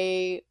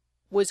I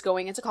was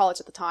going into college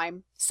at the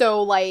time.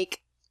 So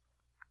like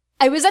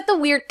I was at the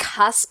weird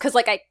cusp because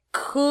like I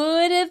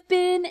could have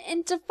been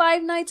into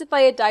Five Nights if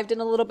I had dived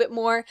in a little bit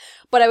more,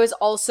 but I was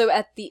also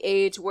at the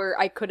age where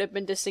I could have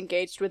been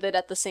disengaged with it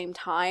at the same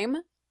time.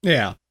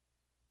 Yeah.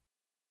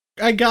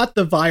 I got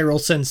the viral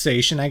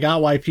sensation. I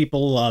got why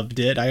people loved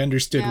it. I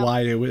understood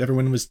why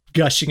everyone was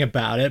gushing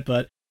about it,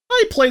 but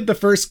I played the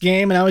first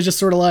game and I was just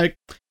sort of like,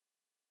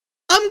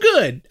 I'm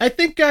good. I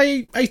think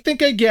I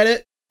get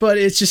it, but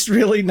it's just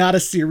really not a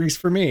series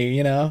for me,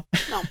 you know?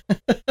 No.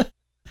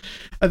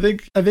 I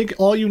think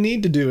all you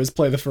need to do is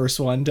play the first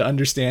one to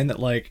understand that,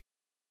 like,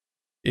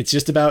 it's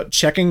just about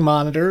checking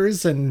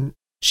monitors and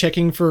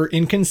checking for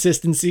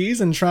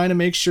inconsistencies and trying to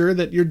make sure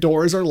that your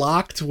doors are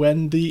locked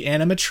when the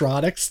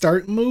animatronics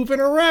start moving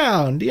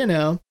around, you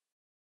know?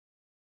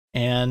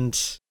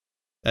 And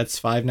that's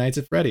Five Nights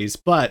at Freddy's.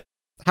 But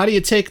how do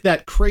you take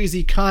that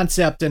crazy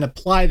concept and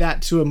apply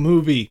that to a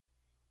movie?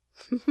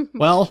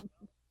 Well,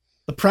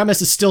 the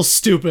premise is still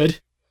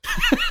stupid.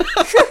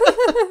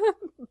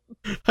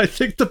 I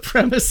think the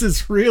premise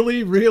is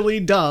really, really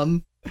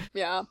dumb.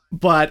 Yeah.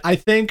 But I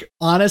think,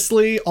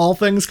 honestly, all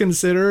things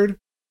considered,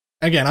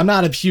 again, I'm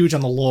not huge on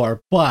the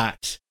lore,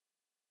 but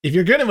if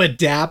you're going to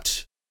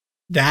adapt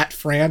that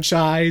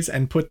franchise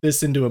and put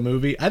this into a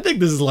movie, I think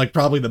this is like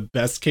probably the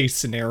best case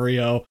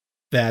scenario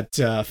that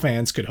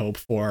fans could hope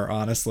for,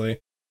 honestly.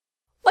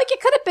 Like, it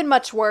could have been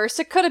much worse.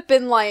 It could have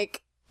been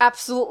like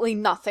absolutely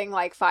nothing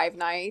like Five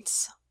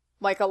Nights,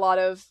 like a lot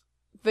of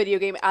video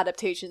game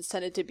adaptations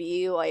tended to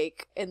be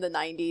like in the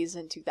 90s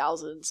and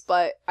 2000s,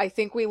 but I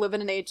think we live in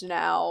an age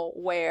now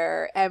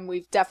where, and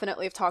we've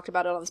definitely have talked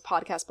about it on this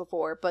podcast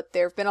before, but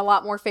there have been a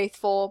lot more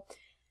faithful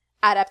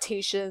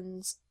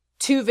adaptations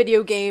to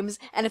video games,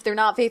 and if they're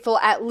not faithful,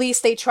 at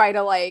least they try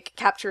to like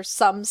capture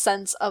some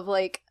sense of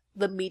like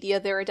the media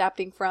they're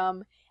adapting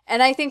from,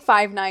 and I think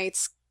Five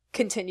Nights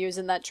continues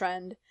in that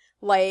trend.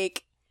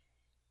 Like,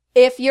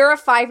 if you're a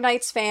Five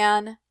Nights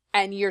fan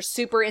and you're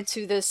super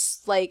into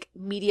this, like,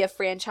 media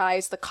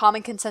franchise, the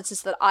common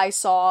consensus that I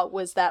saw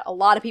was that a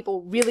lot of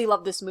people really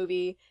love this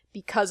movie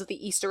because of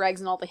the Easter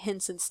eggs and all the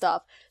hints and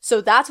stuff.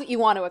 So that's what you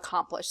want to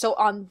accomplish. So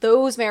on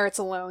those merits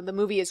alone, the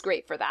movie is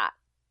great for that.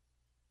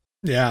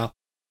 Yeah.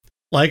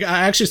 Like,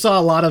 I actually saw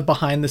a lot of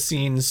behind the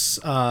scenes,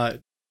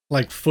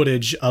 like,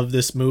 footage of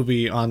this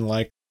movie on,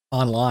 like,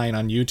 online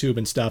on YouTube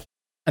and stuff.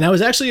 And I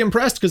was actually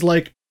impressed because,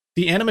 like,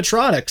 the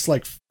animatronics,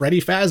 like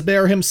Freddy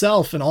Fazbear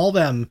himself and all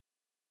them,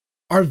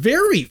 are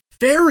very,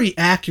 very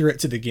accurate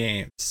to the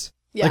games.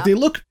 Yeah. Like, they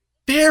look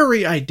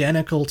very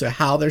identical to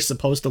how they're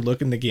supposed to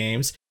look in the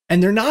games.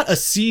 And they're not a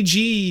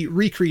CG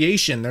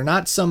recreation. They're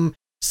not some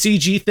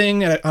CG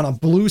thing on a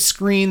blue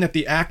screen that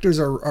the actors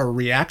are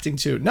reacting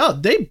to. No,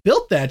 they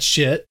built that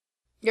shit.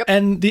 Yep.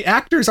 And the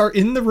actors are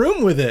in the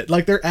room with it.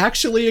 Like, they're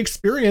actually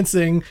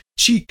experiencing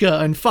Chica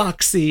and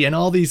Foxy and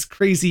all these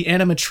crazy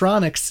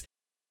animatronics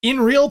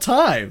in real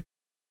time.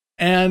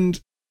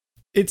 And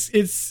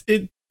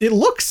it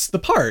looks the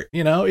part,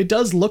 you know? It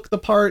does look the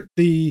part.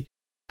 The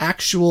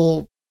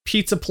actual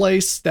pizza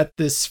place that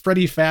this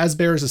Freddy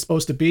Fazbear is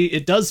supposed to be,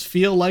 it does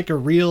feel like a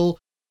real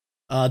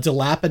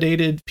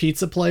dilapidated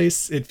pizza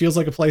place. It feels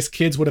like a place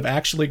kids would have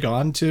actually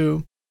gone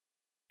to.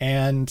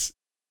 And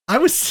I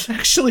was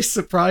actually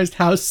surprised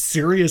how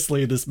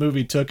seriously this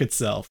movie took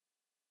itself.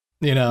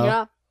 You know?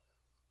 Yeah.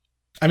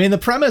 I mean, the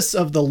premise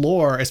of the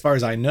lore, as far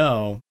as I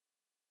know,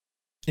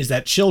 is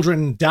that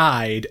children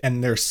died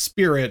and their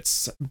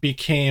spirits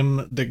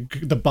became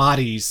the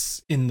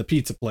bodies in the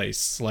pizza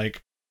place.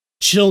 Like,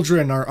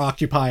 children are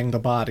occupying the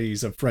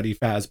bodies of Freddy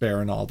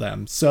Fazbear and all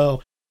them.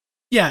 So,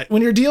 yeah,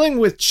 when you're dealing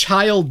with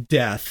child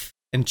death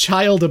and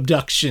child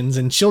abductions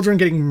and children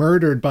getting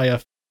murdered by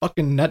a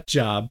fucking nut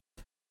job,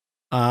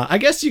 I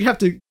guess you have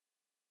to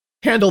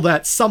handle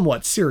that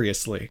somewhat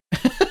seriously.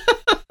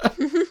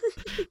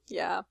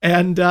 Yeah.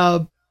 And,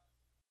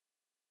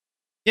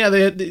 yeah,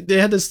 they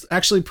had this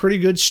actually pretty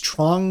good,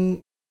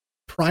 strong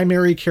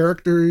primary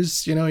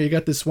characters. You know, you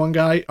got this one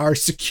guy, our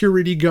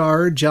security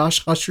guard,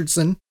 Josh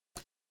Hutcherson.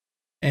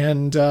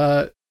 And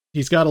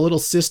he's got a little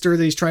sister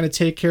that he's trying to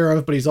take care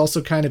of, but he's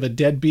also kind of a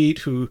deadbeat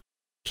who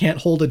can't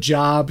hold a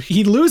job.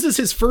 He loses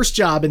his first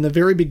job in the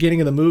very beginning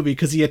of the movie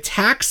because he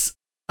attacks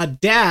a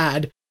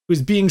dad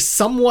who's being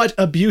somewhat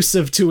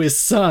abusive to his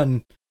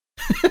son.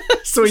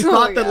 So he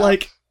thought that,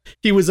 like,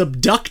 he was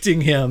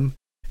abducting him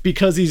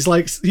because he's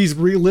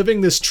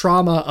reliving this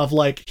trauma of,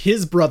 like,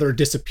 his brother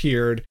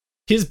disappeared,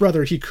 his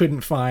brother he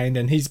couldn't find,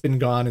 and he's been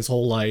gone his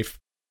whole life.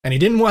 And he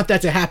didn't want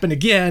that to happen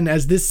again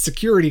as this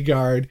security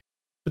guard,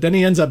 but then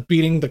he ends up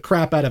beating the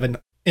crap out of an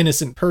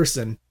innocent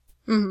person.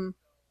 Mm-hmm.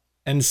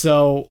 And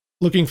so,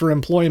 looking for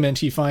employment,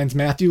 he finds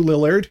Matthew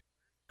Lillard.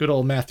 Good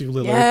old Matthew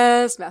Lillard.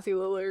 Yes, Matthew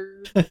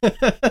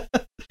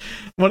Lillard.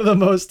 One of the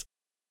most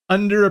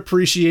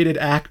underappreciated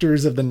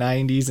actors of the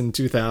 90s and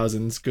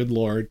 2000s. Good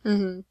Lord.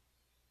 Mm-hmm.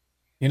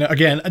 You know,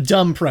 again, a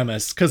dumb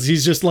premise, because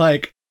he's just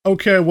like,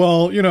 okay,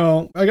 well, you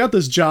know, I got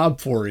this job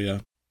for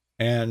you.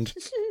 And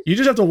you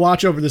just have to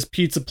watch over this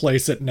pizza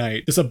place at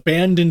night, this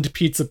abandoned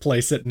pizza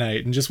place at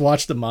night, and just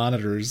watch the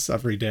monitors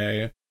every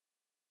day.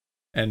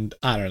 And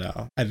I don't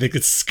know. I think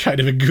it's kind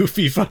of a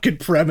goofy fucking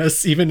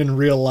premise, even in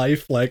real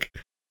life. Like,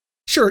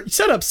 sure,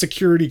 set up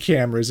security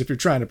cameras if you're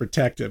trying to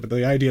protect it, but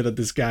the idea that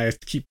this guy has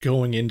to keep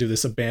going into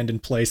this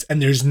abandoned place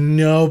and there's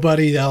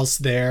nobody else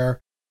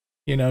there,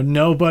 you know,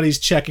 nobody's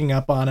checking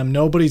up on him,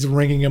 nobody's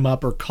ringing him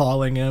up or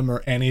calling him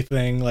or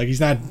anything. Like, he's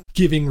not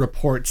giving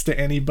reports to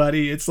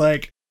anybody. It's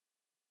like,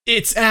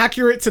 it's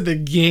accurate to the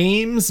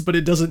games, but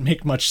it doesn't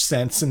make much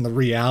sense in the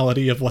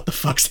reality of what the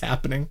fuck's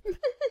happening.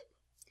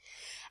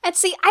 And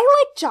see, I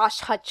like Josh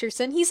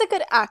Hutcherson. He's a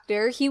good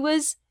actor. He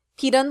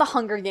done The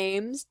Hunger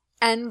Games.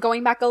 And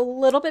going back a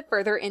little bit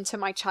further into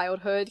my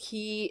childhood,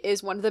 he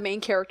is one of the main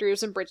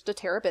characters in Bridge to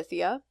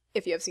Terabithia,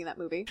 if you have seen that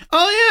movie.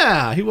 Oh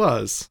yeah, he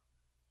was.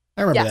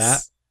 I remember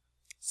that.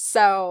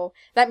 So,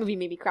 that movie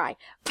made me cry.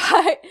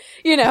 But,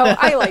 you know,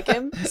 I like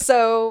him.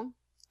 So,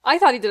 I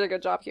thought he did a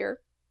good job here.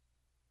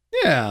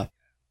 Yeah.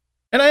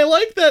 And I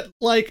like that,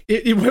 like,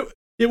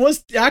 it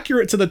was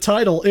accurate to the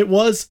title. It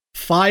was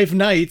 5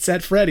 nights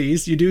at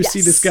Freddy's. You do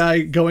see this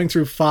guy going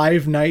through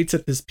 5 nights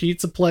at this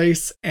pizza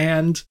place,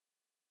 and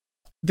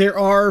there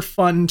are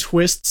fun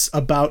twists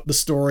about the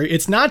story.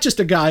 It's not just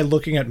a guy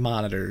looking at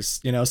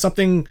monitors. You know,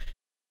 something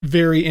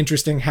very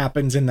interesting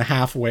happens in the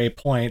halfway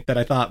point that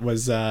I thought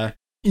was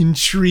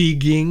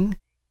intriguing.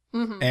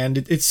 Mm-hmm. And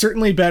it's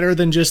certainly better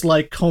than just,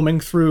 like, combing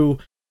through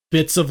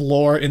bits of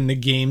lore in the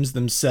games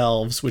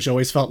themselves, which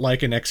always felt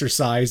like an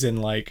exercise in,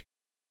 like,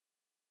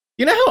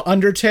 you know how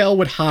Undertale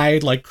would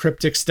hide, like,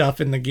 cryptic stuff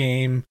in the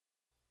game?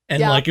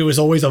 And, like, it was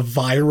always a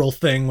viral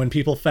thing when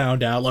people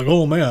found out, like,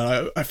 oh,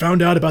 man, I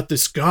found out about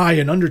this guy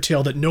in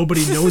Undertale that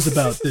nobody knows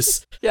about,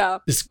 this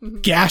this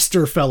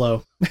Gaster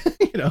fellow,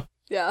 you know?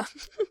 Yeah.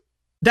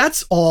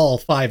 That's all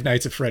 5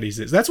 Nights at Freddy's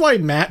is. That's why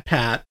Matt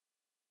Pat,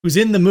 who's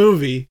in the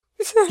movie,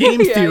 Game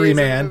Theory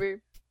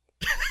Man,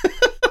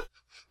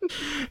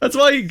 that's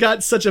why he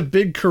got such a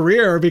big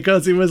career,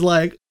 because he was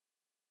like,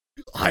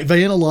 I've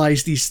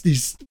analyzed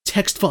these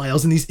text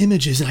files and these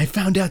images, and I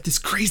found out this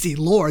crazy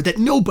lore that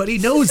nobody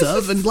knows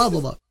of, and blah,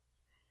 blah, blah.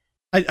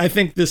 I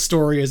think this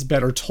story is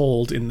better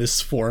told in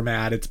this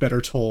format. It's better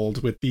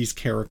told with these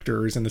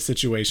characters and the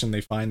situation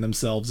they find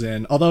themselves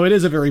in. Although it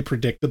is a very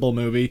predictable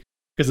movie,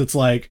 because it's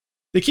like,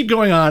 they keep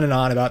going on and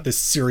on about this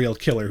serial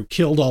killer who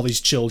killed all these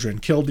children,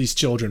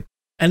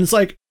 And it's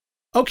like,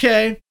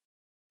 okay,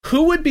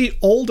 who would be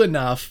old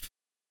enough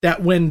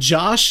that when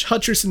Josh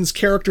Hutcherson's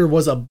character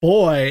was a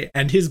boy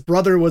and his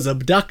brother was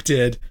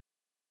abducted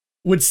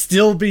would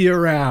still be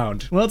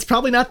around? Well, it's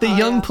probably not the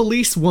young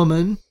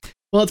policewoman.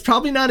 Well, it's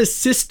probably not his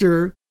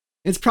sister.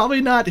 It's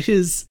probably not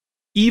his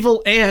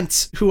evil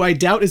aunt, who I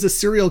doubt is a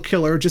serial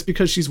killer just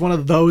because she's one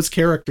of those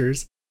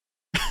characters.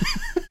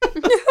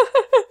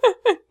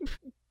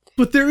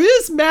 But there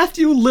is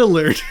Matthew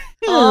Lillard.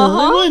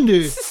 I wonder. Do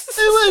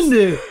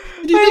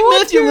you think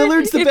Matthew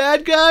Lillard's the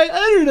bad guy?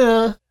 I don't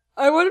know.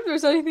 I wonder if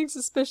there's anything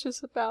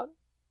suspicious about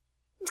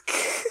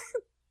it.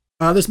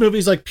 This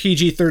movie's like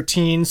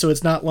PG-13, so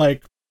it's not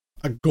like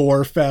a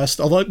gore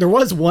fest. Although there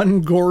was one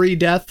gory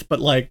death,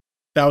 but like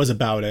that was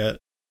about it.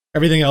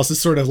 Everything else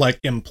is sort of like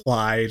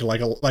implied.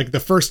 Like the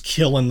first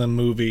kill in the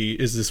movie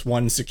is this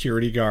one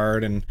security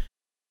guard, and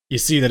you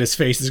see that his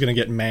face is going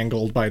to get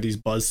mangled by these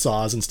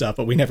buzzsaws and stuff,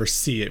 but we never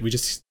see it. We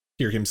just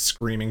hear him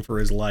screaming for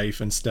his life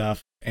and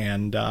stuff.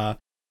 And,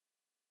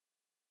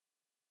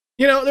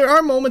 you know, there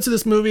are moments of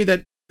this movie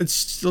that it's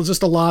still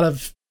just a lot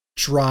of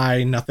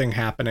dry, nothing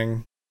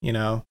happening, you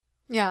know?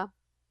 Yeah.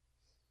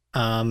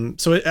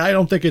 So I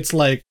don't think it's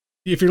like,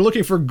 if you're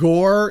looking for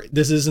gore,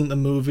 this isn't the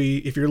movie.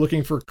 If you're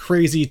looking for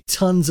crazy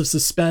tons of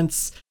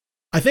suspense,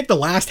 I think the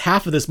last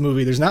half of this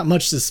movie, there's not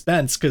much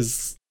suspense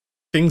because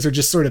things are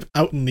just sort of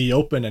out in the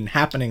open and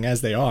happening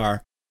as they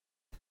are.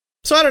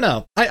 So I don't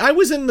know. I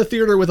was in the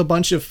theater with a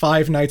bunch of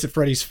Five Nights at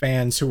Freddy's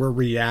fans who were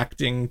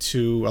reacting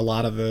to a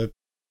lot of the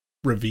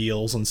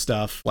reveals and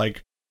stuff.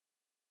 Like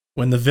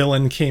when the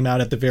villain came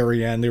out at the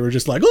very end, they were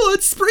just like, "Oh,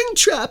 it's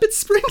Springtrap!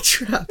 It's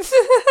Springtrap!"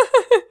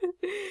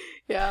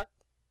 Yeah.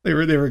 They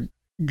were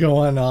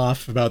going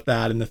off about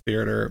that in the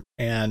theater,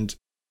 and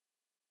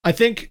I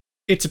think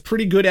it's a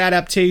pretty good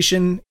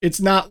adaptation.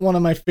 It's not one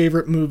of my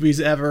favorite movies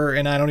ever,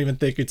 and I don't even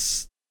think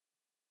it's...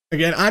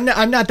 Again,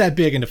 I'm not that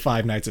big into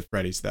Five Nights at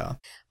Freddy's, though.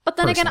 But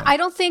then again, I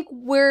don't think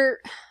we're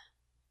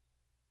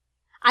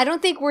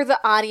the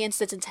audience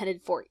that's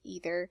intended for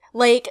either.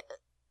 Like,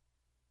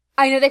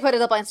 I know they put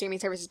it up on streaming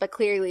services, but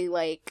clearly,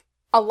 like,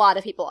 a lot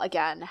of people,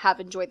 again, have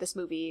enjoyed this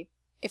movie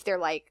if they're,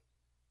 like,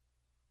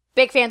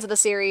 big fans of the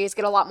series,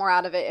 get a lot more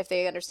out of it if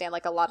they understand,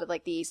 like, a lot of,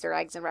 like, the Easter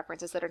eggs and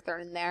references that are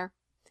thrown in there.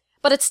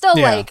 But it's still,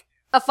 like,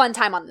 a fun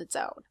time on its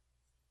own,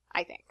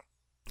 I think.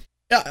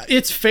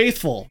 It's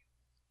faithful.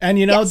 And,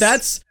 you know,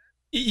 that's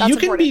you can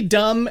important. be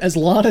dumb as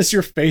long as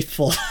you're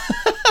faithful.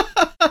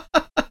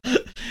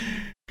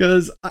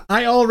 Because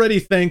I already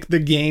think the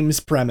game's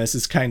premise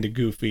is kind of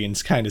goofy and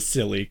it's kind of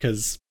silly.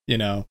 Because, you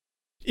know,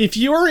 if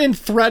you're in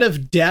threat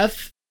of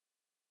death,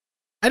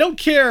 I don't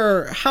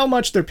care how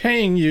much they're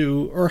paying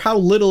you or how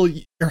little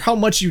or how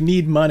much you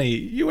need money.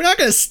 You're not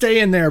going to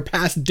stay in there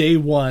past day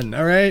one,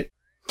 all right?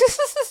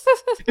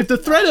 If the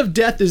threat of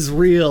death is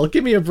real,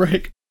 give me a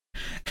break.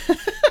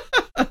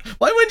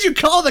 Why wouldn't you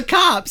call the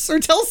cops or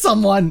tell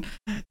someone?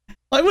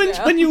 Why wouldn't,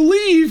 when you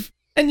leave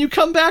and you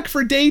come back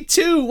for day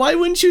 2, why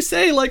wouldn't you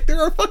say, like,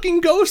 there are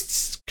fucking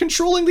ghosts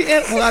controlling the...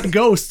 well, not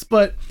ghosts,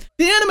 but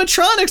the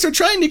animatronics are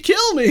trying to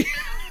kill me.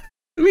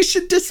 We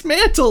should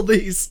dismantle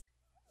these.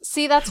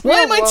 See, that's why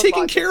am I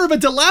taking care of a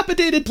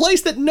dilapidated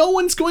place that no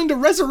one's going to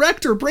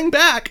resurrect or bring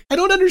back? I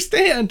don't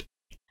understand.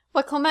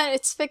 But Clement,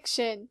 it's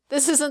fiction.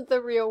 This isn't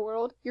the real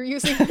world. You're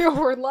using real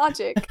world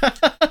logic.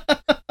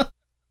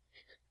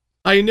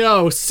 I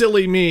know,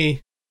 silly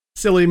me.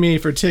 Silly me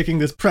for taking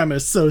this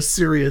premise so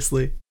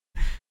seriously.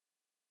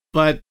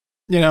 But,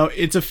 you know,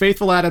 it's a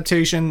faithful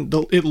adaptation.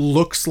 It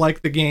looks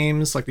like the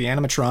games, like the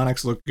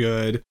animatronics look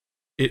good.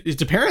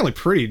 It's apparently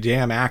pretty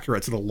damn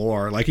accurate to the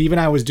lore. Like, even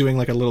I was doing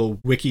like a little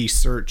wiki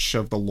search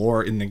of the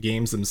lore in the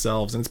games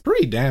themselves, and it's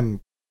pretty damn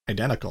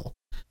identical.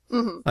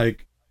 Mm-hmm.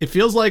 Like, it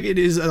feels like it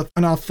is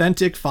an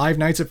authentic Five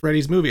Nights at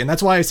Freddy's movie. And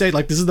that's why I say,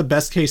 like, this is the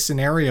best case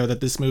scenario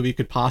that this movie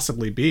could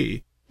possibly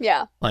be.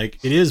 Yeah. Like,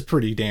 it is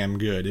pretty damn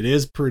good. It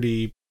is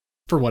pretty,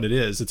 for what it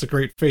is. It's a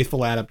great,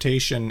 faithful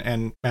adaptation,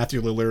 and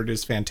Matthew Lillard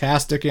is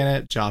fantastic in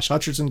it. Josh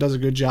Hutcherson does a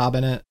good job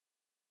in it.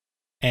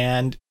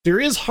 And there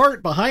is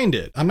heart behind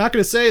it. I'm not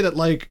going to say that,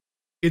 like,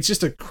 it's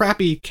just a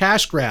crappy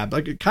cash grab.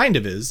 Like, it kind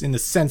of is, in the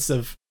sense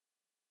of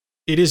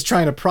it is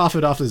trying to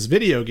profit off this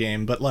video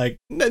game, but, like,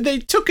 they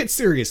took it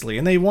seriously,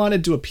 and they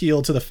wanted to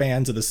appeal to the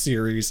fans of the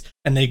series,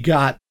 and they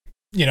got,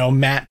 you know,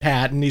 Matt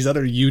Pat and these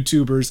other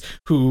YouTubers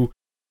who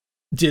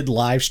did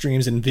live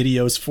streams and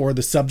videos for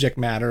the subject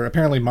matter.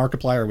 Apparently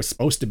Markiplier was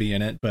supposed to be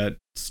in it, but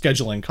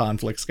scheduling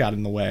conflicts got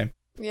in the way.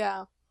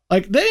 Yeah.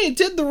 Like, they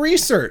did the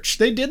research.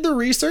 They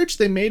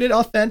made it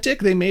authentic.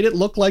 They made it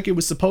look like it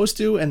was supposed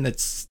to, and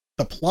it's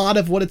the plot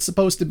of what it's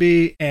supposed to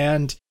be.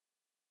 And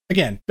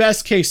again,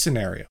 best case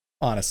scenario,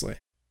 honestly.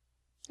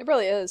 It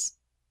really is.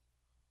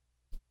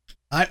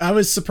 I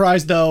was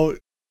surprised, though,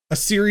 a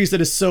series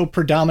that is so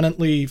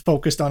predominantly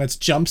focused on its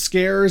jump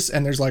scares,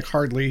 and there's like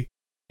hardly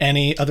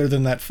any other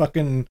than that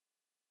fucking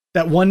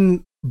that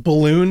one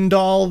balloon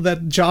doll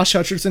that Josh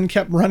Hutcherson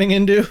kept running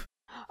into.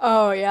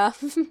 Oh, yeah.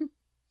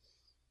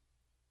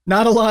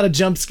 Not a lot of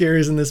jump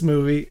scares in this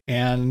movie,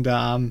 and,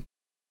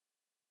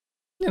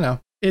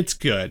 it's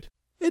good.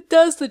 It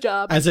does the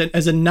job. As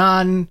a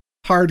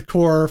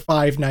non-hardcore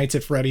Five Nights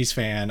at Freddy's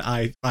fan,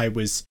 I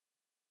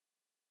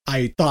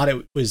thought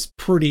it was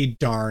pretty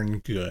darn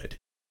good.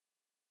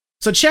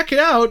 So check it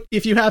out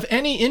if you have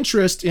any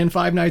interest in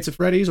Five Nights at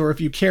Freddy's, or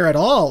if you care at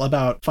all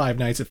about Five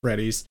Nights at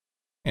Freddy's,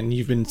 and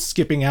you've been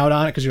skipping out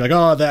on it because you're like,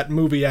 oh, that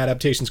movie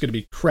adaptation's going to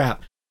be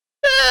crap.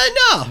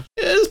 No,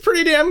 it's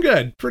pretty damn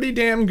good. Pretty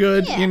damn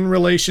good in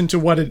relation to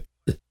what it...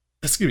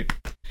 Excuse me.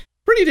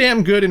 Pretty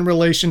damn good in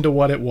relation to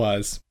what it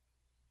was.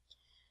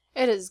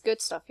 It is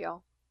good stuff,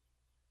 y'all.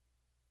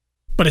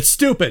 But it's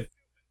stupid.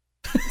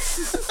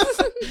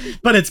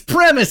 But its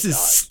premise is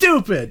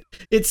stupid.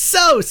 It's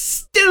so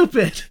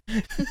stupid.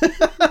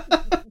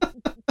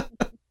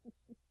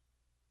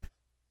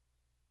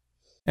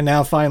 And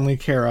now finally,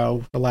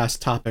 Caro, the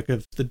last topic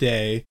of the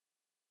day.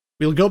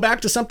 We'll go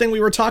back to something we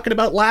were talking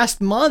about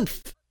last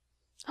month.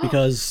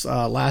 Because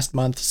last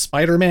month,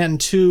 Spider-Man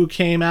 2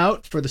 came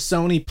out for the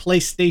Sony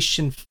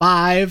PlayStation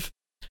 5.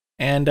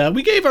 And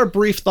we gave our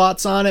brief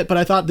thoughts on it, but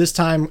I thought this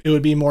time it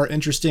would be more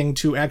interesting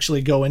to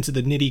actually go into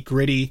the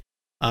nitty-gritty.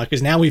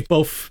 Because now we've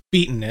both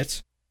beaten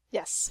it.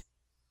 Yes.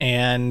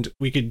 And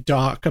we could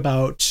talk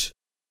about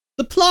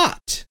the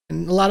plot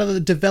and a lot of the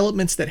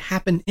developments that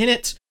happen in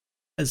it,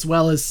 as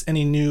well as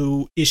any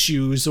new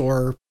issues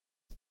or,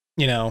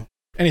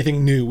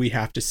 anything new we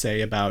have to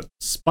say about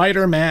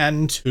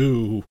Spider-Man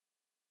 2.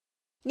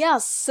 Yeah,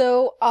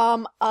 so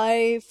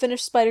I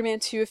finished Spider-Man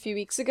 2 a few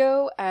weeks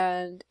ago,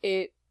 and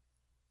it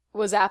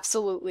was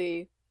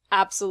absolutely,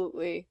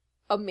 absolutely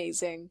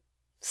amazing.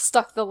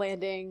 Stuck the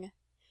landing.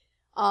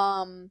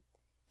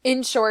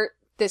 In short,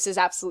 this is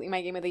absolutely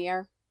my game of the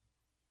year.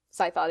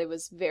 So I thought it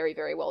was very,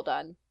 very well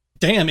done.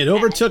 Damn, it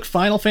overtook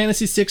Final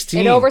Fantasy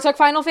 16. It overtook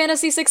Final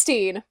Fantasy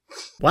 16.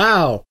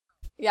 Wow.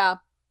 Yeah.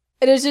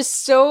 It is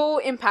just so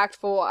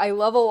impactful. I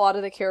love a lot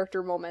of the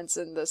character moments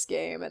in this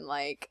game, and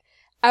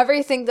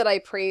everything that I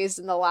praised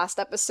in the last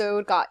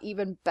episode got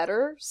even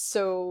better,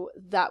 so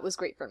that was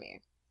great for me.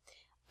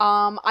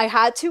 I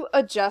had to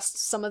adjust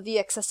some of the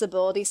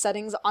accessibility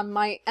settings on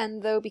my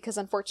end, though, because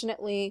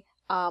unfortunately,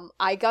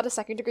 I got a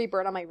second-degree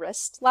burn on my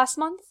wrist last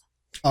month.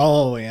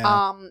 Oh,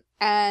 yeah.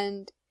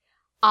 And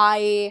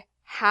I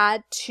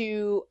had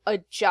to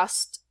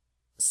adjust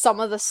some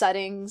of the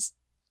settings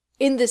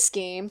in this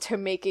game to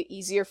make it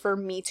easier for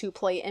me to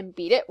play and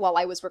beat it while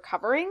I was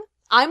recovering.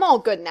 I'm all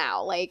good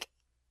now.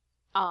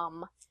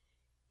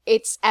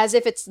 It's as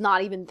if it's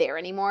not even there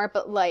anymore,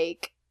 but a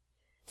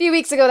few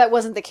weeks ago that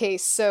wasn't the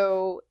case.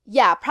 So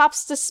yeah,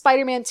 props to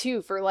Spider-Man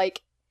 2 for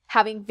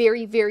having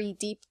very, very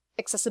deep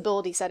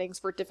accessibility settings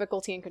for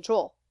difficulty and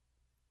control.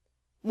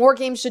 More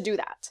games should do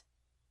that.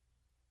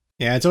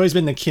 Yeah, it's always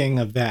been the king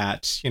of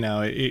that.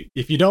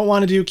 If you don't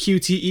want to do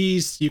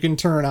QTEs, you can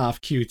turn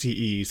off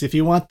QTEs.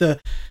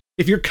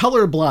 If you're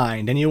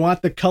colorblind and you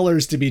want the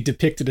colors to be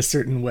depicted a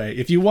certain way,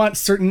 if you want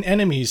certain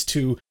enemies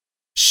to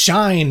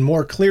shine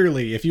more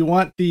clearly, if you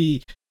want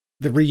the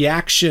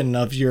reaction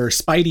of your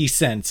spidey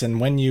sense and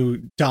when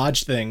you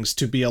dodge things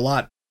to be a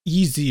lot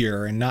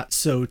easier and not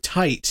so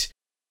tight,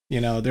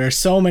 there are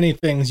so many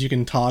things you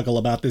can toggle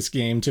about this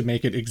game to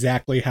make it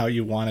exactly how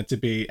you want it to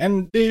be.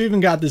 And they've even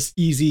got this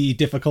easy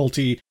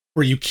difficulty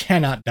where you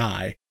cannot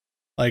die.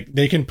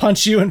 They can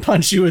punch you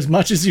as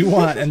much as you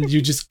want and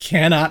you just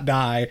cannot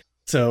die.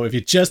 So if you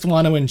just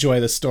want to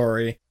enjoy the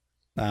story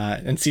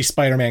and see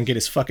Spider-Man get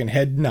his fucking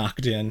head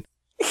knocked in,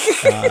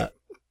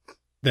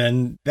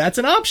 then that's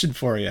an option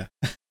for you.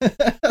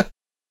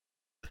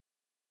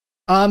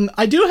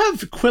 I do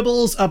have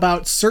quibbles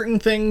about certain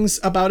things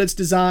about its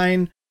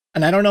design,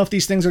 and I don't know if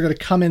these things are going to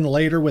come in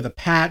later with a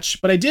patch,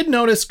 but I did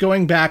notice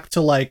going back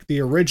to the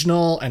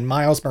original and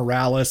Miles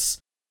Morales,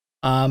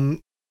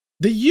 the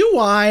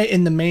UI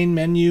in the main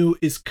menu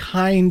is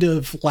kind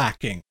of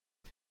lacking.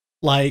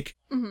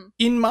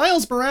 In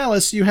Miles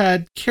Morales, you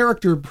had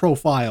character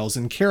profiles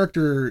and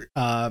character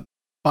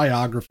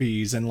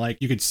biographies, and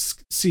you could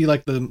see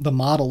the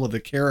model of the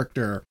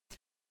character.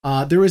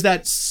 There was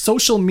that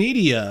social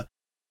media,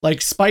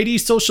 Spidey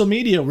social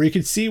media, where you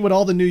could see what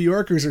all the New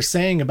Yorkers are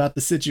saying about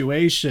the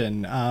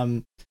situation.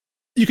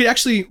 You could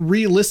actually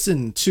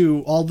re-listen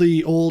to all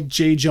the old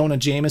J. Jonah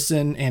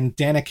Jameson and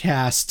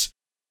Danicast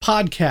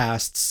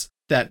podcasts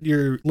that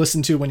you're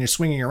listening to when you're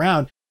swinging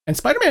around. And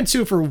Spider-Man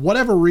 2, for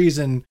whatever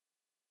reason,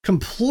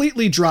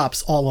 completely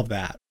drops all of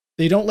that.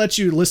 They don't let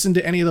you listen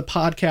to any of the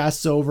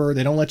podcasts over.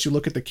 They don't let you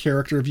look at the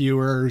character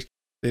viewers.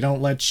 They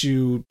don't let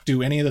you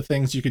do any of the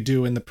things you could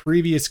do in the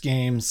previous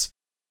games,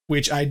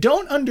 which I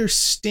don't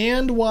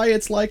understand why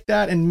it's like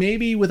that. And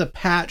maybe with a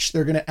patch,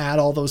 they're going to add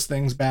all those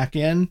things back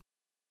in.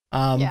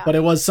 But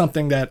it was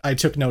something that I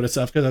took notice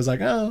of because I was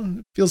like, oh,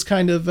 it feels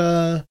kind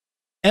of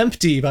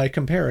empty by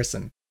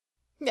comparison.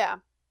 Yeah.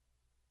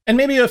 And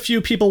maybe a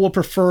few people will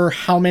prefer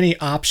how many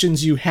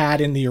options you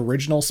had in the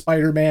original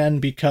Spider-Man,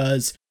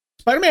 because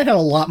Spider-Man had a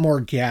lot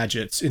more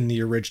gadgets in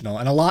the original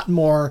and a lot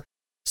more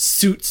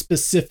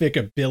suit-specific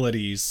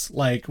abilities.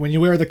 Like, when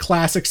you wear the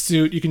classic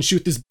suit, you can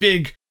shoot this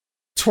big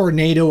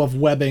tornado of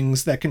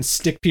webbings that can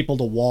stick people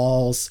to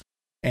walls.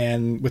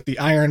 And with the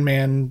Iron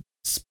Man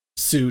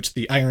suit,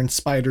 the Iron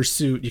Spider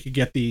suit, you could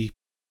get the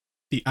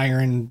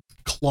iron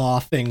claw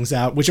things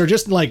out, which are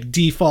just like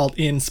default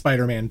in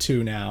Spider-Man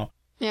 2 now.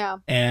 Yeah.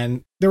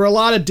 And there were a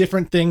lot of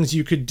different things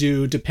you could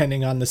do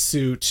depending on the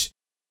suit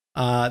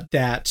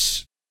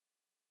that,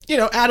 you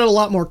know, added a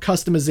lot more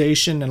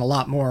customization and a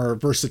lot more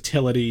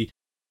versatility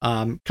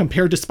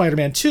compared to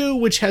Spider-Man 2,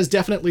 which has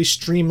definitely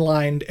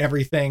streamlined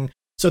everything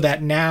so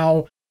that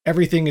now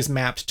everything is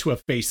mapped to a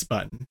face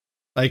button.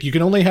 Like, you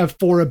can only have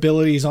 4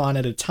 abilities on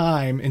at a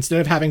time.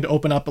 Instead of having to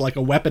open up like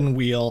a weapon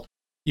wheel,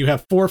 you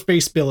have 4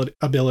 face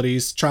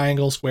abilities: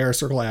 triangle, square,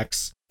 circle,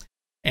 X.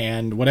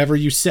 And whatever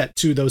you set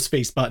to those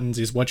face buttons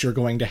is what you're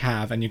going to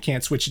have, and you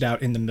can't switch it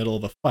out in the middle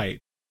of a fight.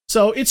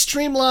 So it's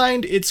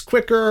streamlined, it's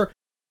quicker,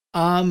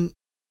 and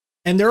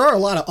there are a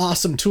lot of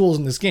awesome tools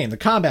in this game. The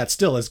combat's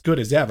still as good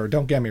as ever,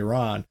 don't get me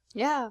wrong.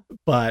 Yeah.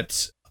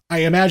 But I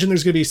imagine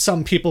there's going to be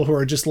some people who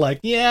are just like,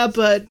 yeah,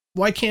 but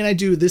why can't I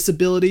do this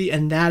ability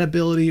and that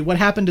ability? What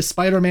happened to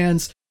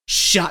Spider-Man's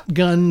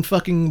shotgun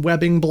fucking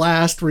webbing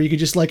blast where you could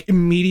just like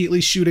immediately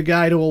shoot a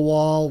guy to a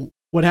wall?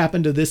 What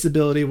happened to this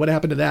ability? What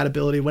happened to that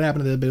ability? What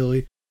happened to the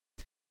ability?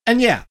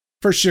 And yeah,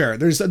 for sure,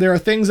 there are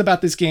things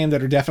about this game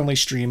that are definitely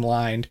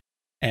streamlined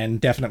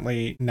and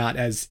definitely not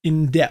as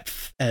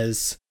in-depth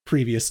as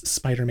previous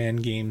Spider-Man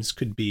games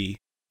could be.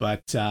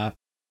 But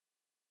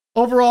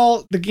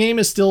overall, the game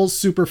is still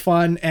super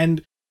fun,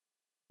 and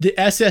the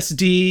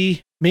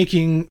SSD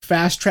making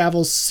fast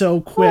travel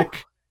so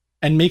quick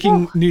and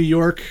making New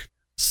York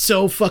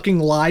so fucking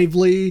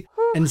lively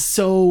and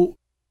so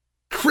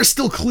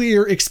crystal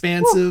clear,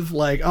 expansive.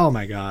 Like, oh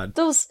my god.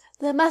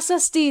 Them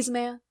SSDs,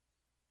 man.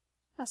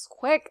 That's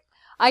quick.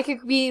 I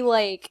could be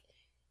like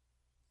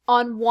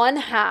on one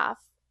half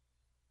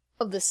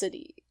of the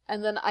city,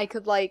 and then I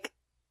could like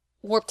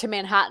warp to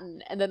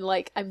Manhattan, and then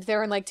like I'm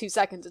there in like 2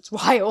 seconds. It's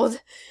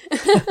wild.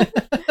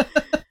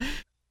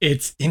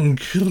 It's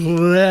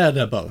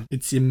incredible.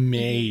 It's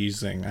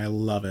amazing. I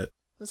love it.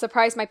 I'm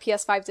surprised my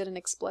PS5 didn't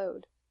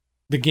explode.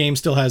 The game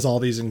still has all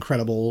these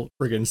incredible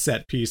friggin'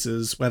 set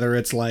pieces, whether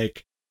it's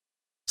like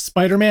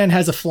Spider-Man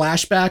has a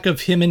flashback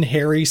of him and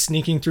Harry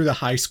sneaking through the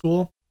high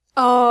school.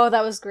 Oh,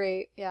 that was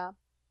great. Yeah.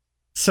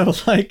 So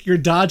like you're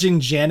dodging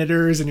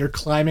janitors and you're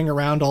climbing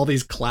around all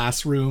these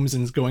classrooms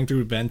and going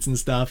through vents and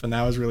stuff, and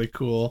that was really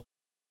cool.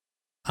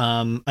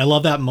 I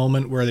love that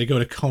moment where they go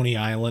to Coney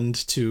Island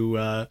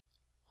to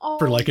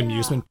for like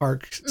amusement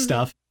park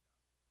stuff.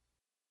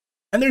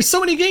 And there's so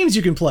many games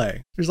you can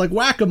play. There's like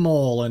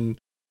whack-a-mole, and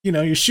you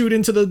know, you shoot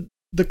into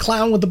the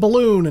clown with the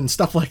balloon and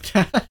stuff like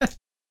that.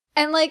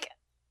 And like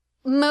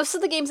most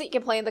of the games that you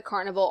can play in the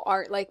carnival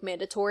aren't like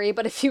mandatory,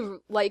 but if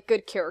you like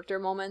good character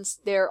moments,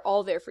 they're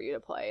all there for you to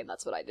play, and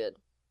that's what I did.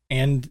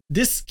 And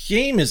this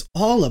game is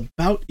all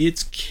about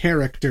its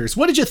characters.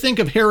 What did you think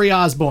of Harry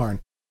Osborn?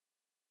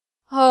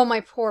 Oh, my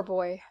poor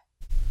boy.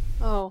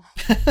 Oh,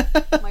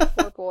 my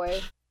poor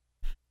boy.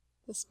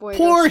 This boy.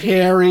 Poor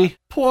Harry.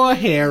 Poor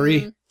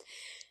Harry. Mm.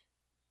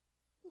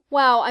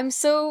 Wow, I'm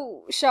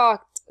so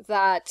shocked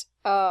that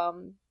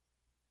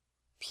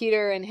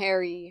Peter and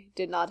Harry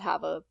did not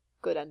have a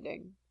good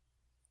ending.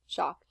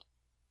 Shocked.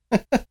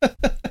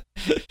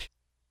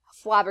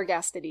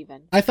 Flabbergasted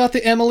even. I thought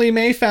the Emily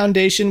May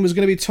Foundation was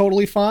going to be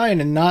totally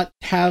fine and not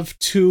have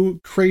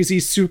 2 crazy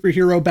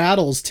superhero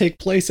battles take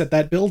place at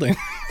that building.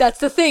 That's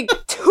the thing.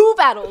 2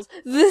 battles.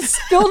 This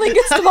building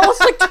gets demolished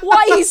like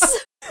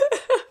twice.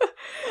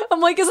 I'm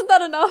like, isn't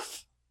that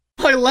enough?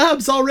 My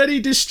lab's already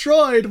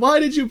destroyed. Why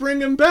did you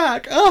bring him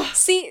back? Oh.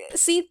 See,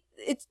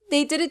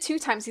 they did it 2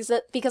 times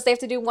because they have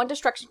to do 1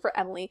 destruction for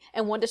Emily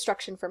and 1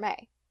 destruction for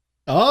May.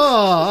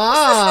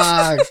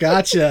 Oh,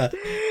 gotcha.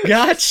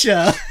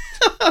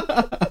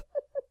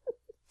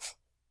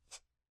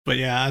 But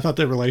yeah, I thought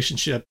the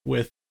relationship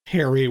with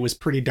Harry was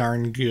pretty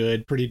darn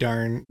good,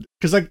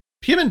 because like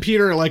him and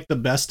Peter are like the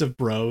best of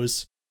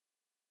bros,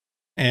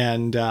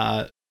 and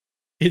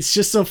it's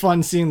just so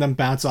fun seeing them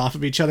bounce off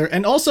of each other.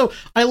 And also,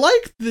 I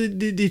like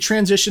the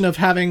transition of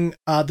having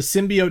the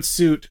symbiote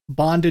suit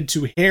bonded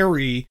to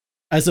Harry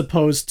as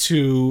opposed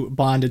to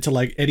bonded to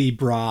like Eddie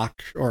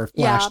Brock or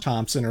Flash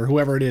Thompson or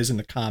whoever it is in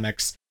the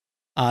comics.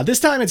 This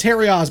time it's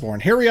Harry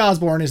Osborn. Harry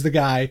Osborn is the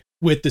guy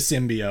with the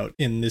symbiote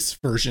in this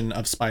version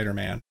of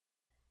Spider-Man.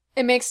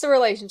 It makes the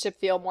relationship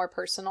feel more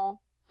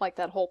personal, like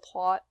that whole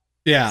plot.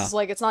 Yeah. It's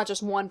like, it's not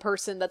just one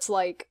person that's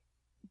like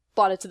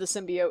bonded to the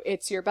symbiote.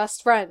 It's your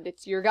best friend.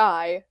 It's your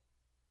guy.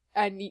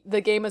 And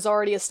the game is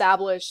already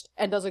established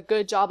and does a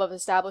good job of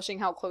establishing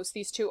how close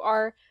these 2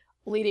 are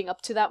leading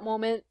up to that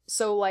moment.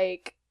 So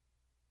like,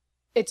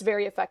 it's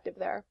very effective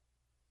there.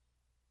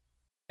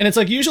 And it's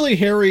like usually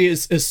Harry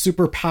is a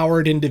super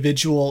powered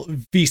individual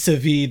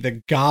vis-a-vis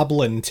the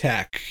goblin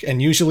tech.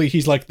 And usually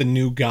he's like the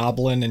new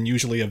goblin and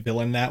usually a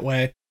villain that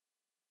way.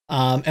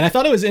 And I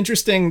thought it was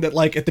interesting that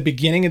like at the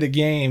beginning of the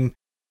game,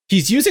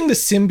 he's using the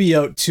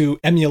symbiote to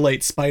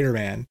emulate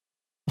Spider-Man.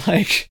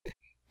 Like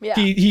Yeah.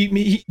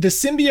 The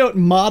symbiote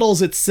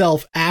models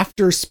itself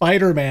after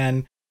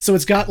Spider-Man, so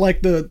it's got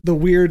like the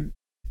weird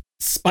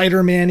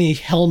Spider-Man-y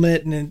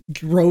helmet, and it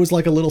grows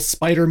like a little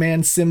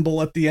Spider-Man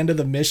symbol at the end of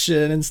the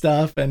mission and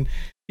stuff. And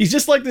he's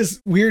just like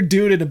this weird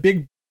dude in a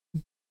big,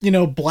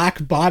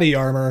 black body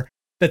armor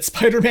that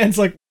Spider-Man's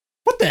like,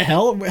 what the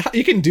hell?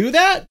 You can do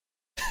that?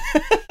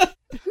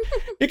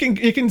 You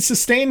can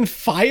sustain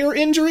fire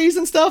injuries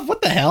and stuff?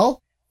 What the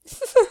hell?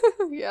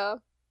 Yeah.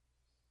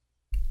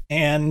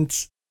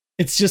 And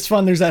it's just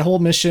fun. There's that whole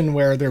mission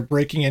where they're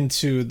breaking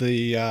into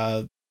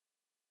the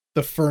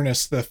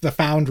furnace, the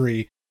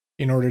foundry,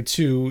 in order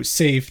to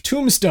save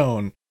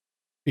Tombstone,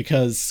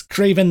 because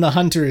Kraven the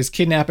Hunter is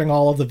kidnapping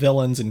all of the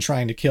villains and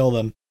trying to kill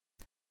them.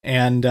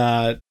 And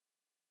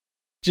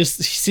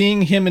just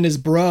seeing him and his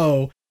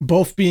bro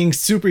both being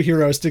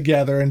superheroes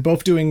together and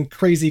both doing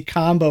crazy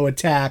combo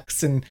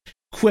attacks and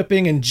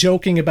quipping and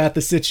joking about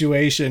the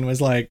situation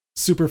was like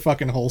super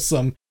fucking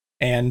wholesome.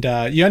 And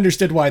you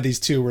understood why these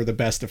two were the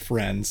best of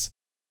friends.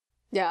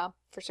 Yeah,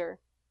 for sure.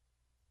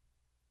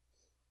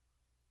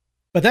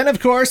 But then, of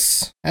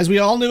course, as we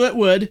all knew it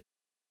would,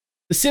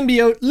 the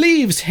symbiote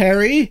leaves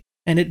Harry,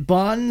 and it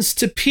bonds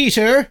to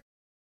Peter,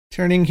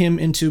 turning him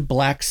into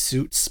Black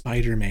Suit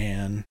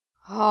Spider-Man.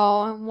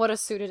 Oh, and what a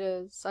suit it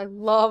is. I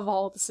love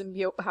all the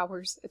symbiote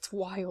powers. It's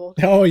wild.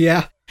 Oh,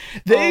 yeah.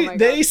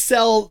 They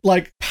sell,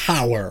 like,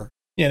 power,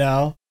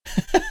 Because,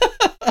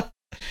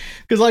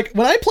 like,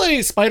 when I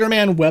play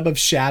Spider-Man Web of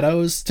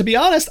Shadows, to be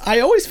honest,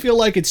 I always feel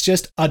like it's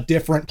just a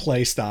different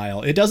play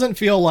style. It doesn't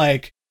feel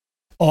like,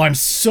 oh, I'm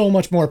so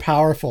much more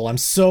powerful. I'm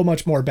so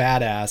much more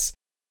badass.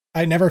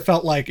 I never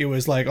felt like it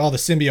was like, oh, the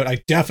symbiote,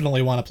 I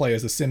definitely want to play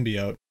as the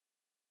symbiote.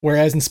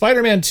 Whereas in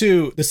Spider-Man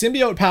 2, the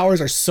symbiote powers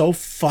are so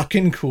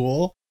fucking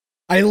cool.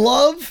 I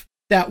love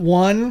that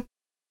one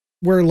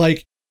where,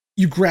 like,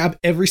 you grab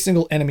every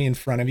single enemy in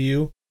front of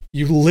you,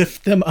 you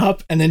lift them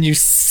up, and then you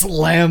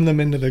slam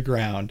them into the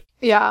ground.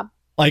 Yeah.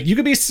 Like, you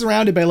could be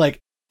surrounded by, like,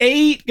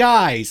 8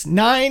 guys,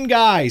 9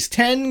 guys,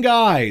 10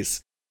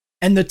 guys,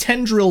 and the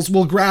tendrils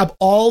will grab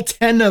all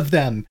 10 of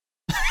them.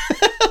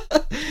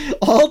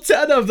 All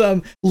 10 of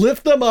them,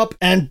 lift them up,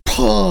 and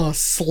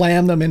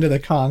slam them into the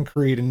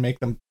concrete and make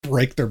them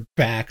break their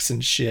backs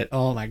and shit.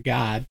 Oh my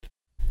god.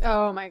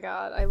 Oh my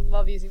god, I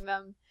love using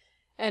them.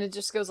 And it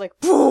just goes like,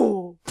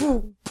 boo,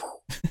 boo,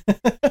 boo.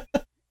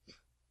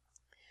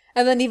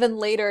 And then even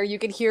later, you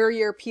can hear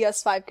your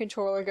PS5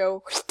 controller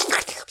go.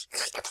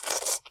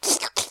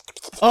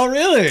 Oh,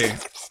 really?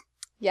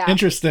 Yeah.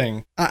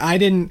 Interesting. I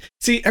didn't...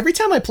 See, every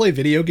time I play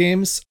video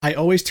games, I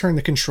always turn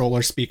the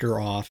controller speaker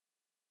off.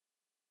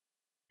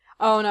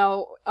 Oh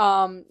no.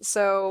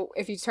 So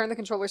if you turn the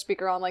controller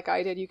speaker on like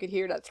I did, you could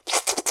hear that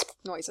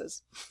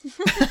noises.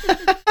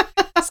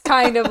 It's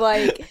kind of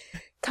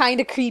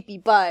creepy,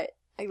 but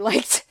I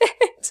liked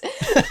it.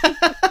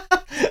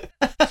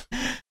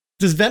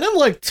 Does Venom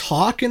like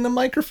talk in the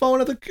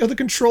microphone of the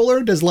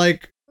controller? Does Tony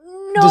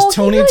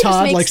really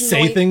Todd like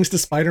say things to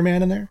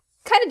Spider-Man in there?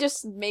 Kind of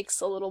just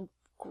makes a little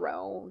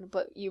groan,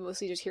 but you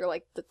mostly just hear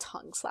like the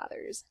tongue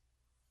slathers.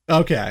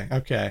 Okay.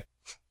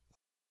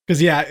 Because,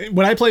 yeah,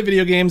 when I play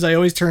video games, I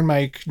always turn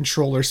my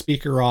controller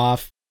speaker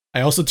off.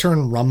 I also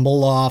turn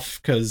Rumble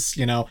off because,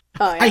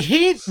 I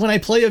hate when I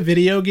play a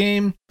video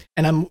game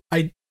and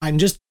I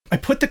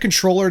put the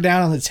controller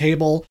down on the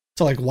table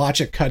to, like,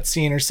 watch a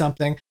cutscene or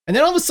something. And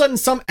then all of a sudden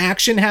some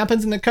action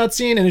happens in the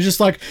cutscene and it's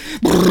just like,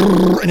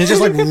 and it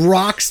just, like,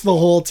 rocks the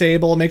whole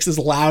table, makes this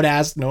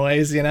loud-ass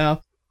noise,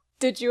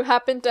 Did you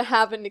happen to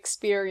have an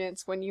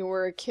experience when you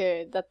were a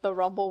kid that the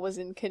rumble was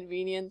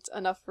inconvenient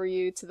enough for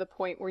you to the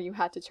point where you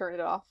had to turn it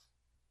off?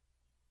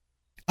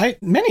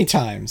 Many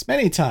times.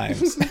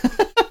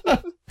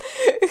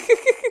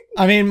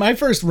 I mean, my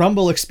first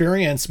Rumble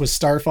experience was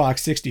Star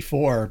Fox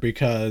 64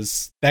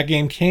 because that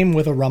game came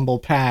with a Rumble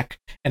pack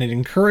and it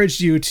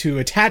encouraged you to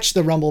attach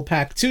the Rumble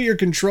pack to your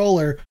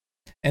controller.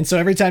 And so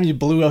every time you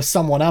blew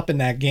someone up in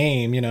that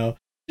game,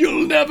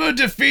 you'll never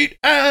defeat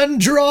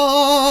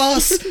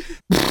Andross!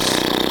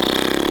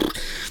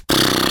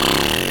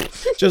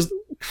 Just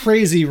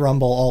crazy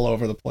Rumble all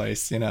over the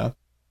place,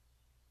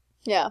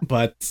 Yeah.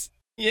 But,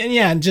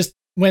 yeah, just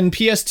when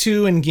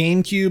PS2 and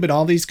GameCube and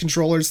all these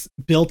controllers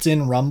built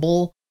in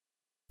Rumble,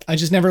 I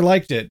just never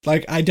liked it.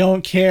 Like, I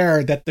don't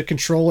care that the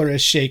controller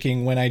is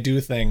shaking when I do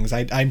things.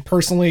 I'm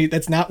personally,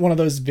 that's not one of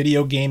those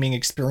video gaming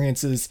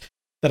experiences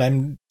that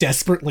I'm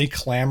desperately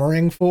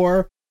clamoring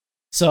for.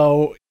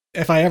 So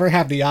if I ever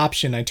have the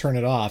option, I turn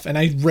it off. And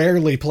I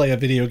rarely play a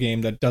video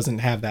game that doesn't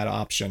have that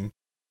option.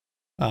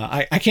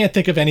 I can't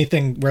think of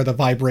anything where the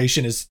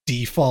vibration is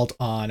default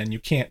on and you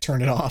can't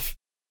turn it off.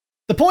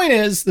 The point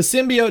is, the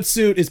symbiote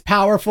suit is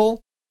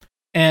powerful.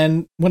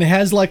 And when it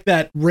has like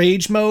that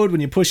rage mode,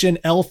 when you push in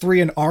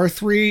L3 and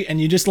R3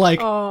 and you just like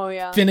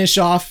finish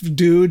off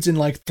dudes in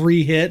like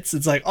 3 hits,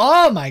 it's like,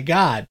 oh my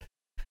god.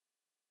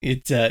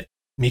 It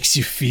makes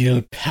you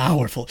feel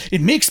powerful.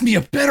 It makes me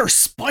a better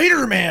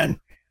Spider-Man.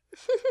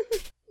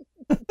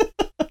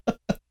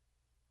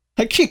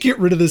 I can't get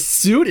rid of this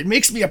suit. It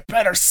makes me a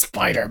better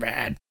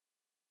Spider-Man.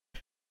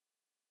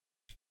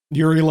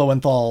 Yuri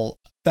Lowenthal,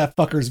 that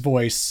fucker's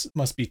voice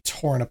must be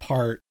torn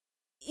apart.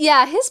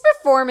 Yeah, his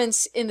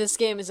performance in this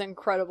game is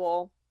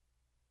incredible.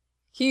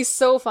 He's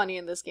so funny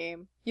in this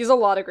game. He has a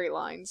lot of great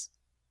lines.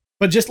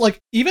 But just like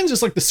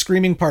the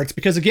screaming parts,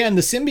 because again,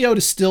 the symbiote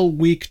is still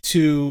weak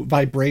to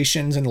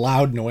vibrations and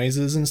loud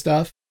noises and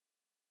stuff.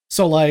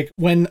 So like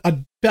when a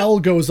bell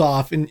goes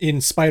off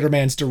in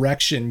Spider-Man's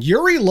direction,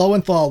 Yuri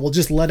Lowenthal will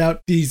just let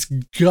out these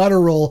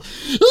guttural,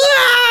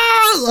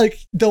 like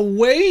the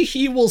way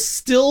he will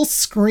still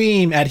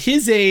scream at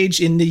his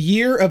age in the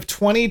year of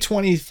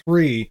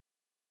 2023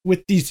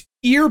 with these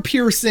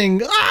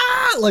ear-piercing,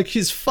 like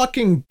his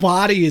fucking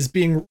body is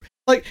being...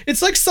 Like,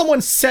 it's like someone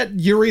set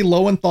Yuri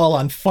Lowenthal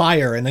on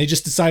fire and they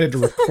just decided to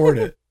record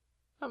it.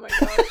 Oh my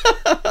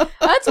god.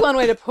 That's one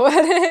way to put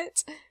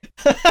it.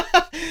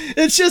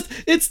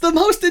 It's the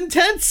most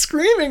intense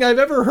screaming I've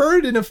ever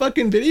heard in a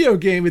fucking video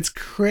game. It's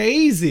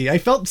crazy. I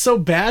felt so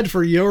bad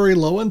for Yuri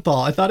Lowenthal.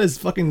 I thought his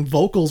fucking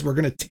vocals were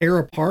going to tear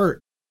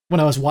apart when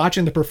I was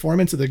watching the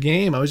performance of the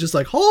game. I was just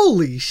like,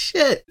 holy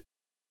shit.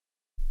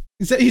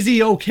 Is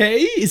he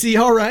okay? Is he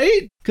all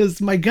right? Because,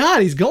 my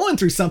god, he's going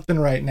through something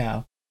right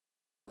now.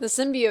 The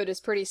symbiote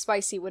is pretty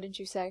spicy, wouldn't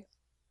you say?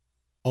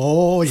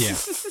 Oh, yeah.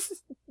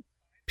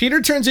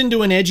 Peter turns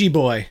into an edgy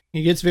boy.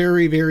 He gets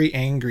very, very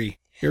angry.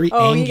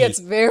 He gets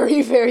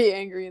very, very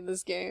angry in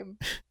this game.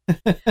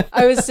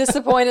 I was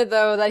disappointed,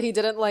 though, that he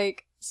didn't,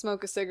 like,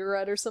 smoke a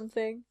cigarette or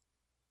something.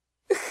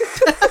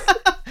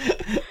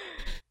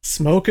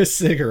 Smoke a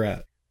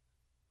cigarette.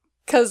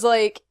 Because,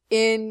 like,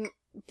 in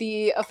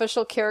the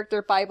official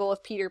character Bible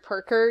of Peter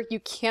Parker, you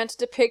can't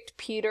depict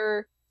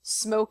Peter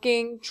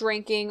smoking,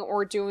 drinking,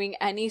 or doing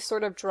any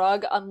sort of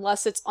drug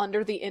unless it's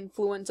under the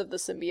influence of the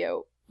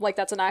symbiote. Like,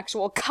 that's an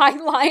actual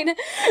guideline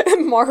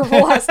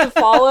Marvel has to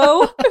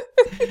follow.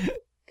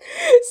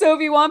 So if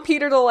you want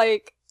Peter to,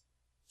 like,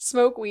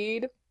 smoke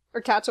weed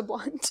or catch a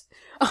blunt,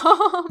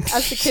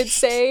 as the kids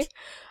say,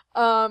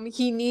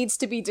 he needs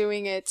to be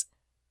doing it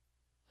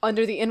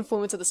under the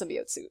influence of the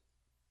symbiote suit.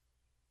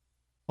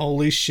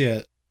 Holy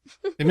shit.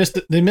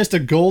 They missed a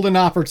golden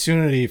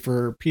opportunity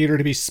for Peter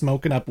to be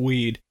smoking up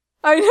weed.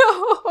 I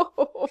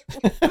know.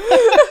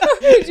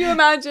 Could you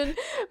imagine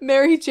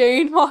Mary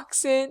Jane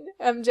walks in,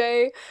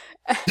 MJ?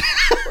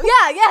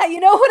 yeah, you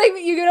know what I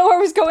mean? You know where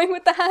I was going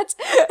with that?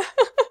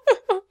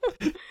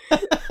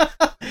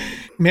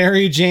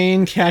 Mary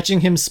Jane catching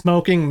him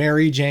smoking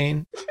Mary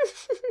Jane.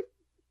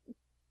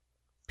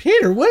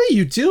 Peter, what are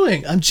you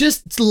doing? I'm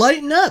just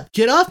lighting up.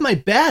 Get off my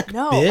back,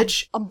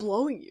 bitch. I'm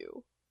blowing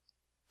you.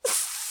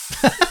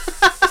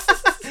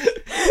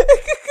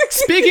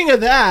 Speaking of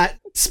that,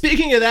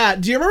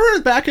 do you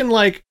remember back in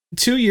like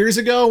 2 years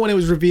ago when it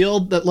was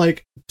revealed that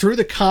like through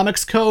the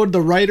comics code,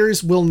 the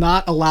writers will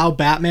not allow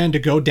Batman to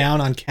go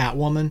down on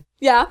Catwoman?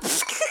 Yeah.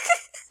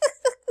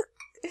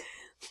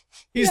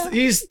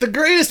 He's the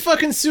greatest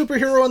fucking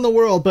superhero in the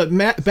world, but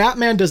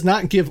Batman does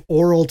not give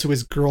oral to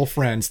his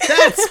girlfriends.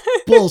 That's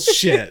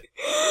bullshit.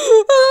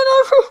 And then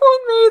everyone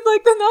made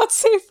like the not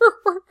safe for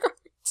work cards.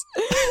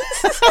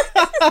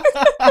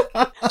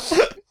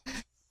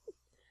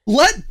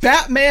 Let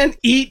Batman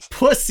eat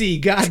pussy,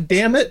 god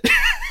damn it.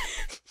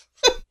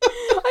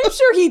 I'm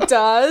sure he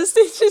does.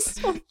 They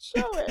just don't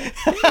show it.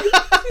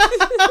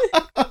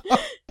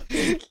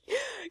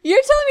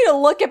 You're telling me to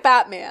look at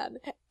Batman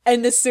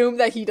and assume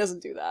that he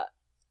doesn't do that.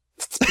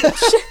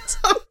 It's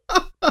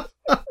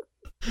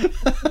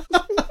bullshit.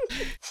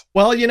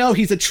 Well, you know,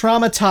 he's a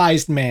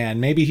traumatized man.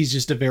 Maybe he's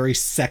just a very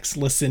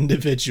sexless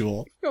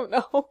individual. Oh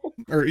no.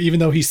 Or even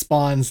though he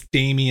spawns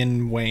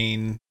Damian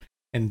Wayne,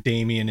 and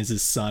Damian is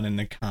his son in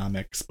the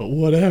comics, but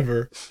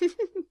whatever.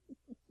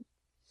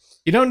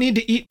 You don't need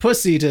to eat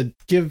pussy to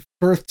give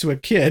birth to a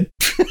kid.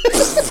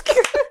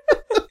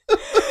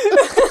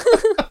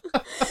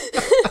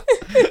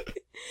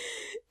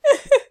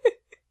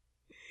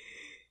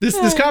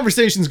 This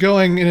conversation's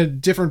going in a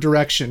different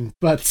direction,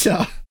 but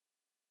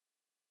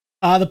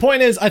the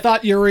point is, I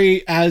thought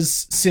Yuri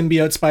as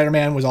symbiote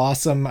Spider-Man was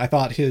awesome. I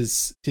thought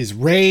his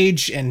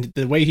rage and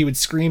the way he would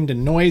scream to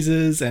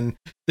noises and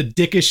the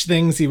dickish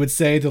things he would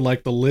say to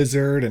like the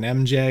Lizard and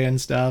MJ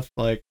and stuff.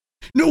 Like,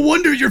 no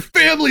wonder your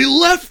family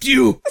left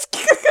you.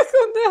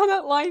 Down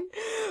that line,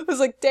 I was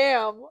like,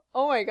 damn.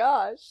 Oh my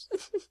gosh.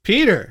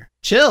 Peter,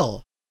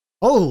 chill.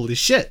 Holy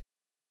shit.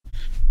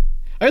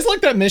 I just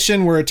like that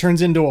mission where it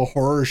turns into a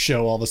horror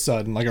show all of a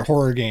sudden, like a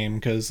horror game,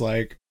 because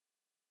like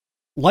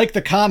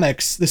the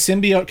comics, the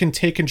symbiote can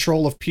take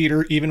control of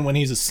Peter even when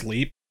he's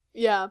asleep.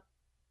 Yeah.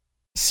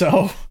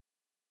 So,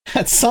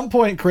 at some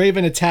point,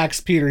 Kraven attacks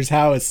Peter's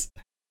house,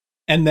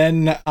 and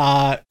then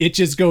it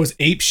just goes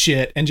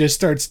apeshit and just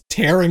starts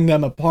tearing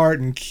them apart,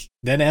 and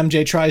then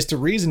MJ tries to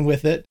reason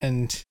with it,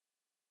 and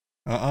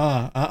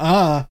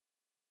the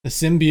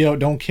symbiote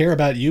don't care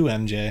about you,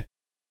 MJ.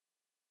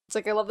 It's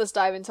like, I love this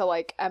dive into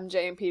like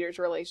MJ and Peter's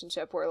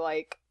relationship where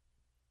like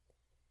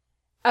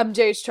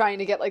MJ's trying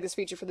to get like this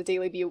feature for the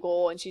Daily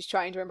Bugle and she's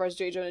trying to impress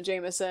J. Jonah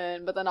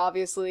Jameson, but then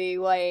obviously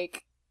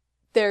like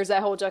there's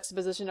that whole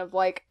juxtaposition of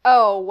like,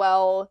 oh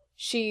well,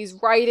 she's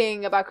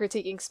writing about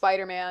critiquing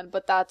Spider-Man,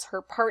 but that's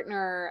her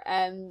partner,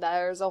 and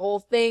there's a whole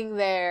thing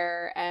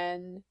there,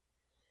 and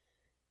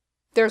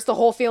there's the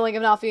whole feeling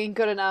of not being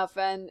good enough,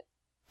 and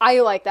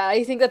I like that.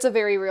 I think that's a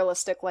very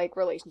realistic, like,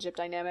 relationship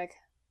dynamic.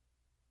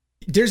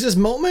 There's this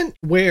moment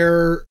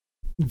where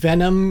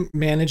Venom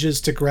manages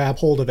to grab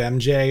hold of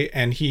MJ,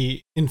 and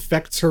he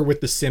infects her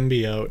with the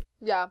symbiote.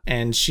 Yeah.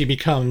 And she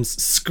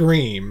becomes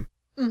Scream.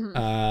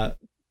 Mm-hmm.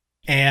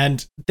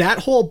 And that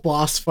whole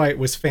boss fight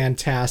was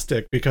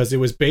fantastic because it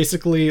was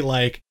basically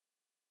like,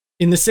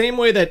 in the same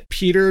way that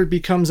Peter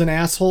becomes an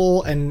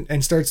asshole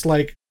and starts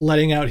like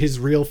letting out his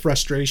real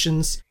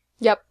frustrations.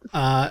 Yep.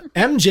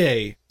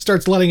 MJ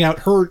starts letting out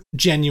her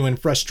genuine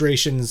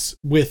frustrations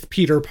with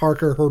Peter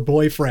Parker, her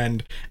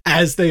boyfriend,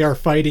 as they are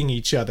fighting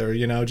each other,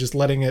 you know, just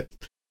letting it,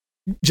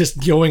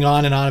 just going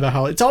on and on about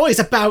how it's always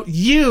about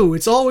you.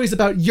 It's always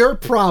about your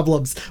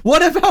problems.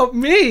 What about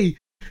me?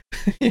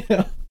 You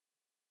know?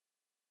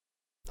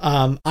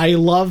 I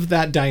love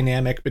that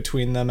dynamic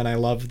between them, and I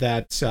love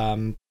that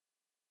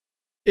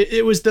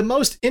it was the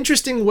most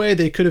interesting way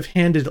they could have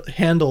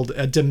handled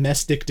a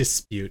domestic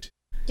dispute.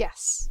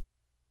 Yes.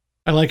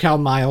 I like how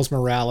Miles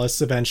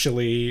Morales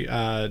eventually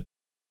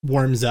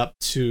warms up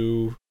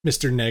to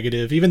Mr.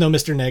 Negative, even though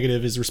Mr.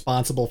 Negative is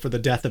responsible for the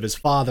death of his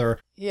father,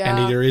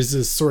 and there is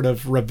this sort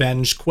of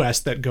revenge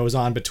quest that goes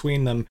on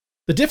between them.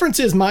 The difference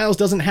is Miles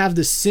doesn't have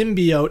this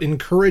symbiote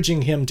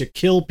encouraging him to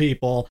kill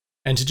people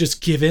and to just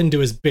give in to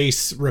his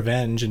base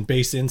revenge and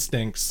base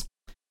instincts.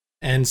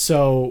 And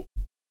so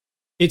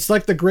it's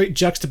like the great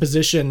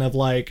juxtaposition of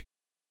like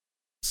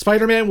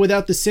Spider-Man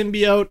without the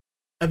symbiote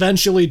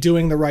eventually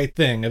doing the right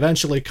thing,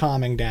 eventually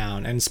calming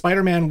down, and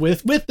Spider-Man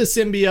with the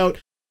symbiote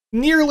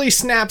nearly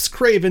snaps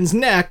Kraven's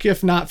neck,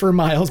 if not for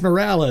Miles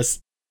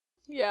Morales.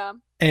 Yeah.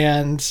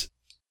 And,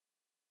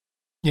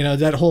 you know,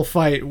 that whole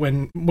fight,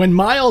 when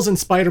Miles and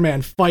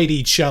Spider-Man fight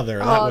each other,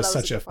 that was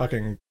such a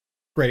fucking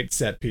great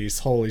set piece.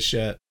 Holy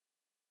shit.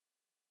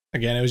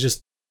 Again,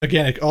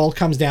 it all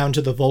comes down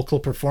to the vocal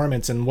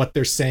performance and what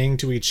they're saying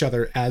to each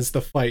other as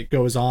the fight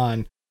goes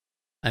on.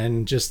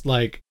 And just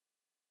like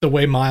the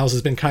way Miles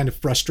has been kind of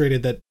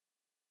frustrated that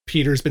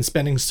Peter's been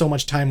spending so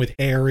much time with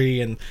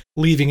Harry and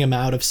leaving him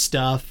out of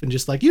stuff, and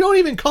just like, you don't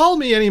even call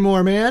me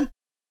anymore, man.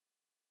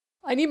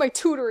 I need my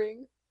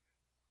tutoring.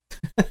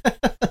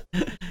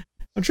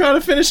 I'm trying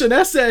to finish an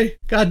essay.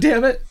 God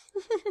damn it.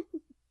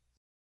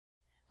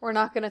 We're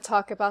not going to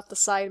talk about the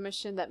side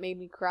mission that made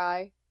me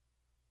cry.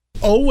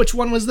 Oh, which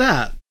one was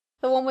that?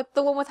 The one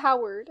with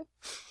Howard.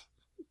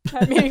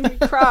 That made me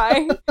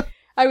cry.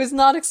 I was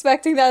not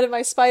expecting that in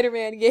my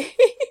Spider-Man game.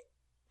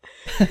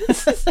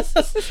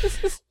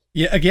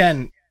 Yeah,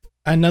 again,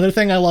 another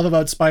thing I love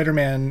about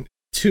Spider-Man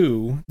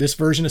 2, this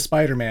version of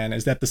Spider-Man,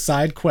 is that the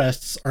side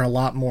quests are a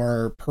lot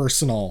more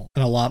personal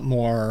and a lot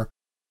more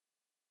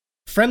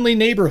friendly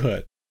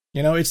neighborhood.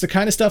 You know, it's the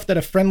kind of stuff that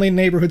a friendly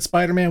neighborhood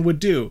Spider-Man would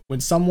do when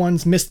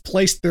someone's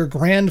misplaced their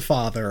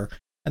grandfather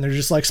and they're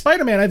just like,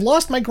 Spider-Man, I've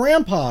lost my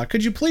grandpa.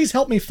 Could you please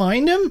help me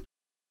find him?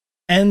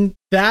 And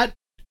that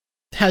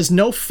has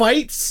no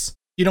fights.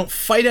 You don't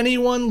fight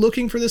anyone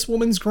looking for this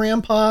woman's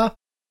grandpa.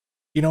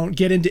 You don't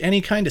get into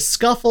any kind of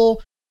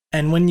scuffle.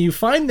 And when you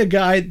find the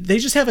guy, they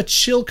just have a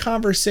chill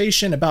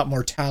conversation about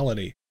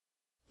mortality.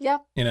 Yeah.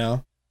 You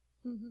know?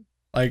 Mm-hmm.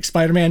 Like,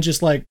 Spider-Man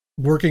just, like,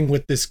 working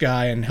with this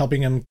guy and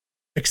helping him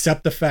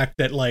accept the fact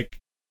that, like,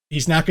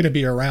 he's not going to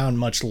be around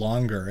much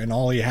longer, and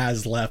all he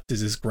has left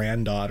is his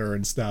granddaughter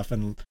and stuff.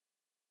 And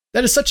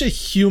that is such a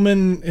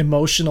human,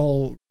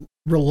 emotional,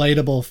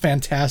 relatable,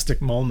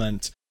 fantastic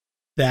moment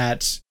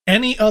that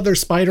any other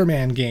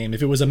Spider-Man game,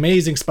 if it was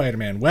Amazing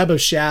Spider-Man, Web of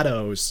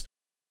Shadows,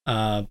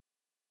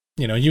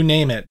 you know, you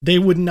name it, they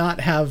would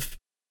not have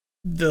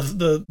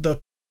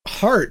the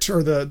heart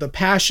or the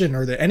passion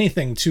or the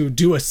anything to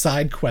do a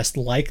side quest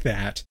like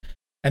that.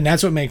 And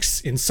that's what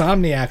makes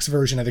Insomniac's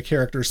version of the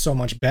character so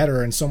much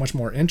better and so much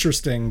more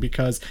interesting,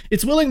 because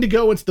it's willing to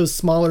go into those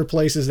smaller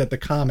places that the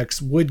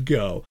comics would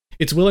go.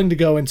 It's willing to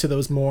go into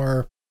those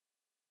more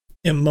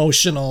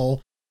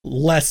emotional,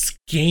 less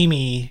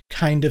gamey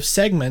kind of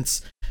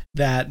segments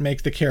that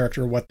make the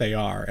character what they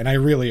are. And I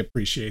really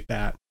appreciate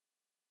that.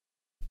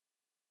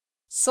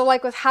 So,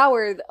 like, with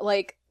Howard,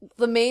 like,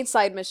 the main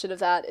side mission of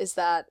that is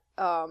that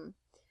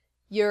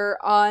you're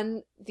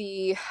on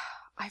the...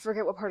 I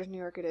forget what part of New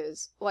York it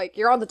is. Like,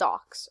 you're on the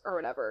docks or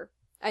whatever,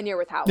 and you're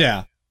with Howard.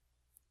 Yeah.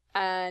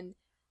 And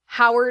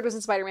Howard was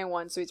in Spider-Man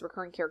 1, so he's a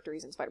recurring character.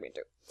 He's in Spider-Man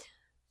 2.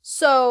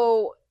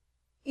 So,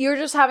 you're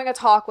just having a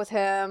talk with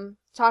him,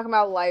 talking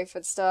about life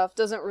and stuff.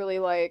 Doesn't really,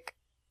 like,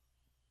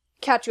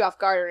 catch you off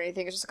guard or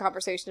anything. It's just a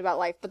conversation about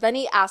life. But then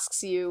he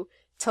asks you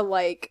to,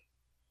 like,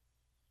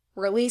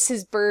 release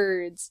his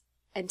birds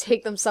and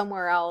take them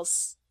somewhere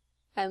else.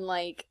 And,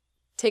 like,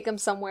 take them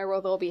somewhere where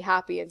they'll be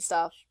happy and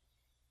stuff.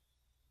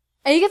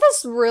 And you get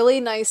this really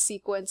nice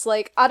sequence.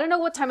 Like, I don't know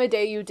what time of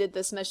day you did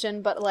this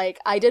mission, but, like,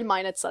 I did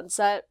mine at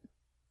sunset.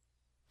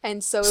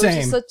 And so it was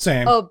just such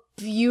a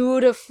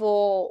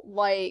beautiful,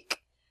 like,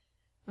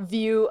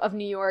 view of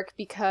New York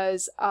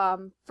because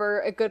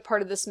for a good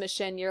part of this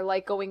mission you're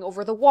like going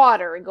over the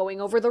water and going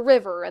over the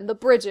river and the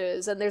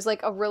bridges, and there's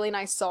like a really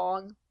nice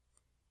song.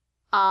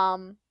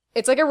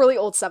 It's like a really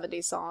old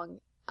 70s song.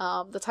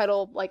 The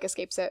title like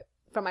escapes it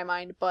from my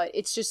mind, but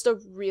it's just a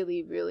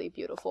really, really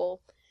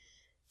beautiful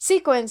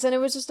sequence, and it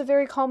was just a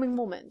very calming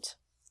moment.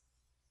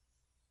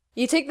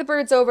 You take the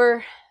birds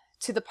over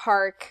to the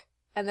park,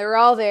 and they're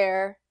all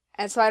there,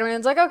 and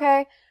Spider-Man's like,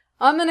 okay,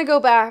 I'm gonna go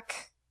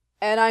back,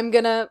 and I'm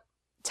gonna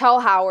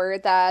tell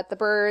Howard that the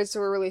birds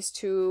were released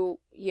to,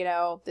 you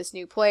know, this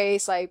new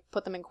place. I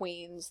put them in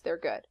Queens. They're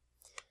good.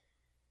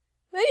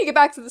 Then you get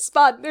back to the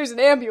spot, and there's an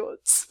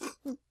ambulance.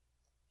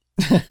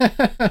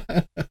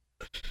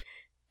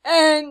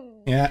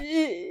 And yeah,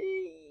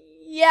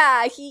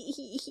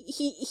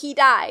 he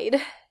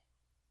died.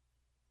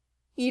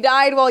 He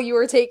died while you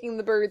were taking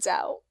the birds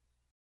out.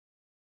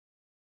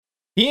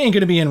 He ain't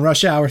gonna be in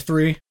Rush Hour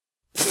 3.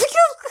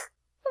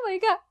 Oh my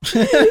god.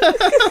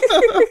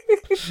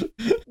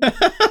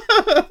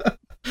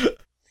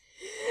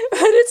 But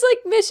it's like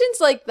missions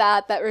like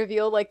that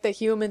reveal like the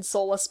human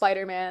soul of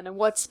Spider-Man and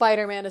what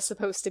Spider-Man is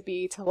supposed to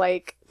be to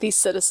like these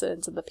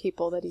citizens and the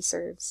people that he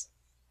serves.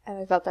 And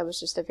I thought that was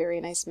just a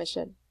very nice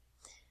mission.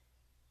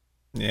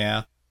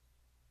 Yeah.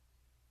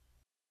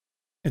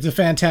 It's a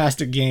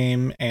fantastic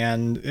game,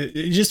 and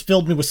it just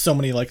filled me with so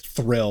many like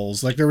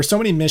thrills. Like there were so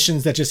many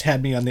missions that just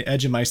had me on the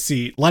edge of my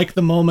seat. Like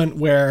the moment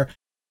where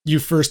you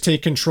first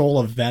take control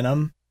of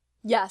Venom.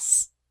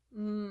 Yes.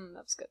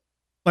 That was good.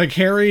 Like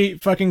Harry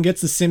fucking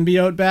gets the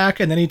symbiote back,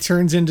 and then he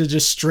turns into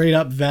just straight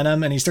up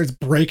Venom, and he starts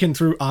breaking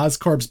through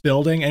Oscorp's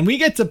building, and we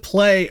get to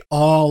play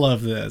all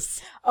of this.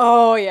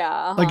 Oh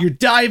yeah. Like you're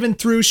diving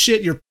through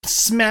shit, you're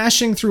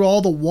smashing through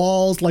all the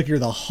walls like you're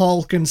the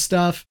Hulk and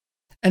stuff.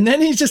 And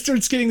then he just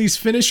starts getting these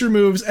finisher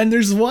moves, and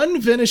there's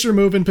one finisher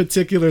move in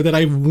particular that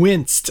I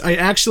winced. I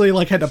actually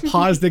like had to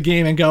pause the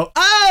game and go,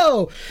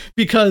 oh!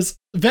 Because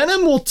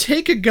Venom will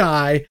take a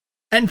guy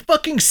and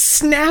fucking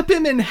snap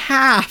him in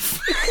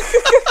half.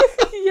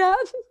 Yeah.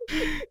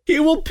 He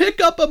will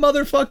pick up a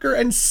motherfucker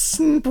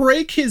and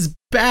break his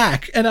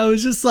back. And I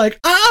was just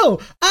like,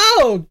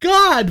 oh,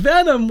 God,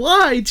 Venom,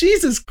 why?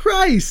 Jesus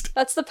Christ.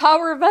 That's the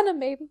power of Venom,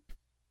 baby.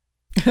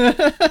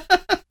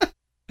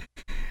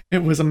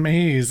 It was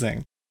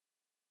amazing.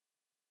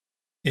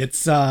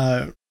 It's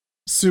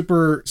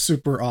super,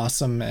 super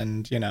awesome,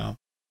 and, you know,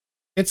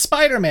 it's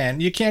Spider-Man.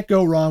 You can't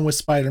go wrong with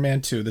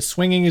Spider-Man 2. The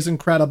swinging is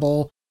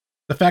incredible.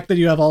 The fact that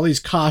you have all these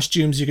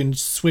costumes you can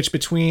switch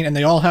between, and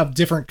they all have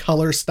different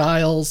color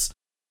styles.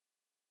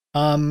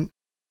 Actually,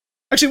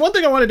 one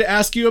thing I wanted to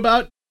ask you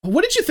about,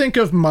 what did you think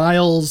of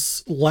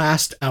Miles'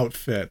 last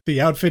outfit?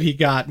 The outfit he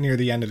got near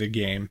the end of the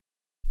game?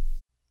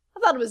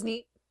 I thought it was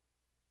neat.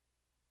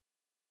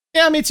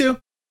 Yeah, me too.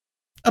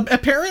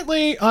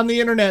 Apparently, on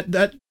the internet,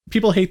 that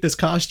people hate this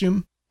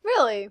costume.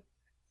 Really?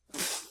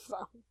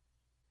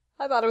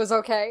 I thought it was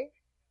okay.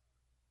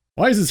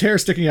 Why is his hair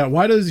sticking out?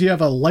 Why does he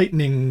have a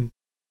lightning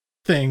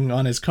thing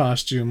on his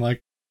costume?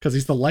 Like, because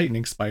he's the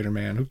lightning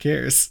Spider-Man. Who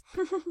cares?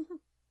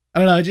 I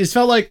don't know. It just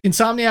felt like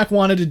Insomniac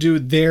wanted to do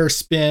their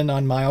spin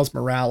on Miles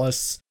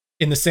Morales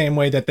in the same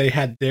way that they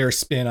had their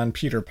spin on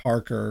Peter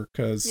Parker.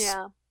 Because,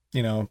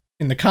 you know,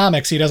 in the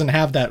comics, he doesn't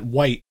have that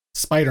white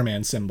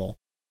Spider-Man symbol.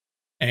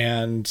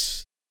 And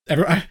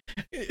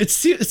it's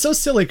so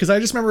silly because I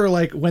just remember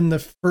like when the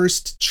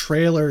first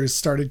trailers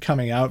started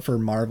coming out for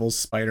Marvel's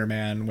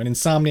Spider-Man, when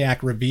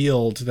Insomniac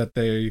revealed that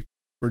they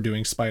were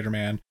doing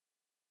Spider-Man,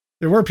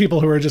 there were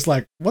people who were just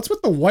like, what's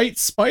with the white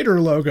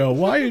spider logo?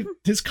 Why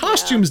his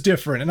costume's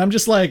different? And I'm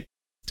just like,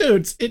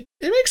 dudes, it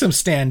makes him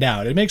stand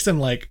out. It makes him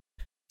like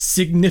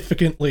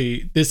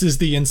significantly, this is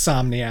the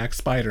Insomniac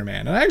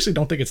Spider-Man. And I actually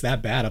don't think it's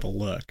that bad of a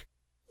look.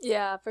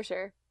 Yeah, for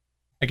sure.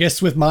 I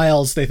guess with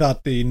Miles, they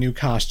thought the new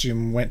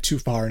costume went too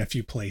far in a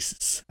few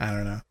places. I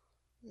don't know.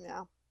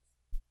 Yeah.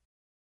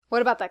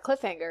 What about that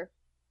cliffhanger?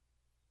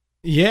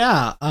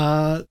 Yeah.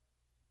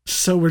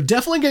 So we're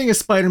definitely getting a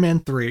Spider-Man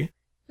 3.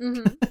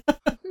 Mm-hmm.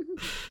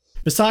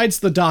 Besides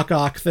the Doc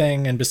Ock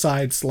thing, and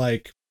besides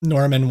like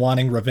Norman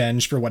wanting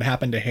revenge for what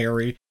happened to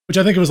Harry, which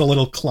I think was a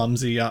little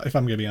clumsy, if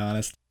I'm gonna be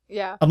honest.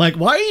 Yeah. I'm like,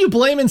 why are you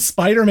blaming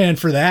Spider-Man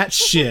for that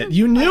shit?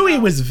 You knew he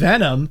was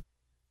Venom.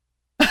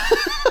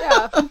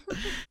 Yeah.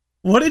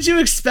 What did you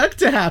expect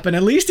to happen?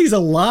 At least he's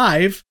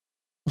alive.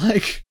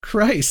 Like,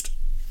 Christ.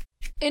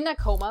 In a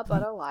coma,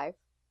 but alive.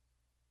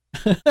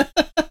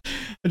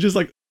 I'm just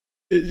like,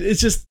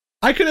 it's just,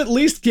 I could at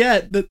least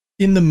get that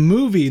in the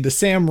movie, the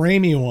Sam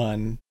Raimi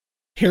one,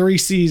 Harry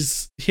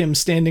sees him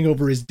standing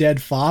over his dead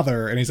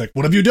father, and he's like,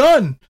 what have you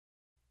done?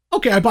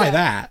 Okay, I buy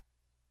that.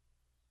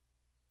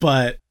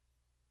 But,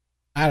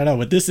 I don't know,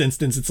 with this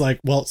instance, it's like,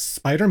 well,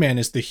 Spider-Man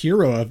is the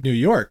hero of New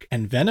York,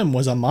 and Venom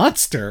was a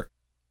monster.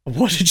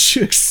 What did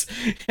you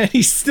and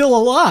he's still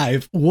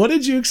alive. What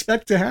did you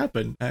expect to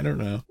happen? I don't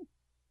know.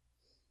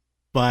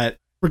 But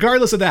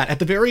regardless of that, at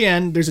the very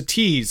end, there's a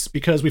tease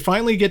because we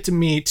finally get to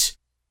meet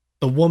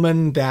the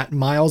woman that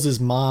Miles's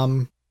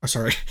mom. Oh,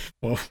 sorry.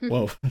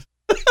 Whoa.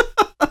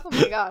 Oh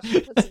my gosh.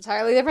 That's an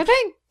entirely different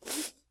thing.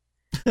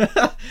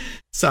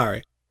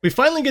 Sorry. We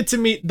finally get to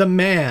meet the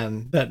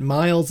man that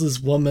Miles's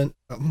woman...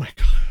 Oh my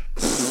god.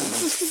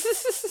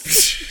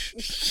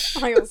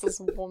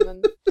 Miles's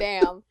woman.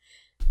 Damn.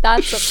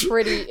 That's a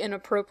pretty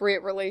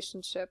inappropriate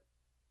relationship.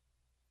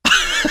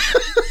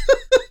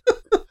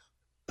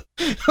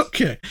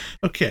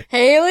 Okay.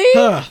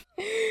 Haley?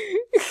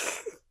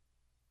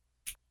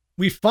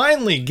 We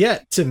finally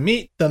get to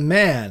meet the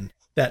man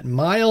that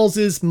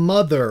Miles's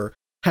mother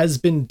has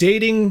been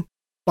dating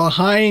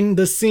behind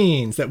the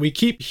scenes that we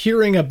keep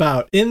hearing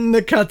about in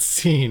the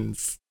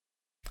cutscenes.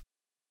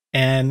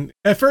 And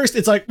at first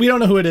it's like, we don't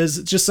know who it is.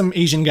 It's just some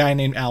Asian guy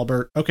named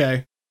Albert.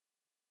 Okay.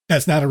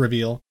 That's not a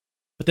reveal.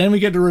 But then we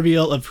get the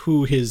reveal of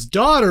who his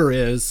daughter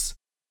is,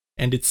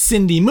 and it's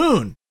Cindy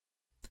Moon.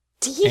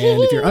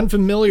 And if you're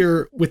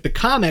unfamiliar with the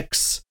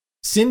comics,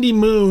 Cindy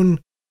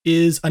Moon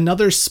is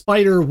another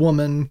Spider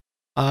Woman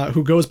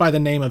who goes by the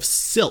name of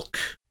Silk.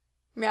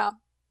 Yeah.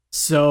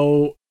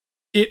 So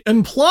it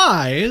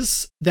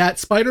implies that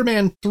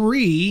Spider-Man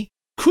 3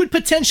 could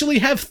potentially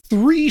have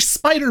 3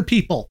 Spider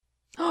people.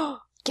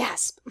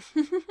 Gasp.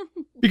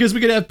 Because we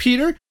could have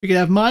Peter, we could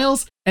have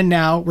Miles, and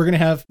now we're going to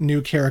have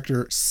new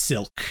character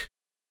Silk.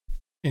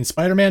 In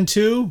Spider-Man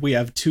 2, we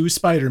have 2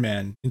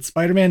 Spider-Men. In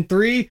Spider-Man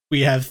 3,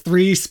 we have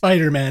 3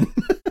 Spider-Men.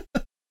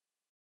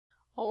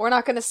 Well, we're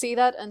not going to see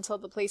that until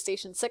the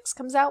PlayStation 6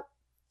 comes out.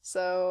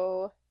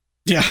 So...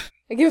 Yeah.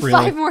 I give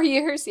really? 5 more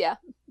years, yeah.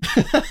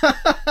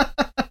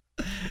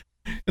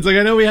 It's like,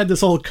 I know we had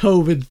this whole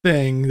COVID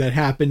thing that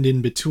happened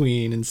in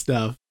between and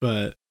stuff,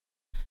 but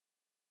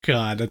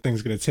God, that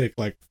thing's going to take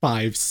like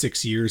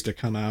 5-6 years to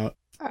come out.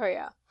 Oh,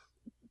 yeah.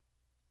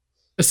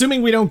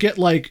 Assuming we don't get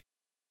like,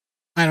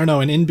 I don't know,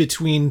 an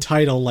in-between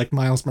title like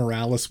Miles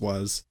Morales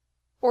was.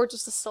 Or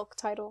just a Silk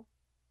title.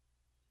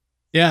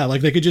 Yeah,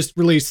 like they could just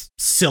release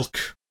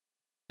Silk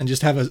and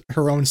just have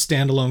her own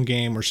standalone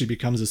game where she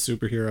becomes a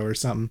superhero or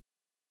something.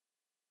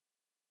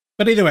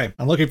 But either way,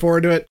 I'm looking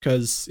forward to it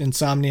because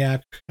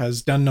Insomniac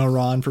has done no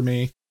wrong for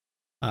me.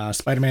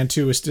 Spider-Man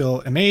 2 is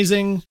still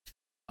amazing.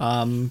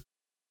 It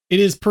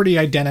is pretty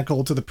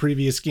identical to the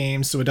previous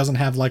game, so it doesn't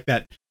have like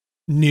that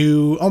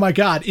new, oh my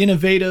god,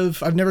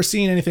 innovative, I've never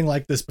seen anything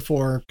like this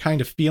before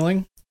kind of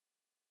feeling.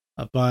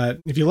 But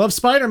if you love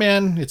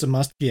Spider-Man, it's a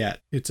must get.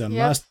 It's a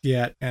must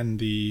get, and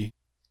the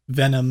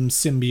Venom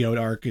symbiote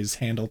arc is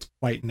handled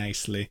quite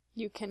nicely.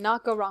 You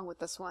cannot go wrong with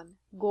this one.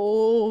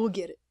 Go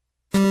get it.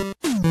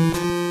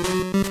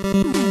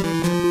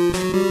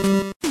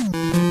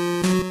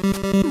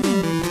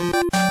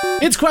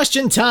 It's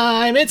question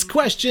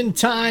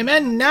time,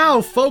 and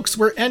now, folks,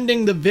 we're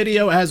ending the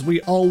video as we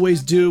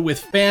always do with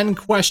fan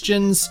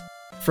questions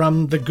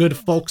from the good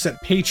folks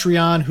at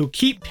Patreon who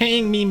keep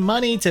paying me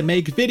money to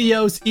make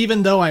videos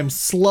even though I'm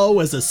slow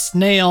as a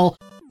snail,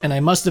 and I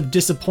must have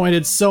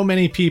disappointed so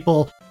many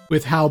people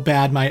with how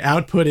bad my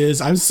output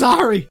is. I'm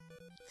sorry!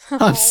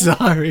 I'm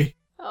sorry.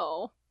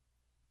 Oh.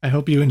 I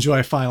hope you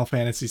enjoy Final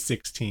Fantasy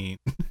 16.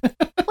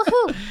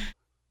 Woohoo!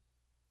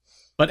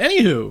 But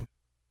anywho,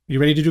 you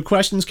ready to do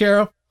questions,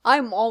 Caro?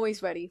 I'm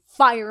always ready.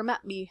 Fire 'em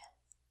at me.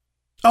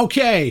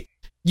 Okay.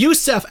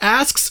 Yusef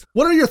asks,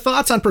 what are your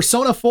thoughts on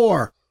Persona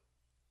 4?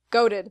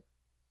 Goated.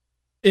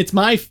 It's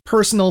my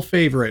personal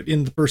favorite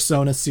in the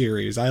Persona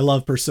series. I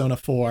love Persona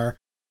 4.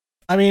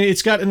 I mean,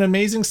 it's got an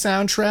amazing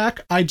soundtrack.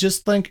 I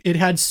just think it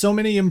had so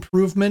many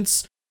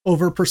improvements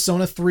over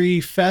Persona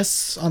 3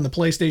 FES on the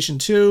PlayStation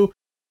 2.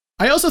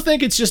 I also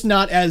think it's just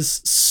not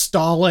as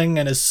stalling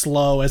and as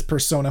slow as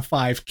Persona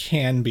 5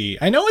 can be.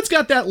 I know it's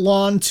got that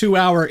long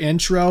 2-hour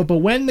intro, but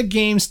when the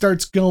game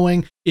starts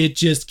going, it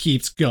just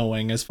keeps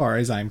going as far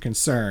as I'm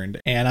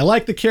concerned. And I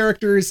like the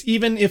characters,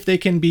 even if they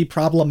can be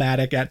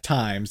problematic at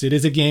times. It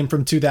is a game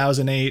from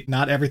 2008.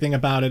 Not everything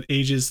about it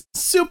ages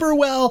super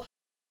well,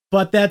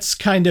 but that's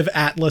kind of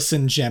Atlas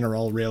in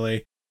general,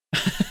 really.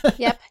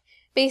 Yep.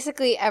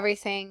 Basically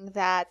everything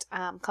that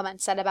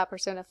Clement said about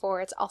Persona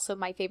 4, it's also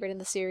my favorite in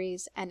the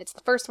series, and it's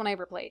the first one I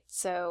ever played,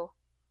 so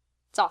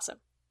it's awesome.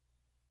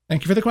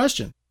 Thank you for the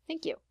question.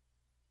 Thank you.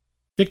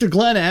 Victor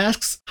Glenn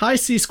asks, hi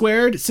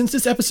C-Squared, since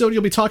this episode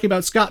you'll be talking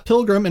about Scott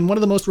Pilgrim, and one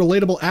of the most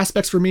relatable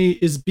aspects for me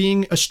is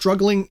being in a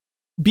struggling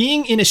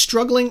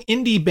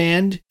indie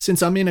band,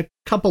 since I'm in a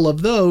couple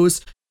of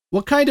those,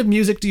 what kind of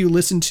music do you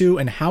listen to,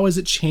 and how has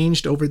it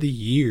changed over the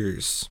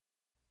years?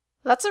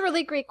 That's a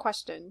really great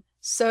question.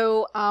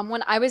 So,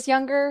 when I was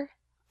younger,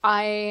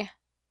 I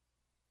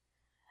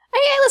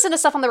listened to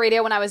stuff on the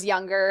radio when I was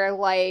younger.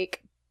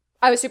 Like,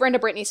 I was super into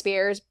Britney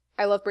Spears.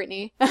 I love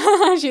Britney.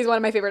 She's one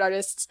of my favorite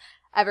artists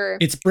ever.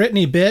 It's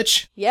Britney,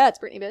 bitch. Yeah, it's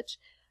Britney, bitch.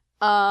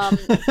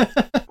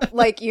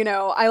 Like, you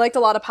know, I liked a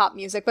lot of pop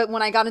music, but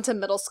when I got into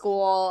middle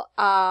school,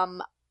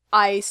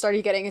 I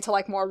started getting into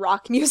like more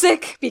rock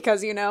music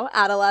because, you know,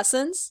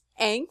 adolescence,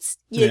 angst,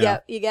 you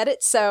get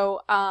it. So,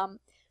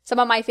 some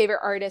of my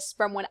favorite artists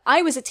from when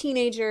I was a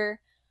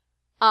teenager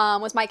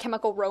was My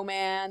Chemical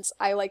Romance.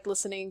 I liked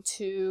listening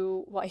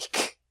to,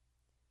 like,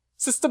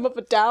 System of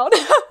a Down.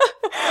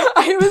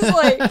 I was,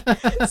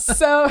 like,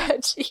 so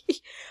edgy.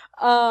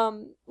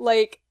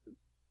 Like,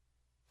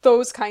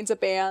 those kinds of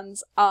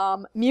bands.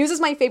 Muse is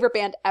my favorite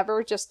band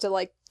ever, just to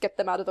like get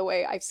them out of the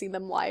way. I've seen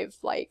them live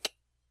like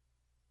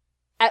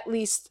at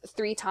least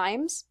 3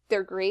 times.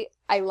 They're great.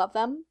 I love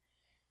them.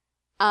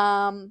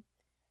 But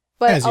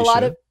As you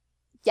should.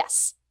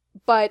 Yes.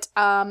 But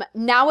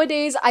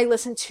nowadays I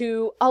listen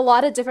to a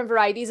lot of different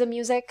varieties of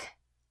music.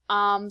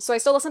 So I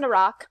still listen to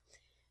rock.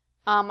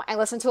 I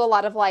listen to a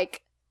lot of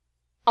like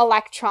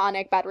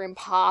electronic bedroom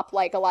pop,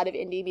 like a lot of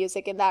indie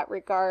music in that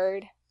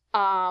regard.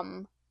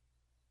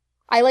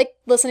 I like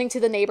listening to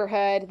The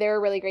Neighborhood. They're a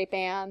really great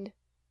band.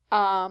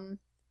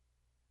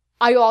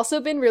 I've also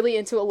been really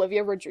into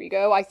Olivia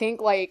Rodrigo. I think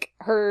like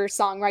her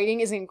songwriting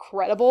is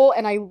incredible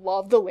and I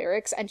love the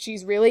lyrics, and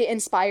she's really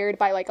inspired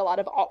by like a lot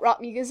of alt-rock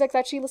music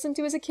that she listened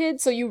to as a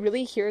kid. So you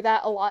really hear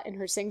that a lot in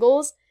her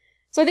singles.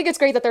 So I think it's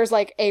great that there's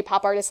like a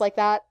pop artist like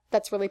that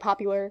that's really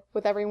popular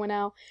with everyone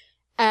now.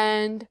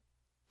 And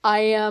I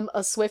am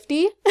a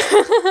Swiftie.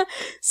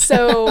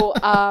 So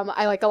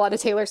I like a lot of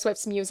Taylor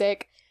Swift's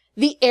music.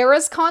 The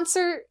Eras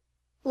concert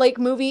like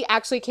movie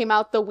actually came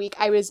out the week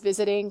I was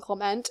visiting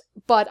Clement,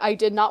 but I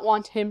did not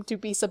want him to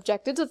be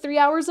subjected to 3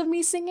 hours of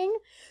me singing.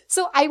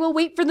 So I will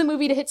wait for the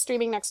movie to hit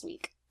streaming next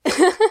week.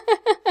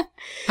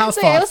 How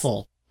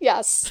thoughtful.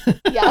 Yes.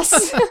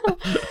 Yes.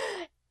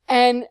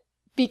 And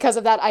because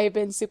of that, I have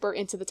been super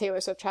into the Taylor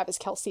Swift-Travis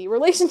Kelce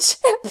relationship.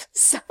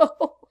 So,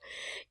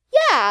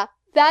 yeah,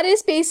 that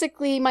is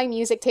basically my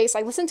music taste.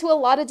 I listen to a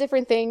lot of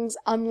different things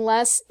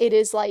unless it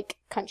is like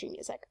country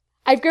music.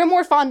 I've grown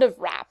more fond of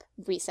rap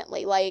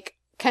recently. Like,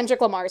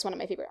 Kendrick Lamar is one of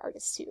my favorite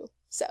artists too.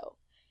 So,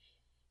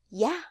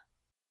 yeah.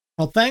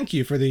 Well, thank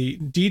you for the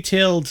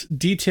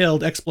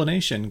detailed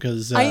explanation,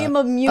 because I am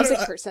a music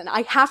person.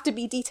 I have to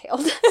be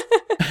detailed.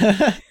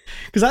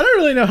 Because I don't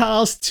really know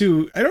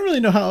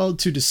how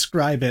to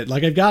describe it.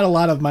 Like, I've got a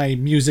lot of my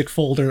music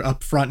folder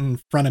up front in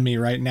front of me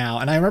right now,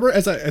 and I remember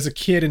as a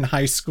kid in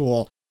high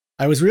school,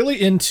 I was really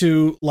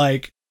into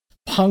like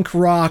punk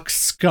rock,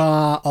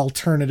 ska,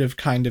 alternative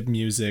kind of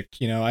music.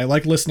 You know, I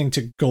like listening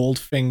to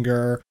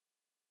Goldfinger,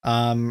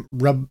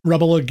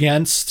 Rebel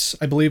Against,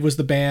 I believe was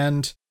the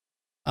band.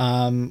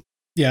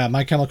 Yeah,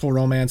 My Chemical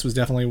Romance was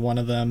definitely one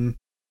of them.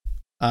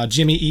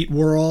 Jimmy Eat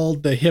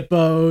World, the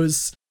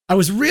Hippos. I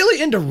was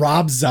really into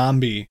Rob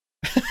Zombie.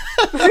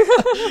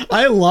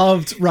 I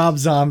loved Rob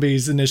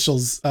Zombie's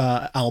Initials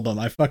album.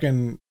 I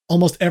fucking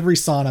almost every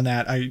song on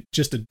that I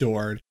just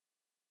adored.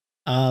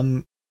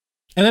 And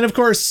then of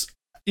course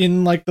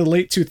in like the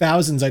late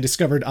 2000s I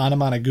discovered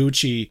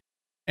Anamanaguchi,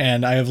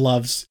 and I have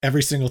loved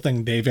every single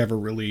thing they've ever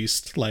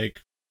released.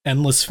 Like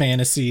Endless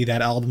Fantasy,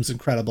 that album's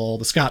incredible.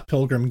 The Scott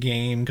Pilgrim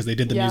game, because they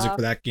did the music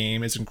for that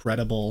game, is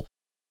incredible.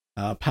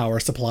 Power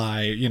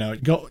Supply, you know,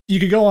 you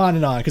could go on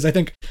and on, because I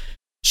think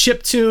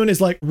Chiptune is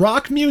like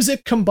rock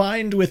music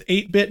combined with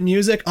 8-bit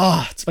music.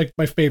 It's like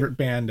my favorite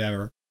band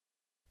ever.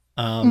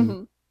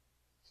 So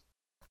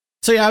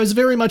yeah, I was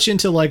very much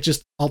into like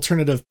just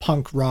alternative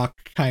punk rock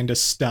kind of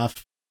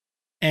stuff.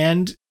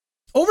 And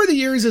over the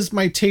years, as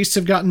my tastes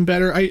have gotten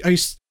better,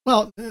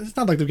 well, it's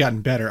not like they've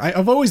gotten better.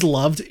 I've always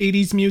loved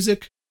 80s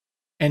music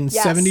and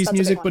 70s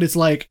music, but it's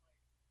like,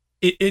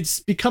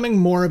 it's becoming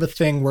more of a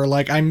thing where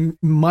like I'm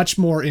much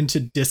more into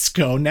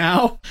disco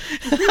now.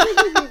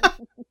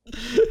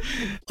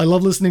 I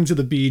love listening to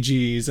the Bee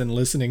Gees and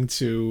listening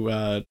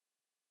to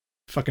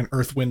fucking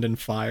Earth, Wind and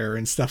Fire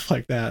and stuff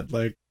like that.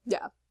 Like,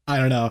 yeah, I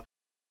don't know.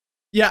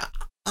 Yeah,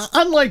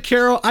 unlike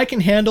Carol, I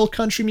can handle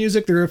country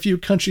music. There are a few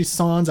country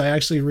songs I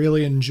actually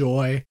really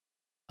enjoy.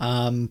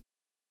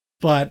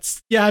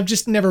 But yeah, I've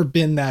just never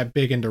been that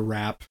big into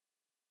rap.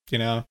 You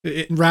know,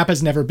 rap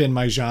has never been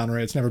my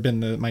genre. It's never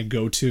been my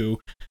go-to.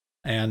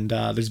 And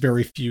there's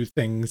very few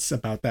things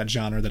about that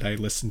genre that I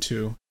listen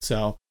to.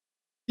 So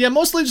yeah,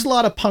 mostly just a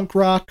lot of punk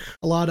rock,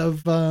 a lot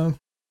of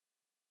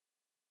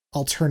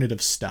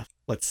alternative stuff,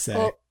 let's say.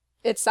 Well,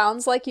 it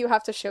sounds like you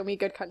have to show me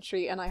good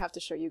country and I have to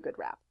show you good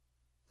rap.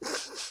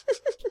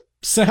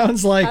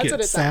 Sounds like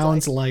it.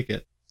 Sounds like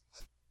it.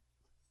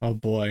 Oh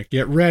boy,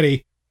 get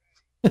ready.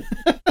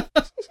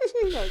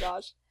 Oh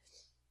gosh.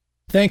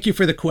 Thank you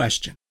for the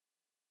question.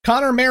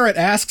 Connor Merritt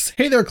asks,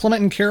 hey there,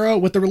 Clement and Caro.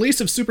 With the release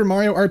of Super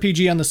Mario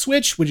RPG on the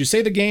Switch, would you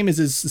say the game is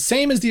the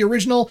same as the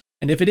original?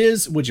 And if it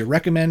is, would you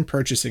recommend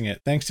purchasing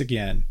it? Thanks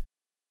again.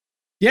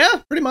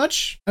 Yeah, pretty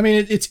much. I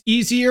mean, it's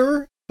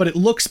easier, but it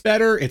looks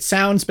better, it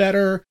sounds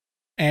better,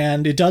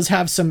 and it does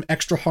have some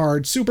extra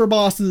hard super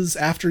bosses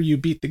after you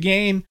beat the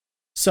game.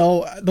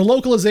 So the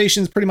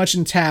localization is pretty much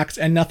intact,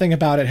 and nothing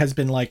about it has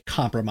been like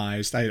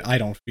compromised, I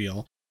don't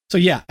feel. So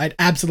yeah, I'd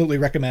absolutely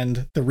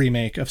recommend the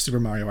remake of Super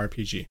Mario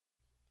RPG.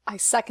 I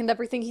second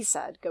everything he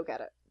said. Go get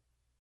it.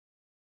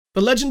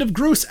 The Legend of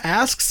Goose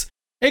asks,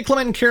 hey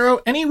Clement and Caro,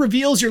 any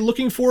reveals you're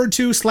looking forward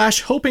to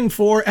 / hoping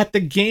for at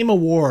the Game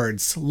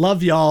Awards?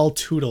 Love y'all,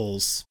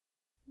 toodles.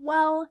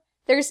 Well,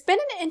 there's been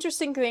an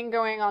interesting thing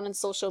going on in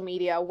social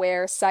media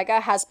where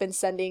Sega has been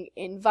sending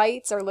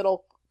invites or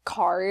little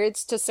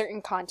cards to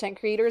certain content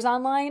creators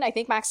online. I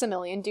think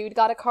Maximilian Dude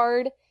got a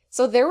card.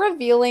 So they're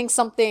revealing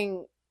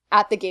something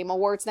at the Game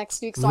Awards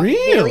next week. So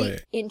really? I'm very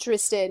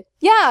interested.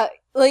 Yeah,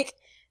 like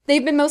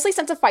They've been mostly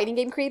sent to fighting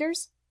game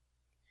creators.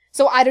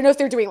 So I don't know if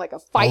they're doing like a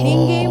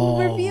fighting game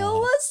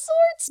reveal of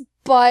sorts,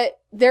 but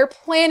they're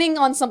planning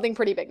on something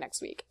pretty big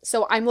next week.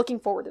 So I'm looking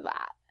forward to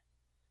that.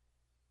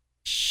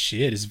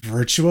 Shit, is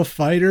Virtua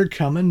Fighter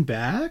coming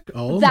back?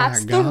 Oh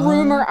That's my god. the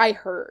rumor I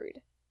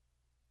heard.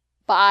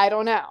 But I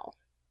don't know.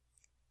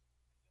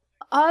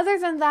 Other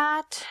than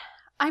that,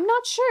 I'm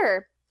not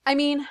sure. I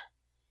mean,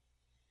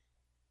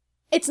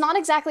 it's not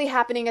exactly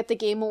happening at the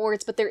Game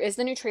Awards, but there is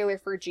the new trailer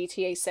for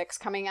GTA 6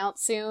 coming out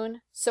soon.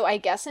 So I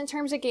guess in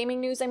terms of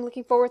gaming news, I'm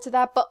looking forward to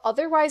that. But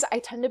otherwise, I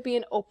tend to be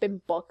an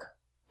open book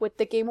with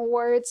the Game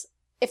Awards.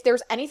 If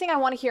there's anything I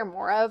want to hear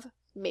more of,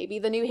 maybe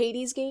the new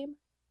Hades game.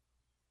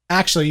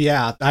 Actually,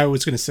 yeah, I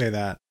was going to say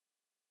that.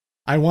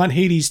 I want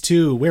Hades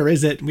 2. Where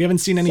is it? We haven't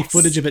seen any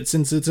footage of it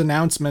since its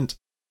announcement.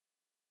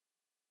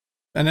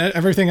 And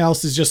everything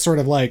else is just sort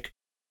of like,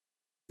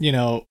 you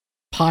know,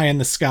 pie in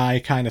the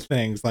sky kind of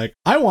things. Like,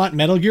 I want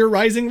Metal Gear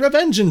Rising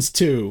Revengeance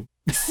 2.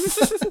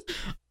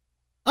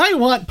 I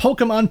want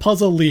Pokemon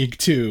Puzzle League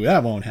 2.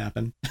 That won't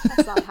happen.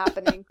 It's not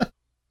happening.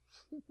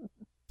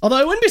 Although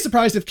I wouldn't be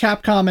surprised if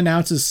Capcom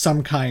announces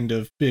some kind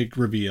of big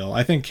reveal.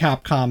 I think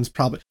Capcom's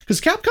probably...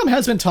 Because Capcom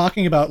has been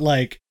talking about,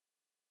 like,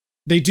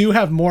 they do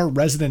have more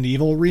Resident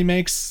Evil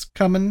remakes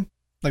coming.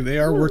 Like, they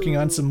are working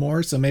on some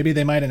more, so maybe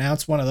they might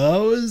announce one of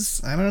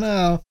those. I don't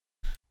know.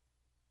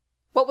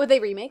 What would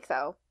they remake,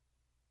 though?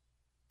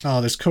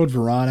 Oh, there's Code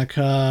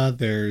Veronica,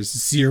 there's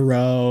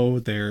Zero,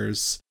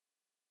 there's...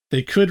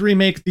 They could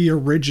remake the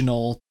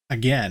original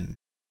again,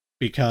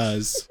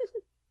 because...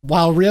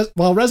 While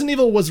Resident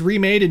Evil was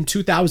remade in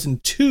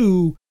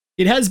 2002,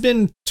 it has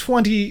been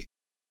 20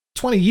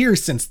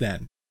 years since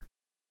then.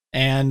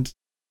 And,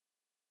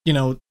 you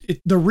know,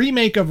 the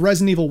remake of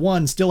Resident Evil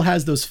 1 still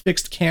has those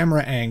fixed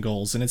camera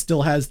angles, and it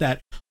still has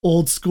that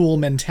old school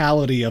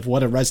mentality of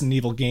what a Resident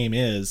Evil game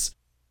is.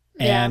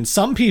 Yeah. And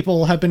some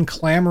people have been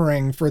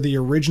clamoring for the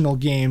original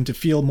game to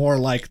feel more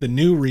like the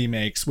new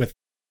remakes with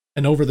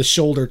an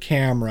over-the-shoulder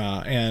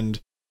camera and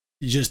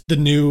just the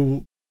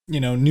new... You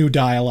know, new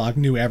dialogue,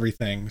 new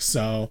everything.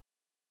 So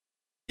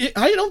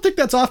I don't think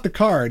that's off the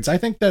cards. I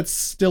think that's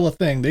still a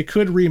thing. They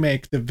could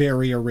remake the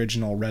very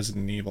original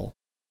Resident Evil.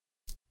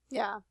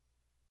 Yeah.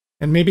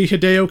 And maybe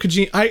Hideo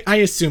Kojima. I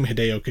assume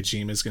Hideo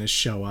Kojima is going to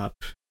show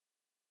up.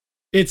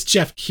 It's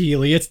Jeff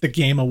Keighley. It's the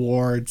Game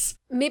Awards.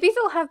 Maybe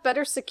they'll have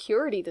better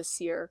security this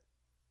year.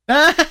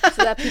 So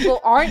that people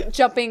aren't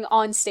jumping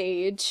on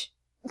stage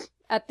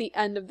at the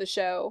end of the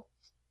show.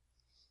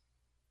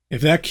 If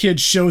that kid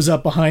shows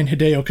up behind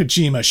Hideo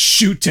Kojima,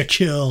 shoot to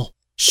kill.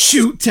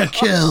 Shoot to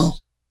kill.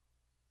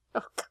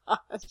 Oh,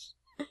 gosh.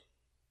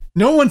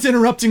 No one's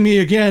interrupting me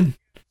again.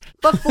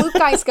 But Flute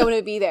Guy's going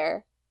to be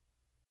there.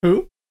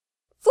 Who?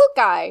 Flute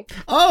Guy.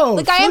 Oh,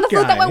 the guy in the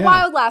flute that went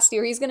wild last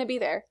year. He's going to be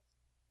there.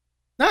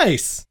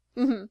 Nice.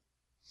 Mm-hmm.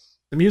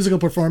 The musical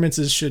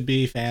performances should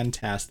be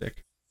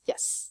fantastic.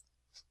 Yes.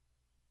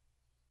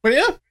 But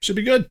yeah, should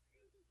be good.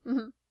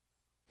 Mm-hmm.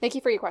 Thank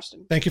you for your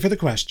question. Thank you for the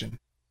question.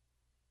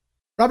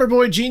 Robert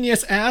Boy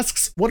Genius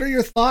asks, what are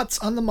your thoughts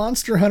on the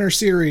Monster Hunter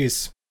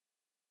series?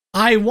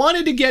 I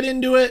wanted to get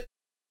into it.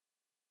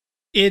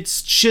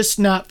 It's just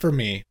not for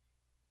me.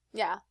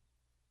 Yeah.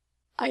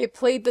 I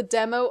played the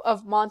demo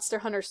of Monster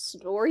Hunter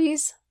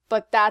Stories,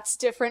 but that's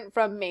different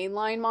from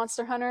mainline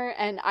Monster Hunter,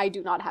 and I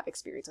do not have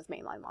experience with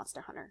mainline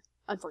Monster Hunter,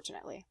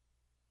 unfortunately.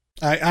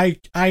 I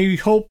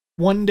hope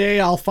one day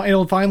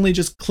it'll finally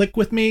just click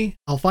with me.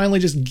 I'll finally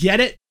just get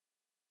it.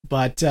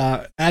 But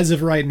as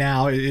of right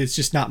now, it's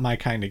just not my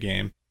kind of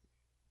game.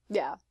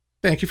 Yeah.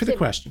 Thank you for the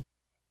question.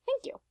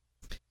 Thank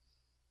you.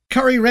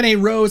 Kari Renee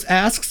Rose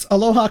asks,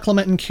 Aloha,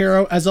 Clement and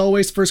Caro. As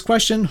always, first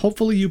question.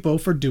 Hopefully you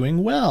both are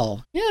doing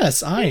well.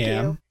 Yes, I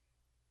am.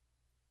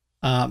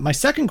 My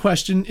second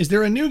question, is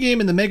there a new game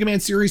in the Mega Man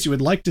series you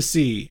would like to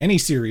see? Any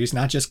series,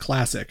 not just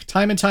classic.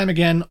 Time and time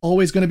again,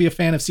 always going to be a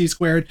fan of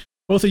C-Squared.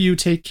 Both of you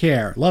take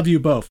care. Love you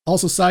both.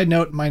 Also, side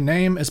note, my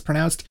name is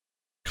pronounced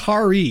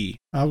Kari.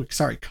 Oh,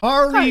 sorry.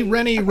 Kari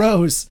Rennie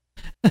Rose.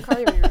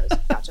 Kari Rennie Rose.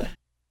 Gotcha.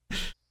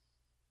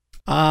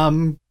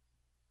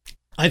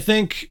 I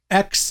think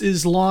X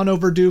is long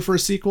overdue for a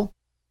sequel.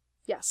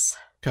 Yes.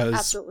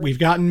 Because we've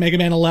gotten Mega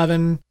Man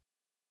 11.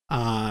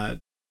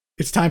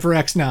 It's time for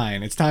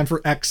X9. It's time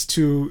for X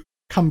to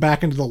come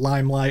back into the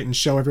limelight and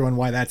show everyone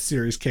why that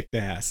series kicked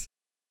ass.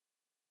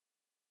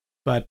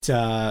 But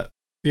the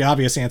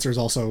obvious answer is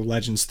also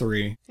Legends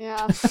 3.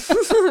 Yeah.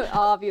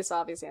 obvious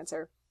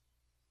answer.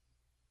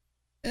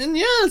 And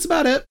yeah, that's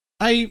about it.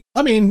 I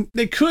mean,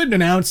 they could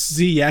announce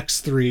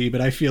ZX3,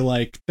 but I feel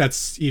like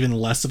that's even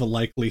less of a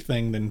likely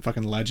thing than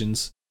fucking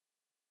Legends.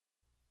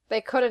 They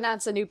could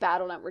announce a new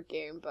Battle Network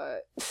game,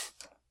 but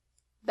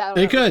Battle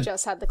they Network could.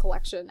 just had the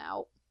collection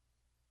out.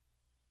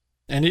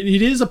 And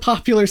it is a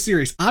popular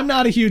series. I'm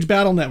not a huge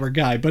Battle Network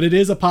guy, but it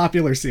is a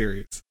popular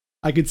series.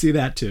 I could see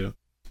that too.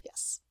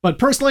 Yes. But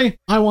personally,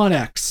 I want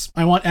X.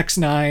 I want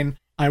X9.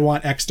 I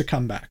want X to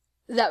come back.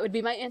 That would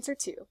be my answer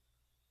too.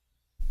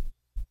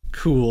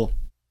 Cool.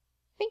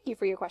 Thank you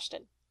for your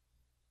question.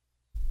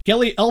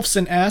 Kelly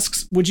Elfson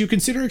asks, would you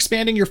consider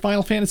expanding your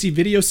Final Fantasy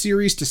video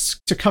series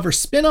to cover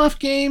spin-off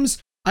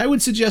games? I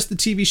would suggest the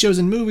TV shows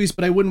and movies,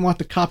 but I wouldn't want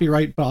the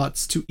copyright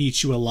bots to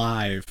eat you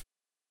alive.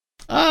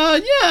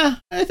 Yeah,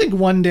 I think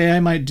one day I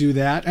might do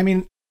that. I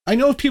mean, I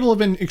know people have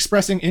been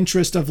expressing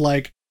interest of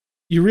like,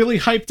 you really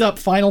hyped up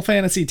Final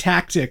Fantasy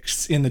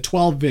Tactics in the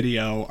 12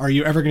 video. Are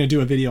you ever going to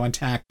do a video on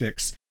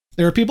Tactics?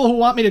 There are people who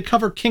want me to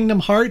cover Kingdom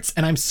Hearts,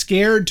 and I'm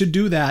scared to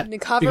do that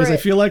because I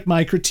feel like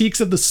my critiques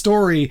of the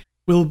story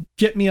will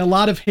get me a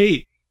lot of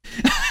hate.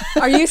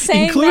 Are you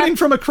saying including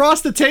from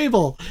across the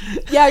table?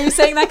 Yeah, are you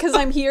saying that because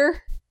I'm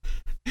here?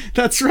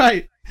 That's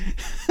right.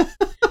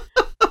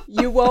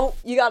 You won't.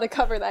 You got to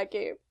cover that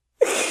game.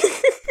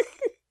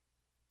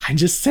 I'm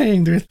just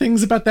saying there are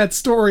things about that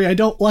story I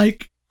don't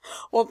like.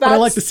 Well, but I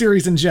like the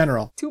series in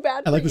general. Too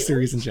bad. I like the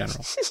series in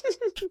general.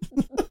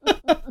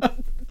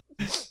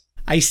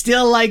 I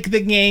still like the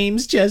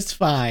games just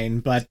fine,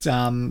 but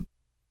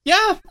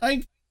yeah,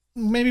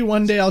 maybe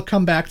one day I'll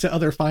come back to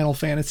other Final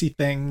Fantasy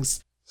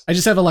things. I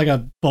just have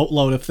a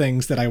boatload of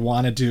things that I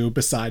want to do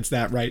besides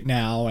that right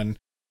now, and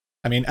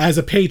I mean, as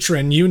a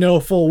patron, you know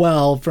full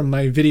well from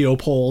my video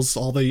polls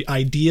all the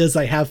ideas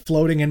I have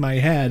floating in my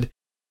head.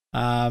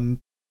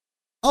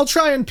 I'll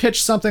try and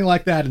pitch something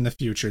like that in the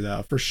future,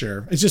 though, for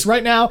sure. It's just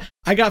right now,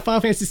 I got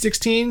Final Fantasy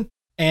 16,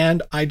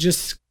 and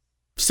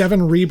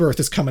 7 Rebirth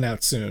is coming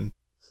out soon.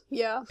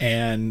 Yeah.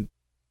 And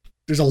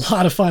there's a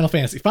lot of Final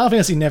Fantasy. Final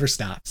Fantasy never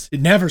stops. It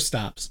never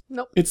stops.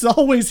 Nope. It's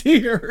always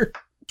here.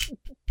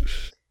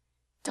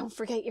 Don't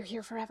forget you're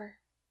here forever.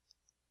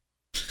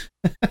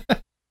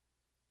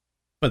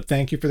 But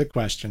thank you for the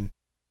question.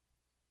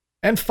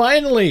 And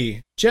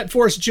finally, Jet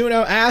Force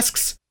Juno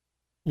asks,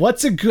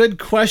 what's a good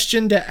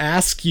question to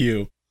ask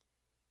you?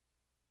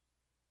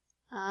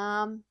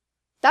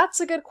 That's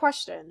a good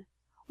question.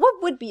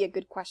 What would be a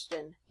good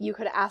question? You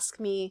could ask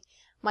me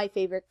my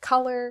favorite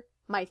color,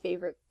 my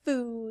favorite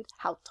food,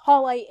 how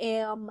tall I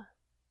am,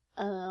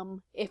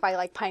 if I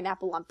like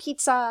pineapple on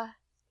pizza.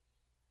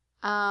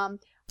 Pop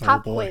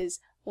quiz.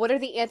 What are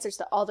the answers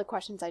to all the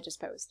questions I just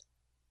posed?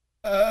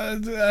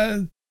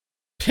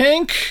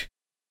 Pink.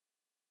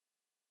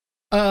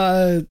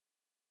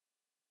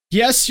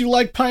 Yes, you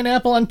like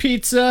pineapple on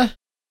pizza.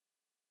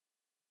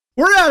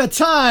 We're out of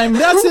time.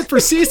 That's it for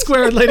C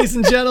Squared, ladies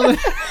and gentlemen.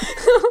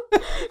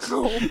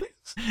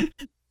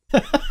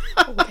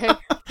 Okay.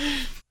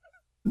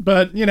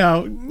 But,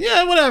 yeah,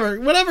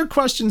 whatever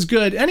question's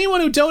good.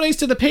 Anyone who donates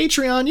to the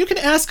Patreon, you can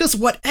ask us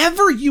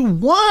whatever you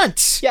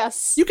want.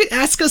 Yes. You can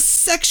ask us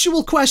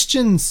sexual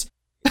questions.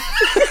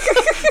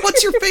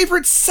 What's your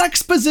favorite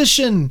sex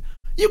position?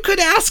 You could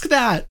ask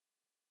that.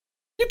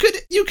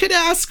 You could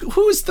ask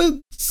who's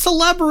the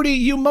celebrity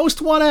you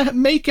most want to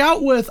make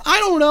out with. I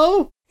don't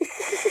know.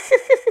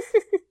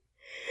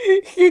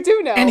 You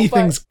do know.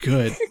 Anything's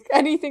good.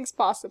 Anything's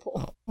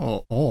possible.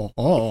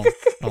 Oh,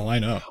 I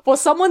know. Well,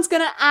 someone's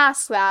going to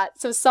ask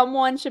that, so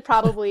someone should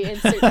probably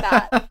insert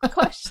that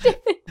question.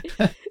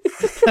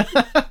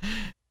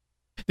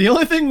 The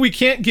only thing we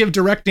can't give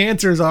direct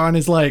answers on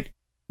is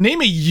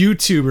name a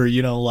YouTuber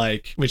you don't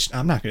like, which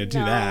I'm not going to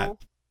do that.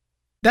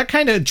 That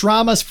kind of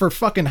drama's for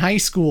fucking high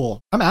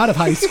school. I'm out of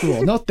high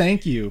school. No,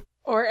 thank you.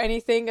 Or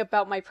anything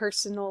about my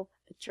personal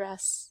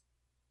address.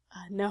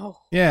 No.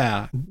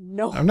 Yeah.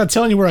 No. I'm not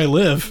telling you where I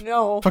live.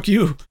 No. Fuck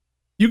you.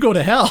 You go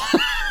to hell.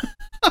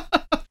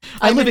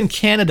 I live in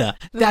Canada.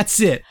 That's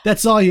it.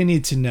 That's all you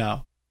need to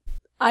know.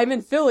 I'm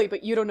in Philly,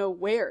 but you don't know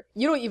where.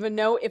 You don't even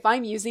know if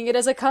I'm using it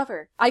as a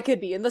cover. I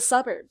could be in the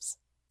suburbs.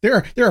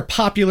 There are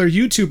popular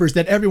YouTubers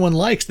that everyone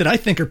likes that I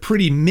think are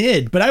pretty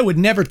mid, but I would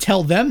never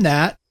tell them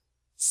that.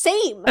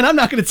 Same. And I'm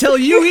not going to tell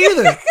you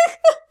either.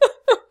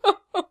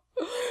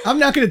 I'm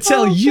not going to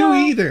tell you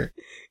either.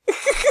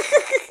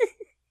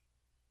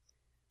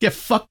 Get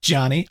fucked,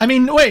 Johnny. I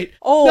mean, wait.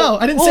 No,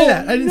 I didn't say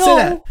that. I didn't say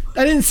that.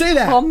 I didn't say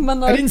that.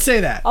 I didn't say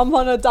that. I'm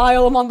going to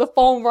dial him on the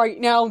phone right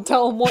now and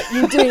tell him what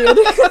you did.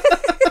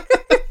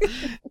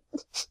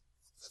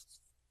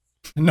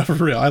 No, for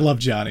real. I love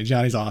Johnny.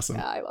 Johnny's awesome.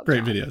 Yeah, I love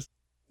Great John. videos.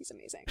 He's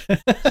amazing.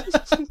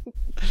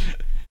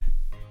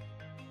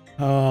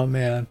 Oh,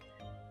 man.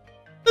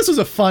 This was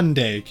a fun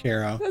day,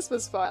 Caro. This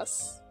was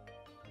fuss.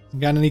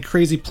 Got any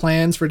crazy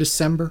plans for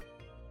December?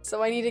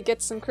 So I need to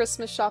get some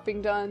Christmas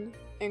shopping done,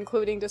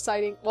 including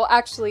deciding... Well,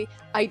 actually,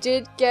 I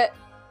did get,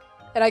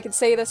 and I can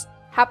say this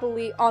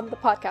happily on the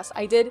podcast,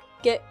 I did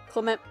get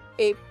Clement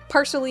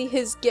partially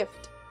his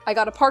gift. I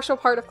got a partial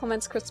part of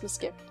Clement's Christmas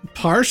gift.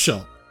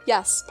 Partial?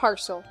 Yes,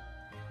 partial.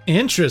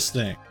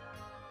 Interesting.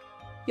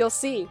 You'll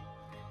see.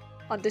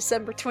 On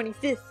December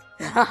 25th.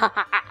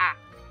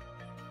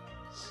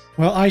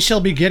 Well, I shall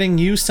be getting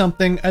you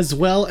something as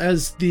well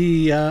as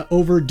the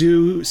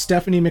overdue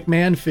Stephanie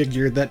McMahon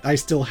figure that I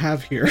still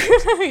have here.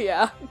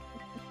 Yeah.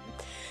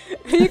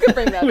 You can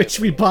bring that. Which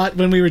we bought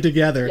when we were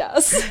together.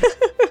 Yes.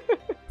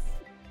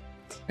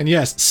 And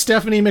yes,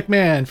 Stephanie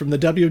McMahon from the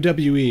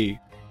WWE.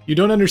 You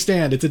don't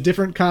understand. It's a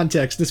different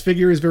context. This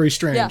figure is very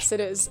strange. Yes, it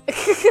is.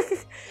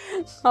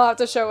 I'll have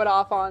to show it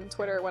off on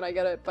Twitter when I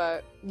get it,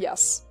 but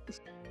yes.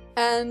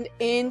 And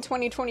in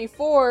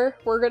 2024,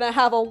 we're gonna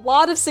have a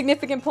lot of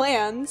significant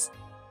plans,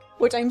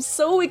 which I'm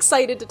so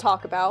excited to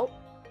talk about.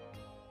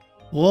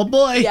 Oh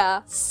boy!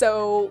 Yeah,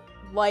 so,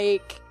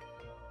 like,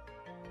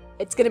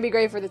 it's gonna be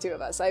great for the two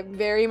of us. I'm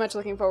very much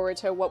looking forward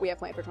to what we have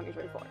planned for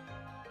 2024.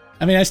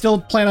 I mean, I still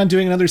plan on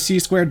doing another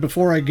C-Squared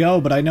before I go,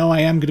 but I know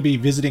I am going to be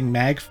visiting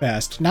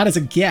MagFest. Not as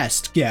a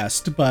guest,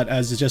 but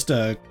as just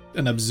an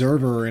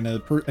observer and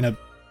a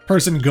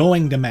person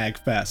going to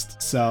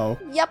MagFest. So,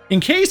 yep. In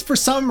case for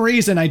some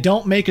reason I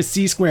don't make a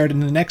C-Squared in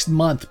the next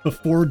month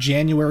before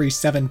January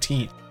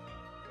 17th,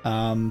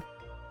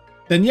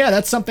 then yeah,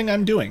 that's something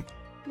I'm doing.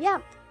 Yeah.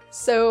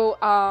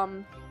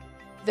 So,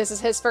 this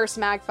is his first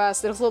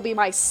MagFest. This will be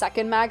my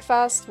second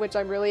MagFest, which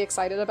I'm really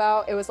excited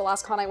about. It was the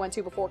last con I went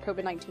to before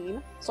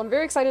COVID-19. So I'm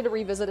very excited to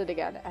revisit it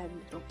again, and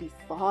it'll be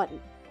fun.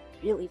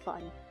 Really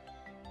fun.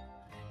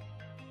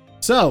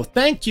 So,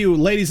 thank you,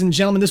 ladies and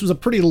gentlemen. This was a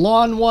pretty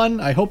long one.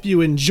 I hope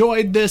you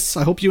enjoyed this.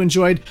 I hope you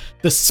enjoyed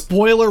the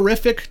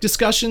spoilerific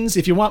discussions.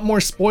 If you want more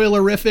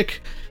spoilerific,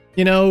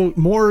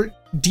 more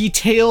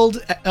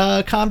detailed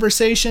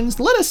conversations,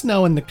 let us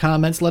know in the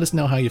comments. Let us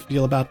know how you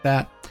feel about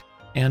that.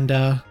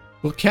 And,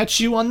 we'll catch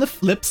you on the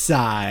flip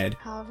side.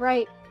 All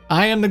right.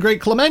 I am the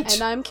Great Clement.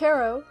 And I'm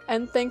Caro.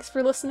 And thanks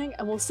for listening.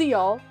 And we'll see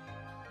y'all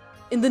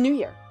in the new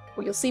year.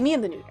 Well, you'll see me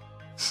in the new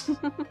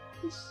year.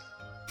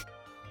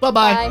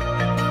 Bye-bye.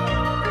 Bye.